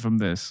you would get from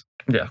this.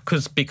 Yeah,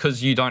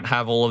 because you don't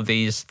have all of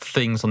these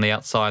things on the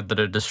outside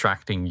that are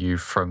distracting you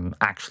from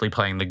actually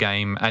playing the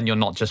game, and you're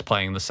not just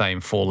playing the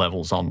same 4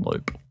 levels on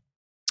loop.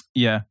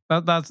 Yeah,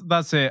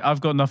 that's it.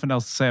 I've got nothing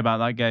else to say about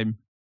that game.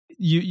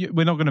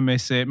 We're not going to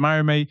miss it.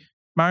 Mario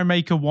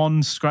Maker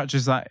 1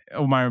 scratches that,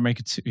 or Mario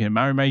Maker 2. Yeah,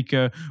 Mario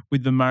Maker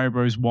with the Mario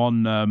Bros.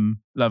 1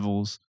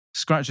 levels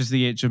scratches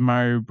the itch of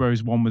Mario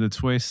Bros. 1 with a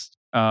twist.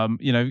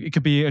 It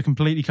could be a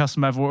completely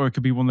custom level, or it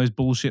could be one of those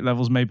bullshit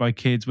levels made by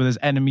kids where there's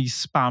enemies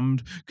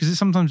spammed, because it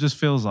sometimes just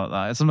feels like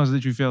that. It sometimes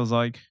literally feels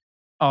like,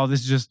 oh, this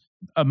is just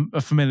a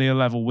familiar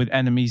level with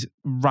enemies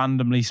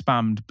randomly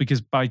spammed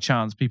because by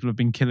chance people have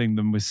been killing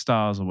them with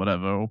stars or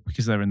whatever, or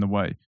because they're in the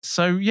way.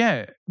 So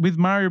yeah, with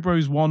Mario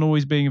Bros. 1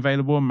 always being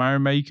available in Mario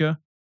Maker,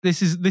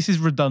 this is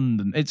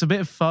redundant. It's a bit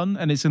of fun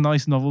and it's a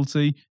nice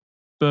novelty,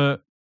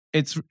 but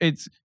it's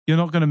you're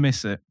not going to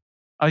miss it.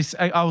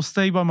 I'll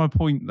stay by my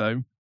point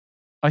though.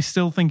 I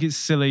still think it's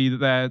silly that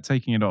they're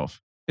taking it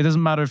off. It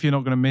doesn't matter if you're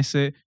not going to miss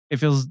it. It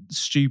feels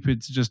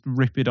stupid to just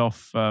rip it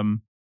off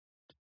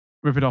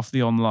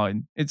the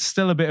online. It's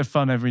still a bit of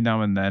fun every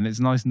now and then. It's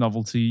a nice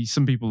novelty.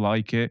 Some people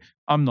like it.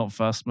 I'm not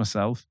fussed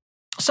myself.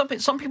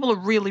 Some people are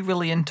really,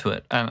 really into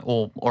it, and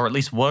or at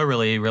least were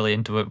really, really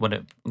into it when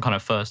it kind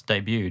of first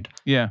debuted.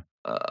 Yeah.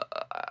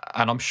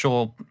 And I'm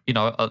sure,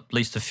 at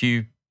least a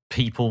few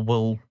people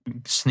will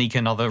sneak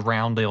another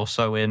round or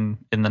so in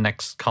the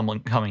next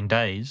coming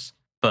days.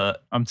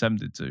 But I'm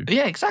tempted to.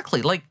 Yeah,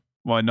 exactly. Like,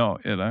 why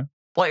not?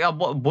 Like,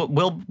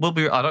 we'll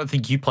be. I don't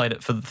think you played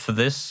it for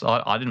this.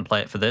 I didn't play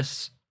it for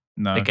this.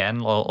 No.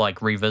 Again, or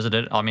like revisit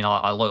it. I mean,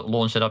 I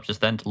launched it up just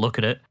then to look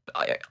at it,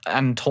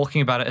 and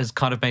talking about it has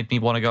kind of made me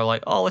want to go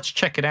like, oh, let's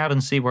check it out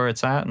and see where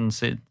it's at, and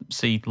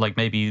see like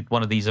maybe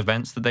one of these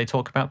events that they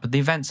talk about. But the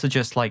events are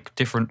just like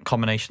different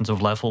combinations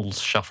of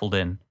levels shuffled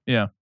in.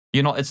 Yeah.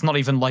 It's not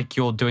even like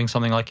you're doing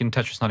something like in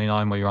Tetris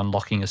 99 where you're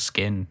unlocking a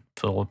skin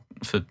for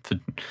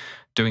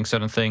doing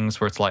certain things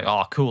where it's like,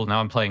 oh, cool,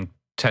 now I'm playing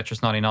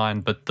Tetris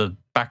 99, but the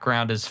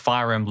background is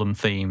Fire Emblem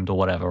themed or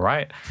whatever,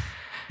 right?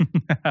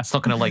 It's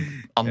not going to like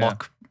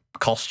unlock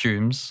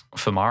costumes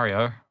for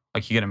Mario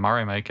like you get in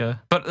Mario Maker.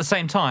 But at the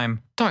same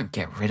time, don't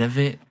get rid of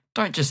it.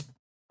 Don't just...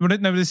 Well,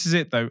 no, this is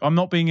it though. I'm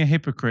not being a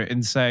hypocrite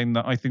in saying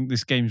that I think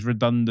this game's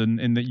redundant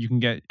in that you can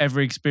get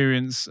every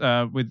experience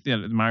with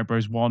Mario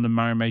Bros. 1 and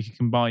Mario Maker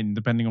combined,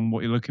 depending on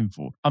what you're looking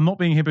for. I'm not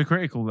being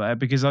hypocritical there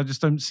because I just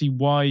don't see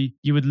why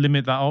you would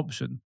limit that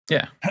option.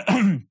 Yeah.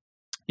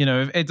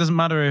 It doesn't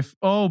matter if,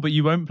 but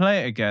you won't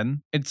play it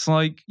again. It's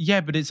like,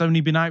 yeah, but it's only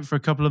been out for a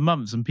couple of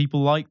months and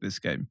people like this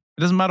game.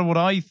 It doesn't matter what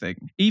I think.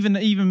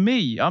 Even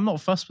me, I'm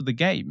not fussed with the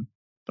game.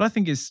 But I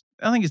think it's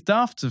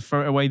daft to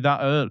throw it away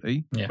that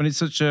early when it's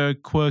such a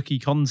quirky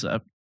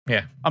concept.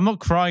 Yeah. I'm not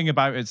crying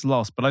about its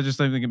loss, but I just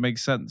don't think it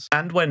makes sense.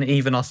 And when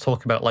even us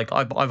talk about, like,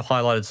 I've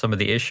highlighted some of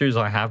the issues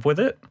I have with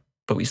it,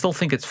 but we still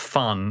think it's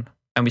fun,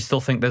 and we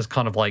still think there's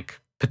kind of like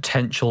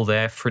potential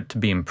there for it to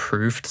be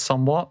improved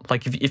somewhat.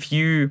 Like if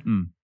you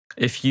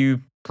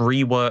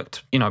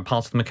reworked,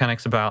 parts of the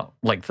mechanics about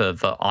like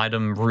the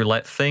item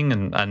roulette thing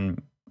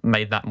and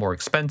made that more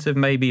expensive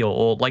maybe,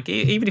 or like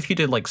even if you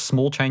did like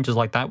small changes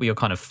like that where you're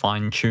kind of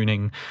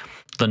fine-tuning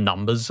the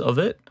numbers of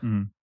it,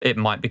 it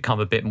might become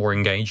a bit more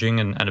engaging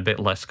and a bit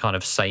less kind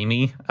of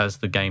samey as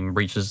the game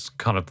reaches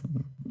kind of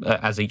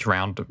as each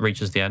round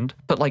reaches the end.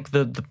 But like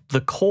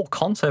the core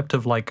concept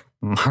of like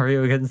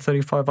Mario against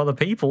 35 other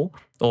people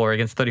or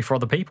against 34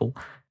 other people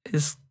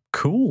is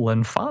cool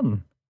and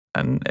fun.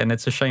 And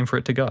it's a shame for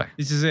it to go.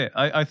 This is it.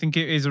 I think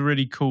it is a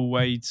really cool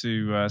way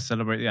to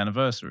celebrate the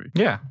anniversary.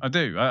 Yeah. I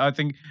do. I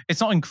think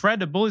it's not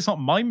incredible. It's not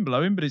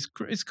mind-blowing, but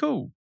it's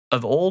cool.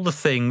 Of all the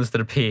things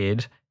that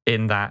appeared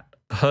in that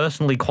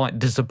personally quite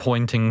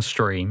disappointing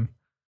stream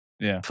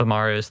for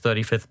Mario's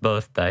 35th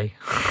birthday,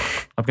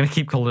 I'm going to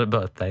keep calling it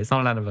birthday. It's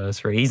not an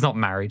anniversary. He's not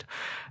married.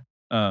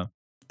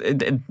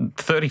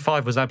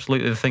 35 was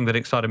absolutely the thing that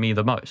excited me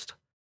the most.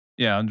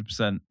 Yeah,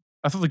 100%.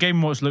 I thought the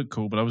Game & Watch looked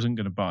cool, but I wasn't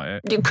going to buy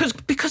it.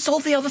 Because all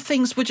the other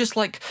things were just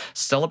like,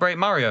 celebrate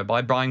Mario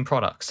by buying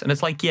products. And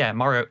it's like, yeah,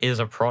 Mario is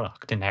a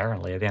product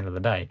inherently at the end of the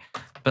day.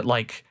 But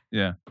like,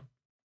 yeah,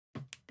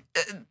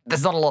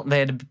 there's not a lot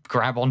there to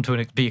grab onto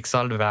and be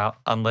excited about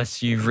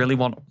unless you really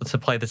want to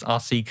play this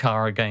RC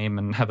car game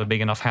and have a big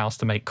enough house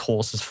to make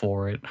courses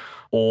for it.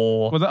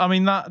 Or well, I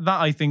mean that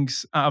I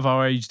think's out of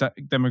our age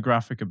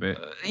demographic a bit.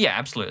 Yeah,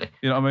 absolutely.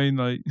 You know what I mean?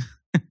 Like,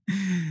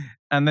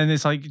 and then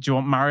it's like, do you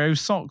want Mario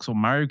socks or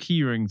Mario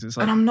key rings? It's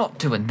like, and I'm not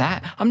doing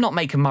that. I'm not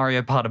making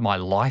Mario part of my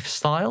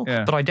lifestyle.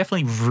 Yeah. But I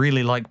definitely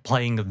really like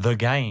playing the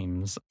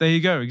games. There you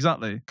go.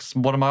 Exactly.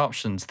 What are my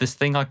options? This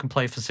thing I can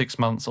play for 6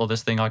 months, or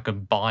this thing I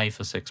can buy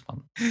for 6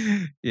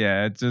 months.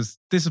 Yeah, it's just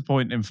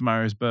disappointing for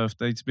Mario's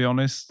birthday, to be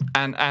honest.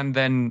 And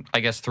then I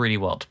guess 3D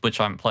World, which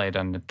I haven't played,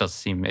 and it does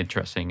seem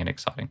interesting and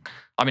exciting.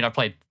 I mean, I've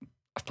played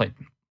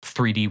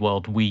 3D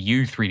World, Wii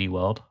U 3D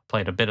World.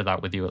 Played a bit of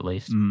that with you at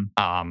least.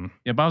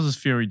 Yeah, Bowser's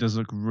Fury does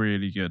look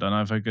really good, and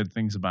I've heard good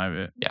things about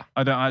it. Yeah,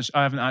 I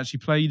haven't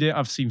actually played it.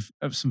 I've seen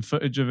some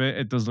footage of it.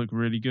 It does look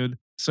really good.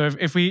 So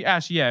if we're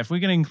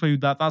going to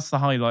include that, that's the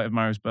highlight of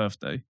Mario's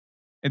birthday.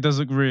 It does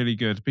look really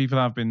good. People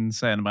have been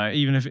saying about it,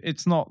 even if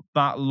it's not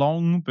that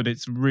long, but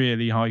it's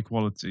really high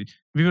quality.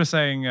 People are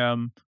saying,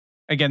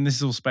 again, this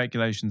is all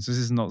speculation, so this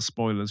is not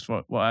spoilers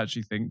for what I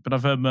actually think, but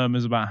I've heard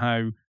murmurs about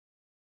how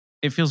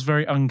it feels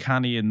very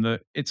uncanny in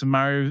that it's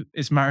Mario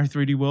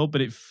 3D World,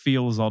 but it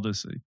feels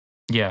Odyssey.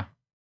 Yeah.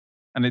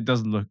 And it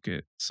does look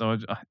it. So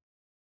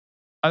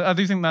I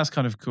do think that's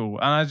kind of cool.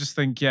 And I just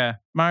think, yeah,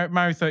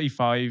 Mario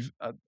 35,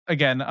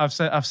 again, I've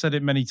said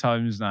it many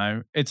times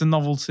now. It's a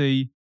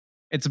novelty.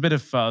 It's a bit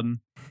of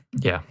fun.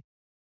 Yeah.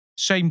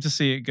 Shame to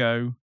see it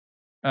go.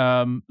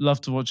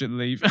 Love to watch it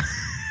leave.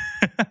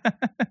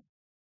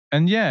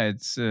 And yeah,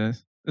 it's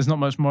there's not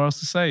much more else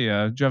to say.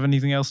 Do you have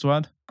anything else to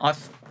add? I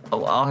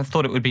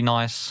thought it would be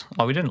nice.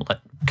 Oh, we didn't let.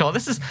 God,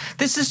 this is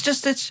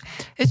just it's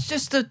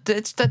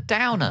the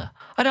downer.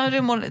 I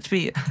didn't want it to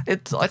be.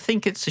 I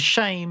think it's a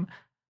shame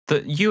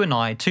that you and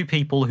I, two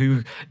people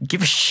who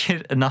give a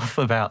shit enough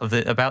about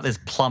this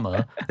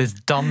plumber, this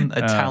dumb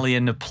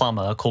Italian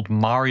plumber called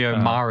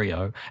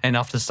Mario,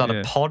 enough to start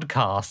a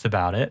podcast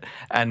about it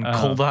and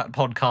call that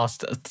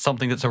podcast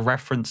something that's a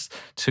reference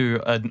to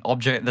an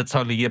object that's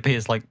only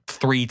appears like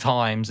 3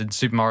 times in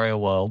Super Mario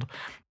World.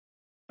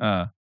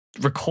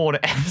 Record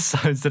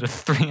episodes that are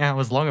 3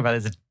 hours long about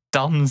this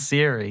dumb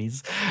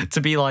series to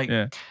be like,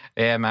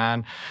 yeah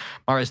man,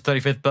 Mario's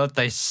 35th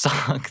birthday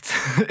sucked.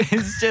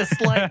 It's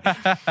just like,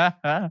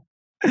 I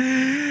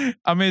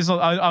mean, it's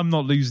not, I'm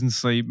not losing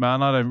sleep,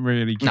 man. I don't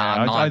really care.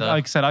 Nah,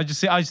 like I said, I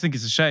just think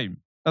it's a shame.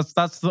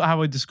 That's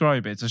how I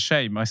describe it. It's a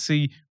shame. I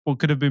see what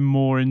could have been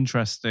more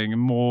interesting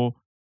and more.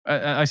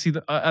 I see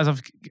that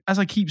as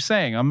I keep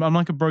saying, I'm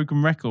like a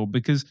broken record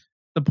because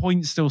the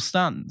point still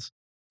stands.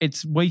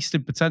 It's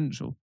wasted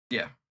potential.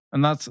 Yeah,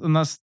 and that's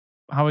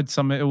how I'd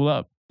sum it all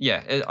up.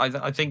 Yeah,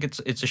 I think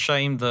it's a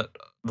shame that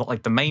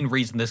like the main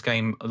reason this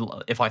game,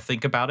 if I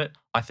think about it,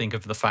 I think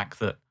of the fact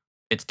that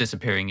it's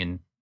disappearing in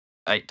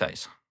 8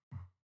 days.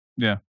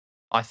 Yeah,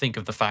 I think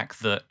of the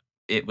fact that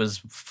it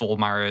was for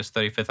Mario's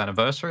 35th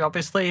anniversary,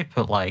 obviously,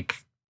 but like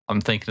I'm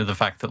thinking of the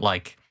fact that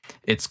like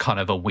it's kind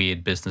of a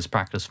weird business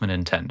practice for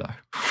Nintendo.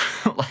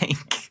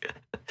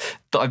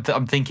 Like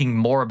I'm thinking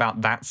more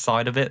about that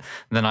side of it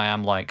than I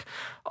am like,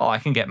 oh, I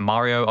can get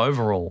Mario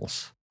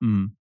overalls.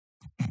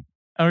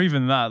 Or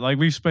even that, like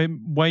we've spent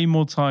way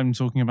more time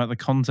talking about the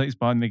context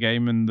behind the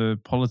game and the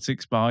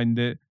politics behind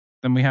it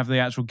than we have the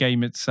actual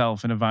game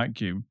itself in a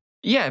vacuum.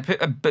 Yeah,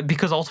 but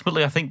because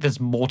ultimately I think there's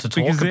more to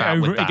talk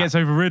about with that. It gets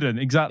overridden.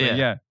 Exactly,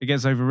 yeah. It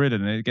gets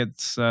overridden. It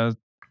gets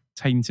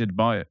tainted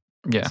by it,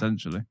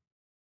 essentially.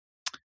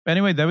 But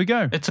anyway, there we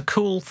go. It's a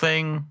cool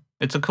thing.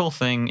 It's a cool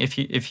thing. If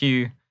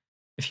you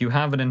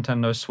have a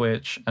Nintendo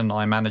Switch and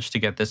I manage to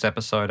get this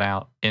episode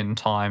out in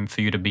time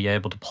for you to be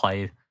able to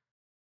play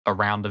a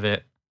round of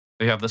it,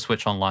 we have the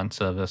Switch Online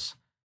service.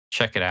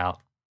 Check it out.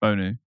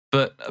 Boney.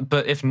 But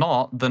if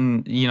not,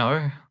 then, you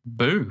know,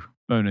 boo.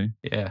 Boney.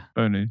 Yeah.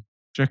 Boney. Do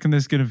you reckon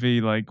there's going to be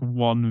like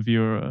one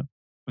viewer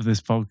of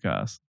this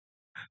podcast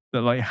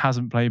that like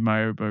hasn't played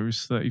Mario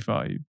Bros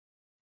 35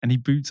 and he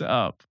boots it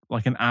up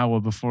like an hour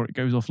before it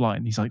goes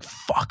offline? He's like,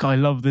 fuck, I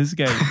love this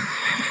game.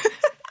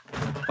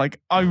 Like,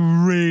 I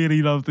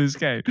really love this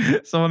game.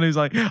 Someone who's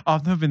like,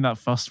 I've never been that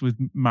fussed with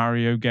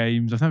Mario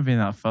games. I've never been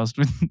that fussed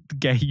with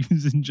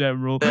games in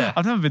general. Yeah.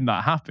 I've never been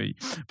that happy,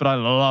 but I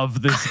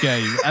love this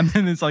game. And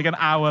then it's like an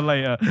hour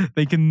later,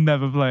 they can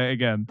never play it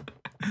again.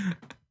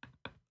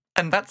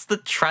 And that's the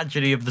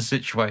tragedy of the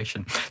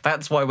situation.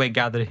 That's why we're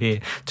gathered here,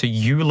 to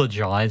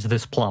eulogize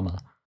this plumber.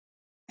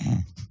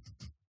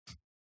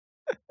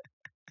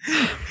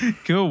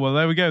 Cool. Well,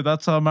 there we go.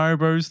 That's our Mario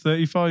Bros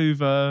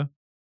 35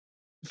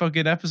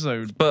 fucking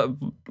episode. But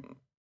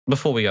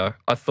before we go,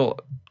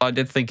 I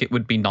did think it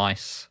would be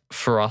nice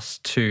for us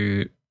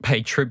to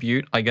pay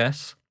tribute, I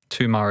guess,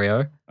 to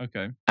Mario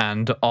Okay.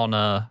 and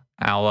honor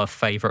our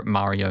favorite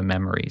Mario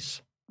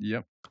memories.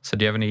 Yep. So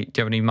do you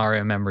have any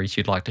Mario memories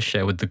you'd like to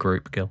share with the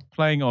group, Gil?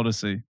 Playing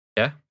Odyssey.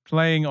 Yeah?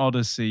 Playing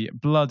Odyssey.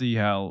 Bloody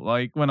hell.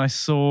 Like when I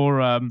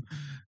saw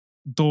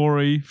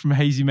Dory from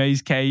Hazy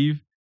Maze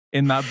Cave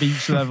in that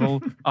beach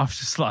level, I was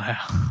just like,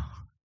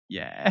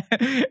 yeah,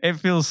 it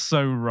feels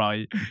so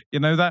right. You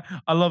know that?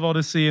 I love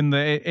Odyssey in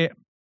that it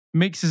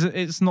mixes,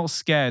 it's not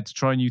scared to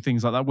try new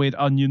things, like that weird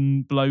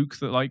onion bloke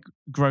that like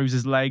grows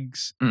his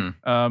legs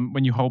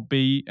when you hold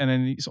B, and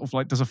then he sort of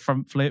like does a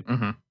front flip,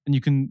 and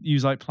you can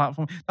use like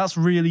platform. That's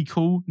really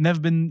cool.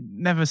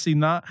 Never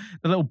seen that.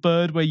 The little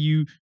bird where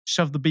you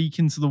shove the beak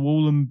into the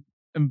wall and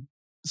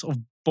sort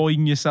of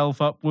boing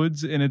yourself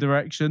upwards in a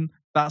direction.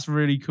 That's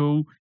really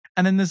cool.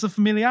 And then there's the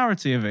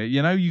familiarity of it.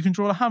 You know, you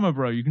control a Hammer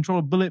Bro, you control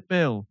a Bullet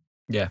Bill.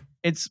 Yeah,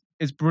 it's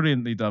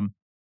brilliantly done.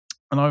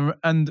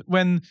 And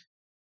when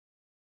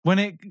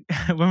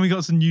we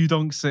got to New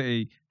Donk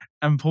City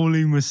and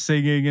Pauline was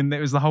singing and it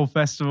was the whole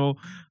festival,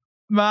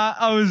 man,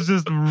 I was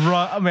just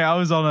right. I mean, I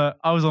was on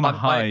a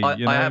high.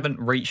 I haven't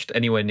reached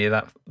anywhere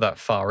near that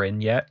far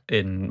in yet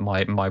in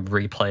my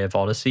replay of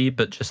Odyssey,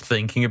 but just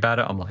thinking about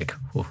it, I'm like,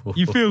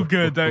 you feel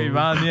good, don't you,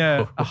 man?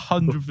 Yeah,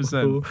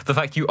 100%. The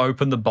fact you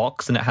open the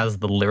box and it has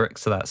the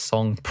lyrics of that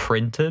song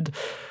printed,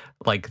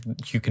 like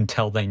you can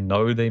tell they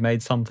know they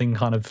made something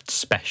kind of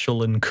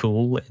special and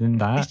cool in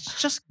that. It's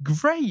just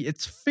great.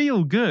 It's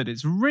feel good.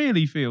 It's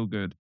really feel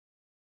good.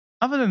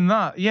 Other than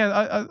that, yeah,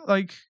 I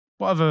like.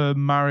 What other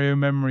Mario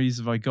memories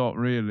have I got,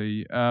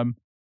 really?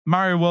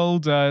 Mario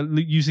World,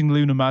 using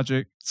Lunar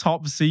Magic,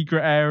 top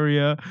secret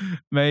area,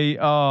 mate.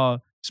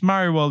 Just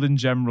Mario World in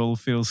general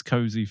feels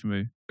cozy for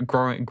me.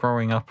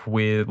 Growing up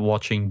with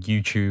watching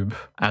YouTube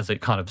as it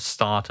kind of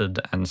started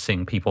and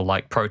seeing people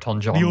like Proton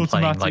John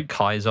playing like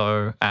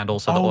Kaizo and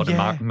also the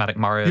automatic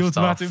Mario stuff. The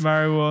automatic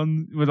Mario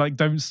one with like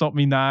Don't Stop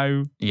Me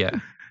Now. Yeah.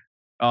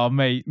 Oh,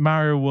 mate,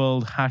 Mario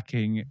World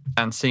hacking.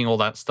 And seeing all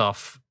that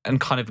stuff and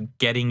kind of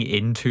getting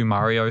into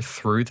Mario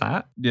through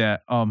that. Yeah.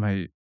 Oh,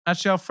 mate.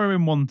 Actually, I'll throw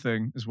in one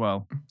thing as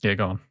well. Yeah,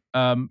 go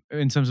on.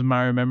 In terms of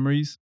Mario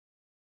memories,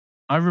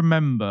 I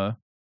remember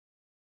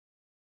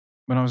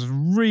when I was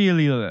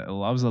really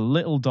little, I was a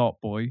little dot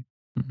boy.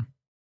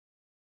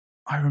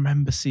 I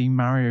remember seeing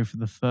Mario for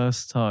the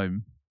first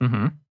time,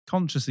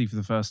 consciously for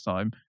the first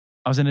time.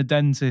 I was in a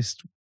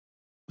dentist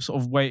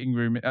sort of waiting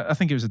room. I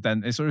think it was a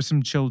dentist or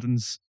some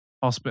children's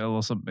hospital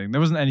or something.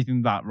 There wasn't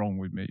anything that wrong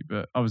with me,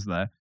 but I was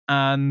there.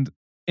 And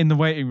in the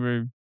waiting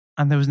room,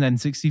 and there was an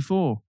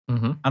N64.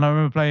 And I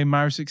remember playing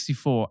Mario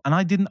 64, and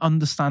I didn't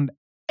understand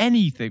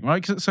anything,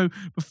 right? So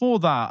before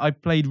that, I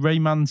played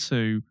Rayman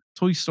 2,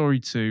 Toy Story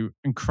 2,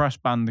 and Crash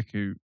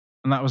Bandicoot,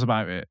 and that was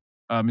about it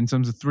in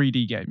terms of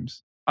 3D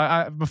games.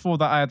 Before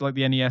that, I had like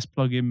the NES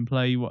plug-in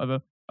play,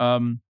 whatever.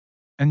 And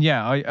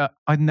yeah,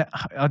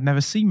 I'd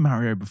never seen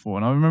Mario before,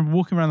 and I remember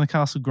walking around the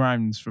castle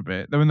grounds for a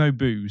bit. There were no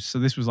boos, so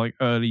this was like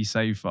early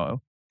save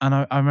file, and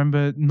I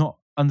remember not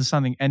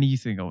understanding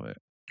anything of it.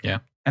 Yeah.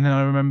 And then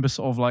I remember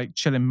sort of like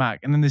chilling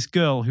back, and then this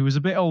girl who was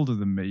a bit older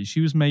than me,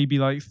 she was maybe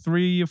like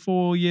 3 or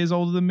 4 years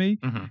older than me.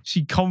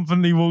 She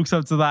confidently walks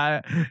up to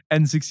that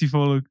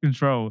N64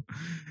 control,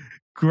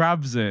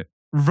 grabs it,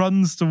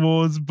 runs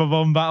towards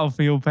Bob-omb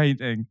Battlefield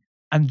painting,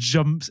 and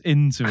jumps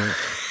into it.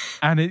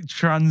 And it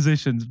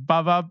transitions,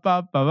 ba ba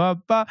ba ba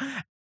ba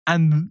ba,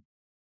 and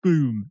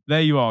boom,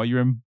 there you are.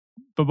 You're in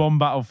Bob-omb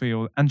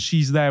Battlefield, and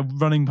she's there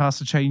running past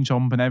the chain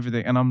chomp and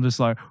everything, and I'm just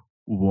like,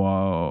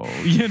 whoa,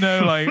 you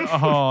know, like,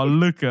 oh,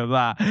 look at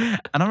that.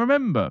 And I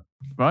remember,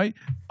 right,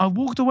 I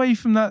walked away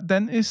from that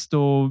dentist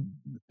or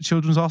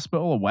children's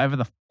hospital or whatever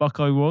the fuck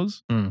I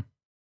was.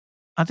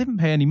 I didn't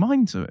pay any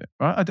mind to it,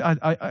 right?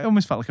 I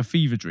almost felt like a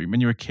fever dream. When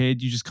you're a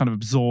kid, you just kind of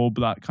absorb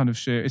that kind of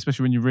shit,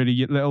 especially when you're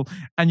really little,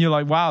 and you're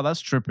like, wow,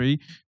 that's trippy.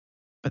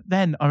 But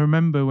then I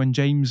remember when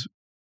James,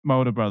 my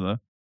older brother,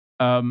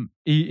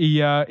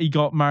 he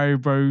got Mario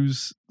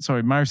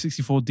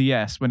 64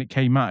 DS when it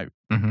came out.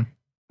 And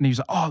he was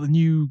like, oh, the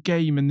new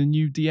game and the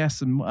new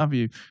DS and what have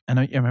you. And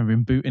I remember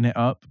him booting it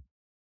up.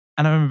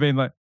 And I remember being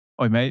like,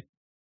 oi, mate,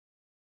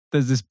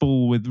 there's this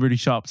ball with really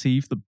sharp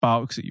teeth that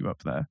barks at you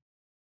up there.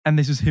 And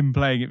this was him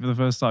playing it for the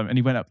first time. And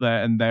he went up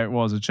there and there it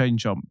was, a chain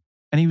chomp.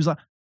 And he was like,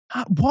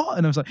 what?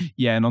 And I was like,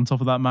 yeah, and on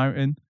top of that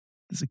mountain,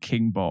 there's a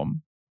king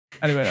bomb.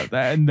 And he went up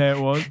there and there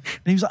it was.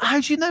 And he was like, how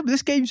do you know? But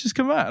this game's just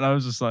come out. And I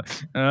was just like,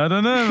 I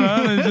don't know,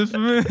 man. It's just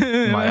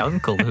my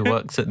uncle who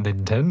works at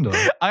Nintendo.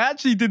 I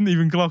actually didn't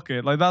even clock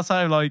it. Like, that's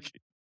how like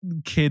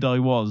kid I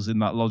was in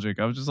that logic.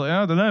 I was just like,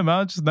 I don't know, man.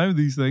 I just know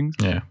these things.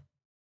 Yeah.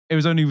 It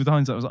was only with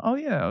hindsight. I was like, oh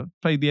yeah, I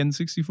played the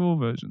N64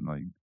 version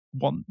like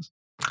once.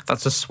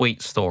 That's a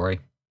sweet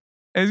story.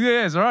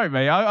 It's all right,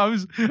 mate. I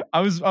was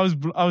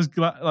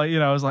glad, like, you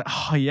know, I was like,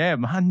 oh yeah,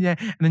 man, yeah.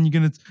 And then you're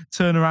gonna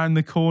turn around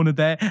the corner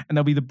there, and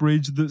there'll be the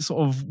bridge that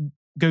sort of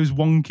goes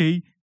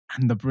wonky,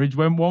 and the bridge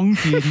went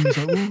wonky, and he was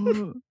like,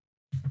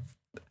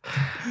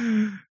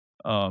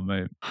 whoa. Oh,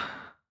 mate.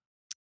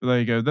 There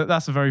you go.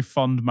 That's a very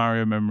fond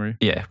Mario memory.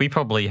 Yeah, we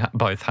probably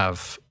both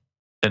have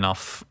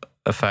enough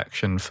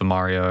affection for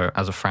Mario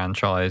as a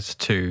franchise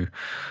to,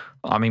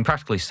 I mean,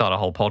 practically start a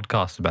whole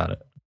podcast about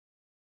it.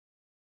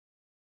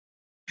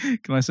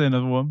 Can I say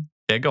another one?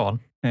 Yeah, go on.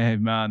 Hey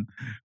man,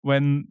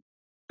 when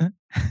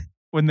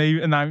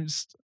they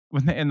announced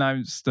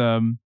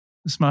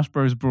Smash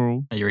Bros.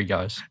 Brawl, Here he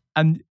goes.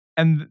 and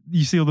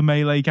you see all the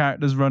melee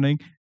characters running,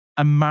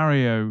 and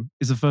Mario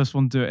is the first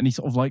one to do it, and he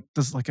sort of like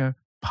does like a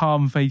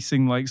palm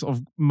facing like sort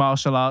of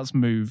martial arts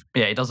move.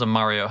 Yeah, he does a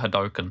Mario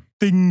Hadoken.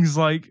 Things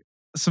like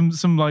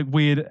some like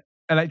weird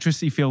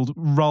electricity field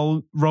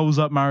rolls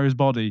up Mario's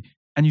body,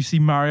 and you see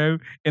Mario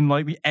in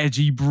like the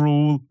edgy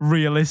Brawl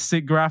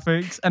realistic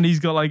graphics, and he's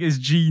got like his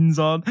jeans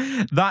on.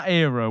 That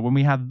era when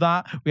we had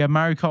that, we had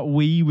Mario Kart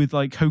Wii with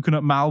like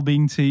Coconut Mal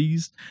being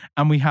teased,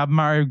 and we had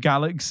Mario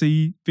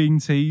Galaxy being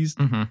teased.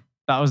 Mm-hmm.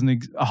 That was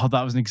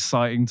an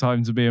exciting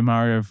time to be a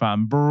Mario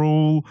fan.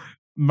 Brawl,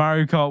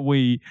 Mario Kart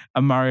Wii,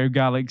 and Mario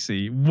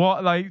Galaxy.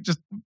 What, like, just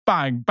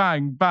bang,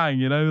 bang, bang,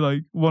 you know,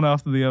 like one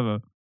after the other.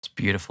 It's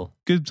beautiful.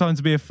 Good time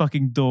to be a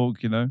fucking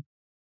dork, you know.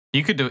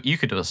 You could do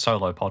a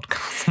solo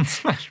podcast on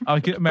Smash. I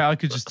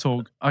could just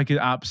talk. I could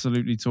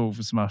absolutely talk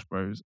for Smash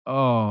Bros.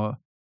 Oh,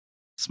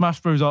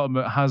 Smash Bros.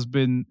 Ultimate has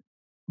been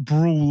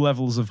Brawl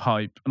levels of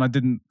hype, and I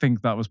didn't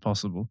think that was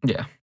possible.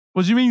 Yeah.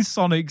 What do you mean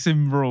Sonic's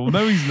in Brawl?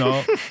 No, he's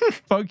not.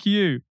 Fuck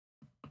you.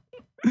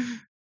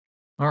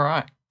 All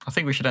right. I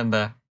think we should end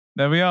there.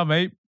 There we are,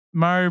 mate.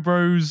 Mario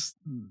Bros.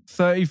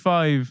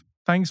 35.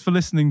 Thanks for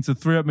listening to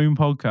 3 Up Moon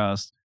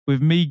podcast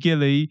with me,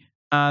 Gilly,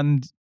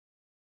 and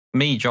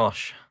Me,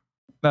 Josh.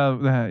 There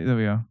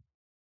we are.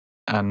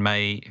 And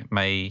May.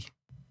 We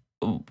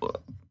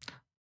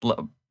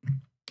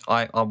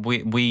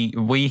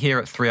here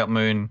at 3 Up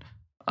Moon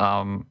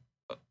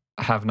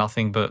have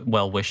nothing but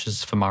well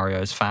wishes for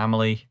Mario's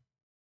family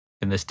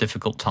in this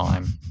difficult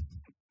time.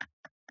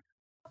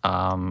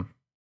 I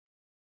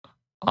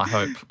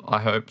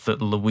hope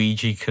that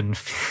Luigi can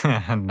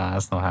nah,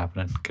 it's not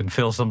happening. Can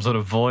fill some sort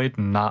of void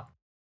and not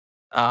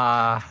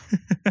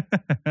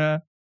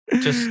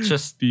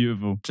just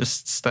beautiful.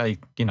 Just stay,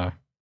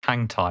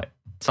 hang tight.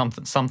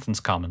 Something's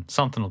coming.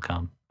 Something will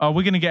come. Oh,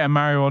 we're gonna get a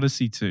Mario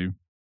Odyssey 2.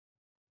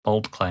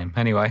 Bold claim.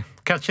 Anyway,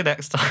 catch you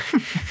next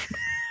time.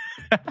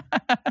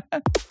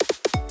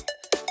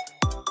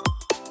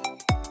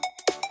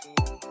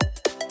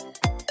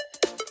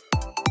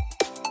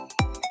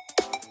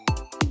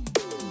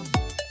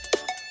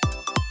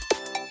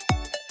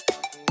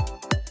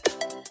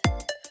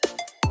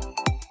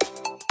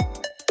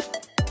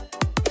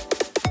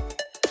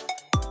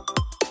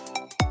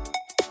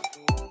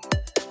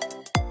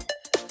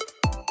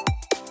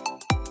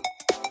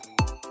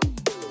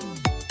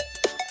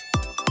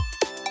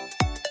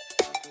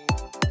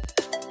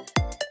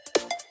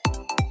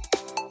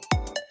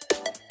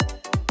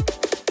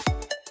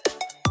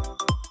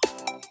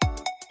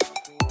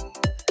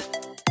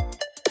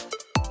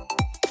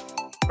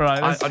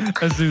 Right,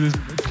 let's do this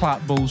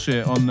clap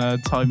bullshit on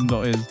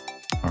time.is.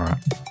 All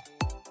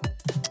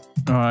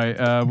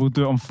right, we'll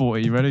do it on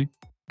 40. You ready?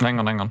 Hang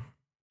on.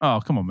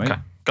 Oh, come on, mate. Okay,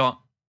 go on.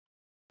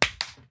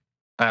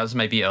 That was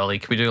maybe early.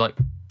 Can we do like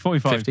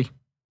 45? 50?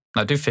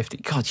 No, do 50.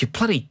 God, you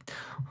bloody...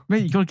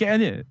 Mate, you got to get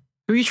in it.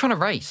 Who are you trying to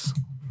race?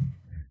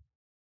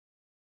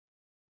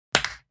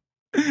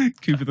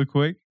 Cooper the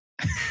Quick.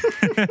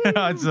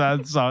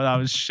 Sorry, that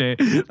was shit.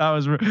 That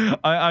was.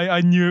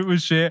 I knew it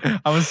was shit.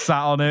 I was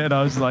sat on it, and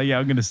I was like, "Yeah,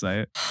 I'm gonna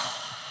say it."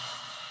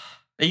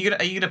 Are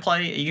you gonna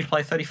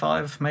play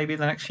 35 maybe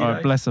the next few All days?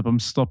 right, bless up. I'm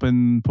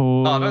stopping.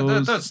 Pause.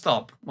 Oh, don't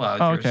stop. Well,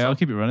 oh, okay, I'll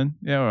keep it running.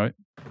 Yeah, all right.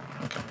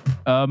 Okay.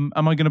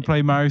 Am I gonna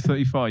play Mario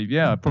 35?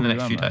 Yeah, probably in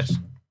the next few days.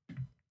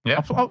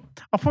 Yeah,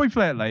 I'll probably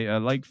play it later,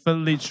 like for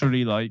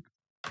literally like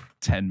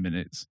 10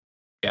 minutes.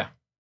 Yeah,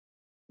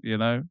 you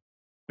know.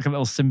 Like a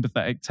little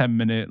sympathetic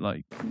 10-minute,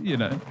 like,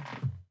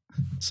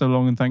 so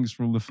long and thanks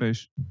for all the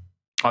fish.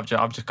 I'm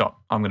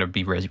going to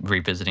be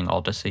revisiting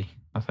Odyssey,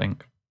 I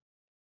think.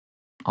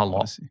 A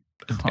lot. Odyssey.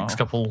 Next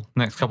couple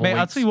Mate, weeks.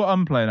 I'll tell you what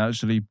I'm playing,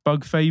 actually.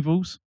 Bug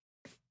Fables.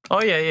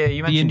 Oh, yeah.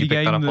 You mentioned you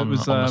picked that up on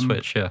the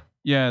Switch, yeah.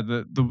 Yeah,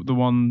 the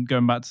one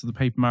going back to the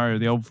Paper Mario,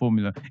 the old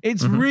formula.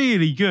 It's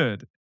really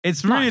good.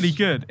 It's really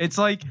good. It's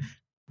like,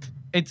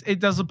 it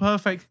does a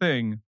perfect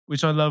thing,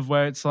 which I love,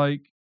 where it's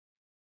like,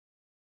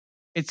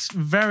 it's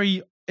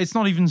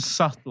not even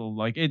subtle.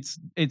 Like it's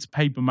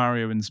Paper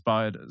Mario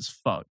inspired as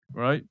fuck,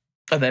 right?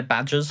 Are there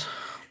badges?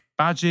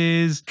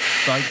 Badges,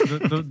 like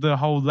the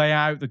whole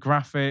layout, the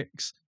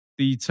graphics,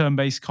 the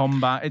turn-based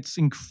combat. It's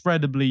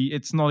incredibly.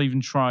 It's not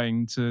even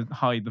trying to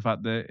hide the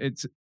fact that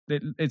it's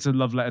a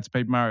love letter to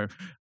Paper Mario.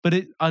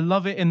 But I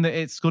love it in that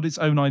it's got its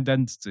own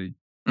identity.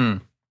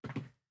 Mm.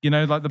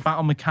 Like the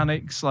battle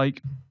mechanics,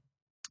 like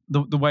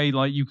the way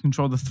like you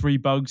control the 3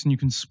 bugs and you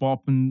can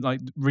swap and like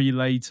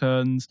relay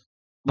turns.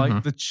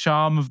 Like the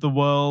charm of the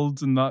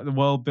world and the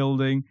world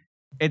building,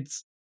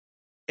 it's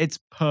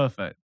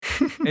perfect.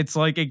 It's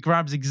like it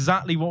grabs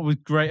exactly what was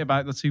great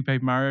about the 2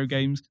 Paper Mario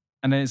games,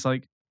 and then it's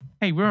like,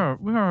 hey, we're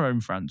our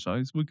own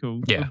franchise. We're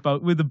cool. Yeah,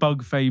 we're the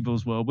Bug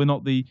Fables world. We're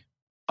not the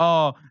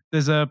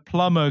there's a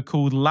plumber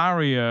called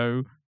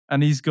Lario,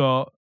 and he's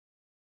got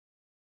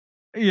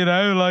You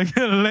know, like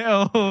a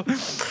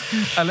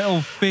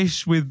little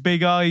fish with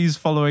big eyes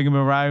following him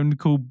around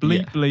called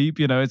Bleep Bleep.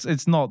 You know,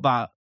 it's not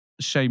that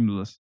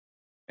shameless.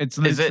 It's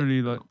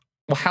literally like.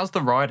 Well, how's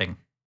the writing?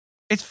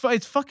 It's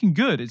fucking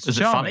good. Is charming.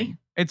 It funny?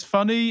 It's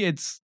funny.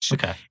 It's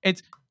okay.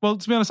 Well,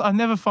 to be honest, I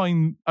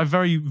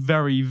very,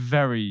 very,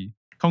 very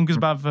Conker's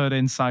Bad Fur Day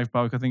and South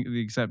Park, I think, are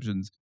the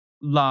exceptions.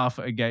 Laugh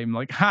at a game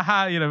like,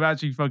 haha, you know,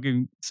 actually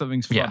fucking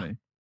something's funny. Yeah.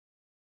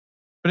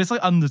 But it's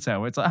like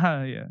Undertale. It's like,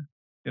 ha, yeah,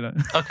 you know.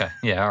 Okay,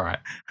 yeah, all right.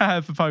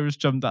 Papyrus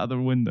jumped out of the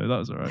window. That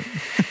was all right.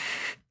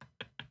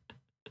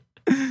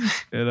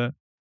 You know.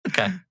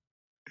 Okay.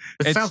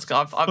 It sounds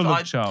good. Full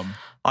of charm.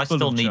 I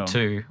still need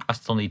to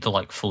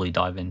like fully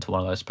dive into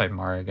one of those Paper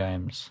Mario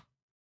games.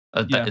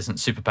 That isn't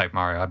Super Paper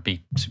Mario. I'd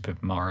be Super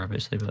Paper Mario,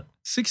 obviously, but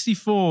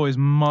 64 is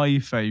my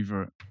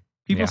favorite.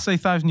 People say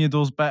Thousand Year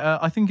Door's better.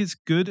 I think it's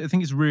good. I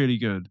think it's really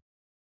good.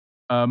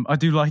 I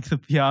do like the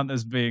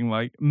pianos being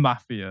like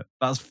Mafia.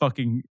 That's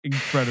fucking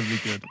incredibly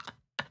good.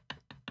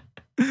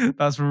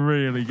 That's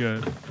really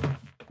good.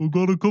 We've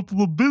got a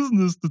couple of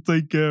business to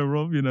take care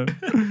of, you know.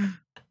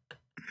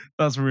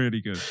 That's really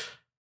good.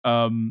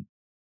 However,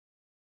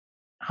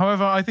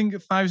 I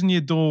think Thousand Year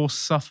Door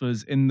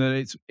suffers in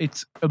that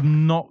it's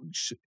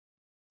obnoxious.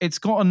 It's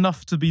got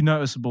enough to be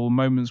noticeable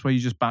moments where you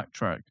just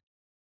backtrack.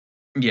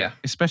 Yeah,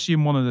 especially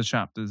in one of the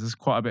chapters, there's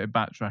quite a bit of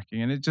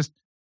backtracking, and it just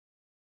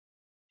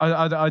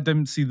I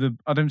don't see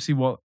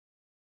what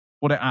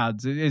it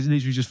adds. It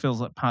literally just feels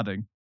like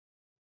padding.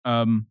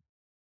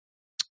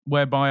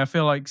 Whereby I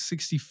feel like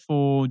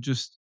 64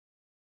 just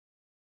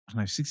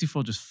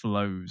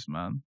flows,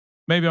 man.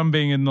 Maybe I'm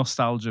being a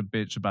nostalgia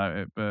bitch about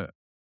it, but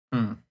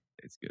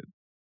it's good.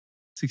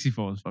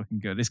 64 is fucking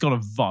good. It's got a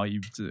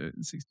vibe to it.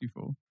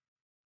 64.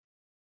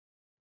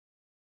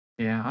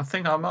 Yeah, I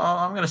think I'm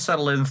going to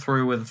settle in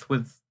through with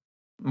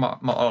my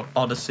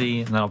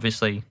Odyssey, and then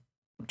obviously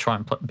try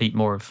and beat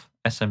more of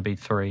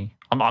SMB3.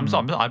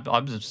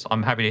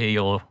 I'm happy to hear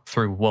you're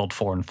through World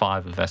 4 and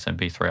 5 of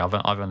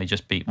SMB3. I've only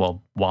just beat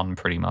World 1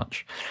 pretty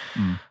much.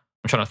 I'm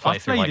trying to play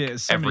through like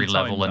every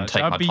level and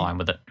take my time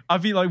with it. I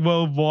beat like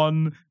World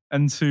 1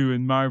 and 2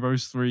 in Mario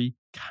Bros 3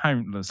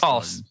 countless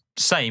times.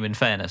 Same in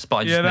fairness, but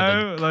I just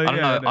never.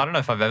 I don't know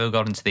if I've ever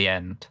gotten to the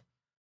end.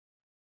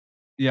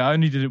 Yeah, I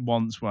only did it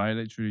once where I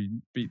literally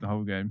beat the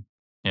whole game.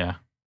 Yeah.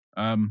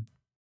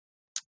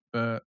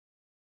 But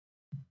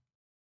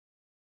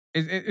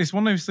it's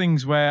one of those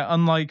things where,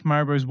 unlike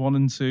Mario Bros 1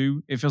 and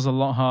 2, it feels a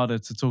lot harder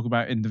to talk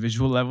about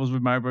individual levels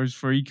with Mario Bros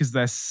 3 because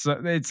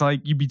it's like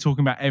you'd be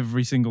talking about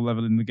every single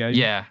level in the game.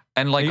 Yeah,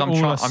 and like I'm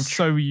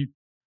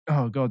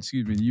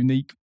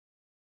unique.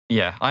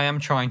 Yeah, I am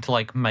trying to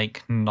like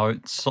make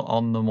notes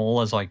on them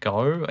all as I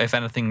go. If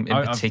anything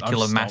in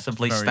particular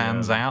massively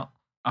stands out,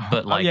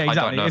 but like I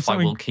don't know if I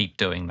will keep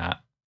doing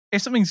that.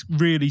 If something's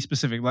really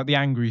specific, like the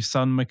Angry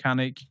Sun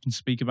mechanic, you can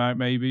speak about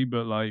maybe,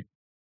 but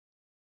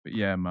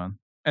yeah, man.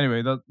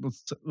 Anyway,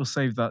 we'll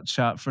save that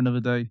chat for another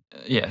day.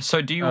 Yeah.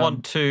 So, do you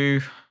want to?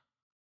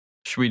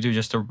 Should we do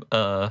just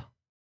a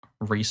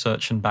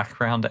research and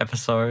background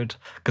episode?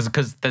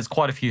 Because there's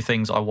quite a few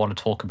things I want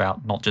to talk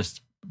about, not just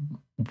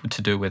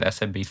to do with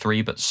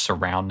SMB3, but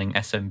surrounding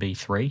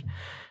SMB3.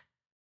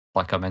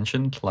 Like I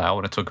mentioned, like I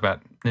want to talk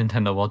about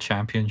Nintendo World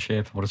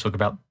Championship. I want to talk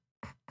about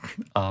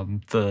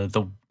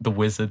the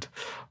Wizard.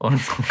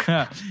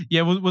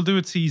 Yeah, we'll do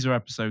a teaser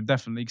episode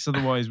definitely, because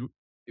otherwise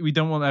we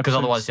don't want. Because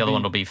otherwise the other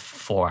one will be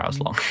 4 hours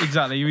long.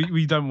 Exactly,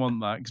 we don't want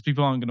that because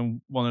people aren't going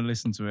to want to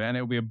listen to it, and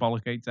it'll be a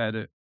bollock to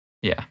edit.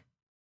 Yeah,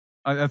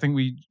 I think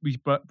we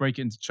break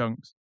it into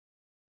chunks.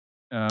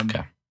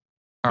 Okay.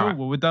 Cool. Right.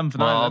 Well, we're done for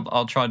now.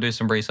 I'll try and do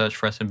some research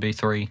for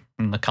SMB3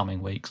 in the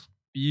coming weeks.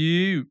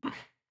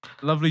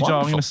 Lovely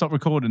job. I'm going to stop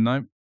recording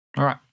now. All right.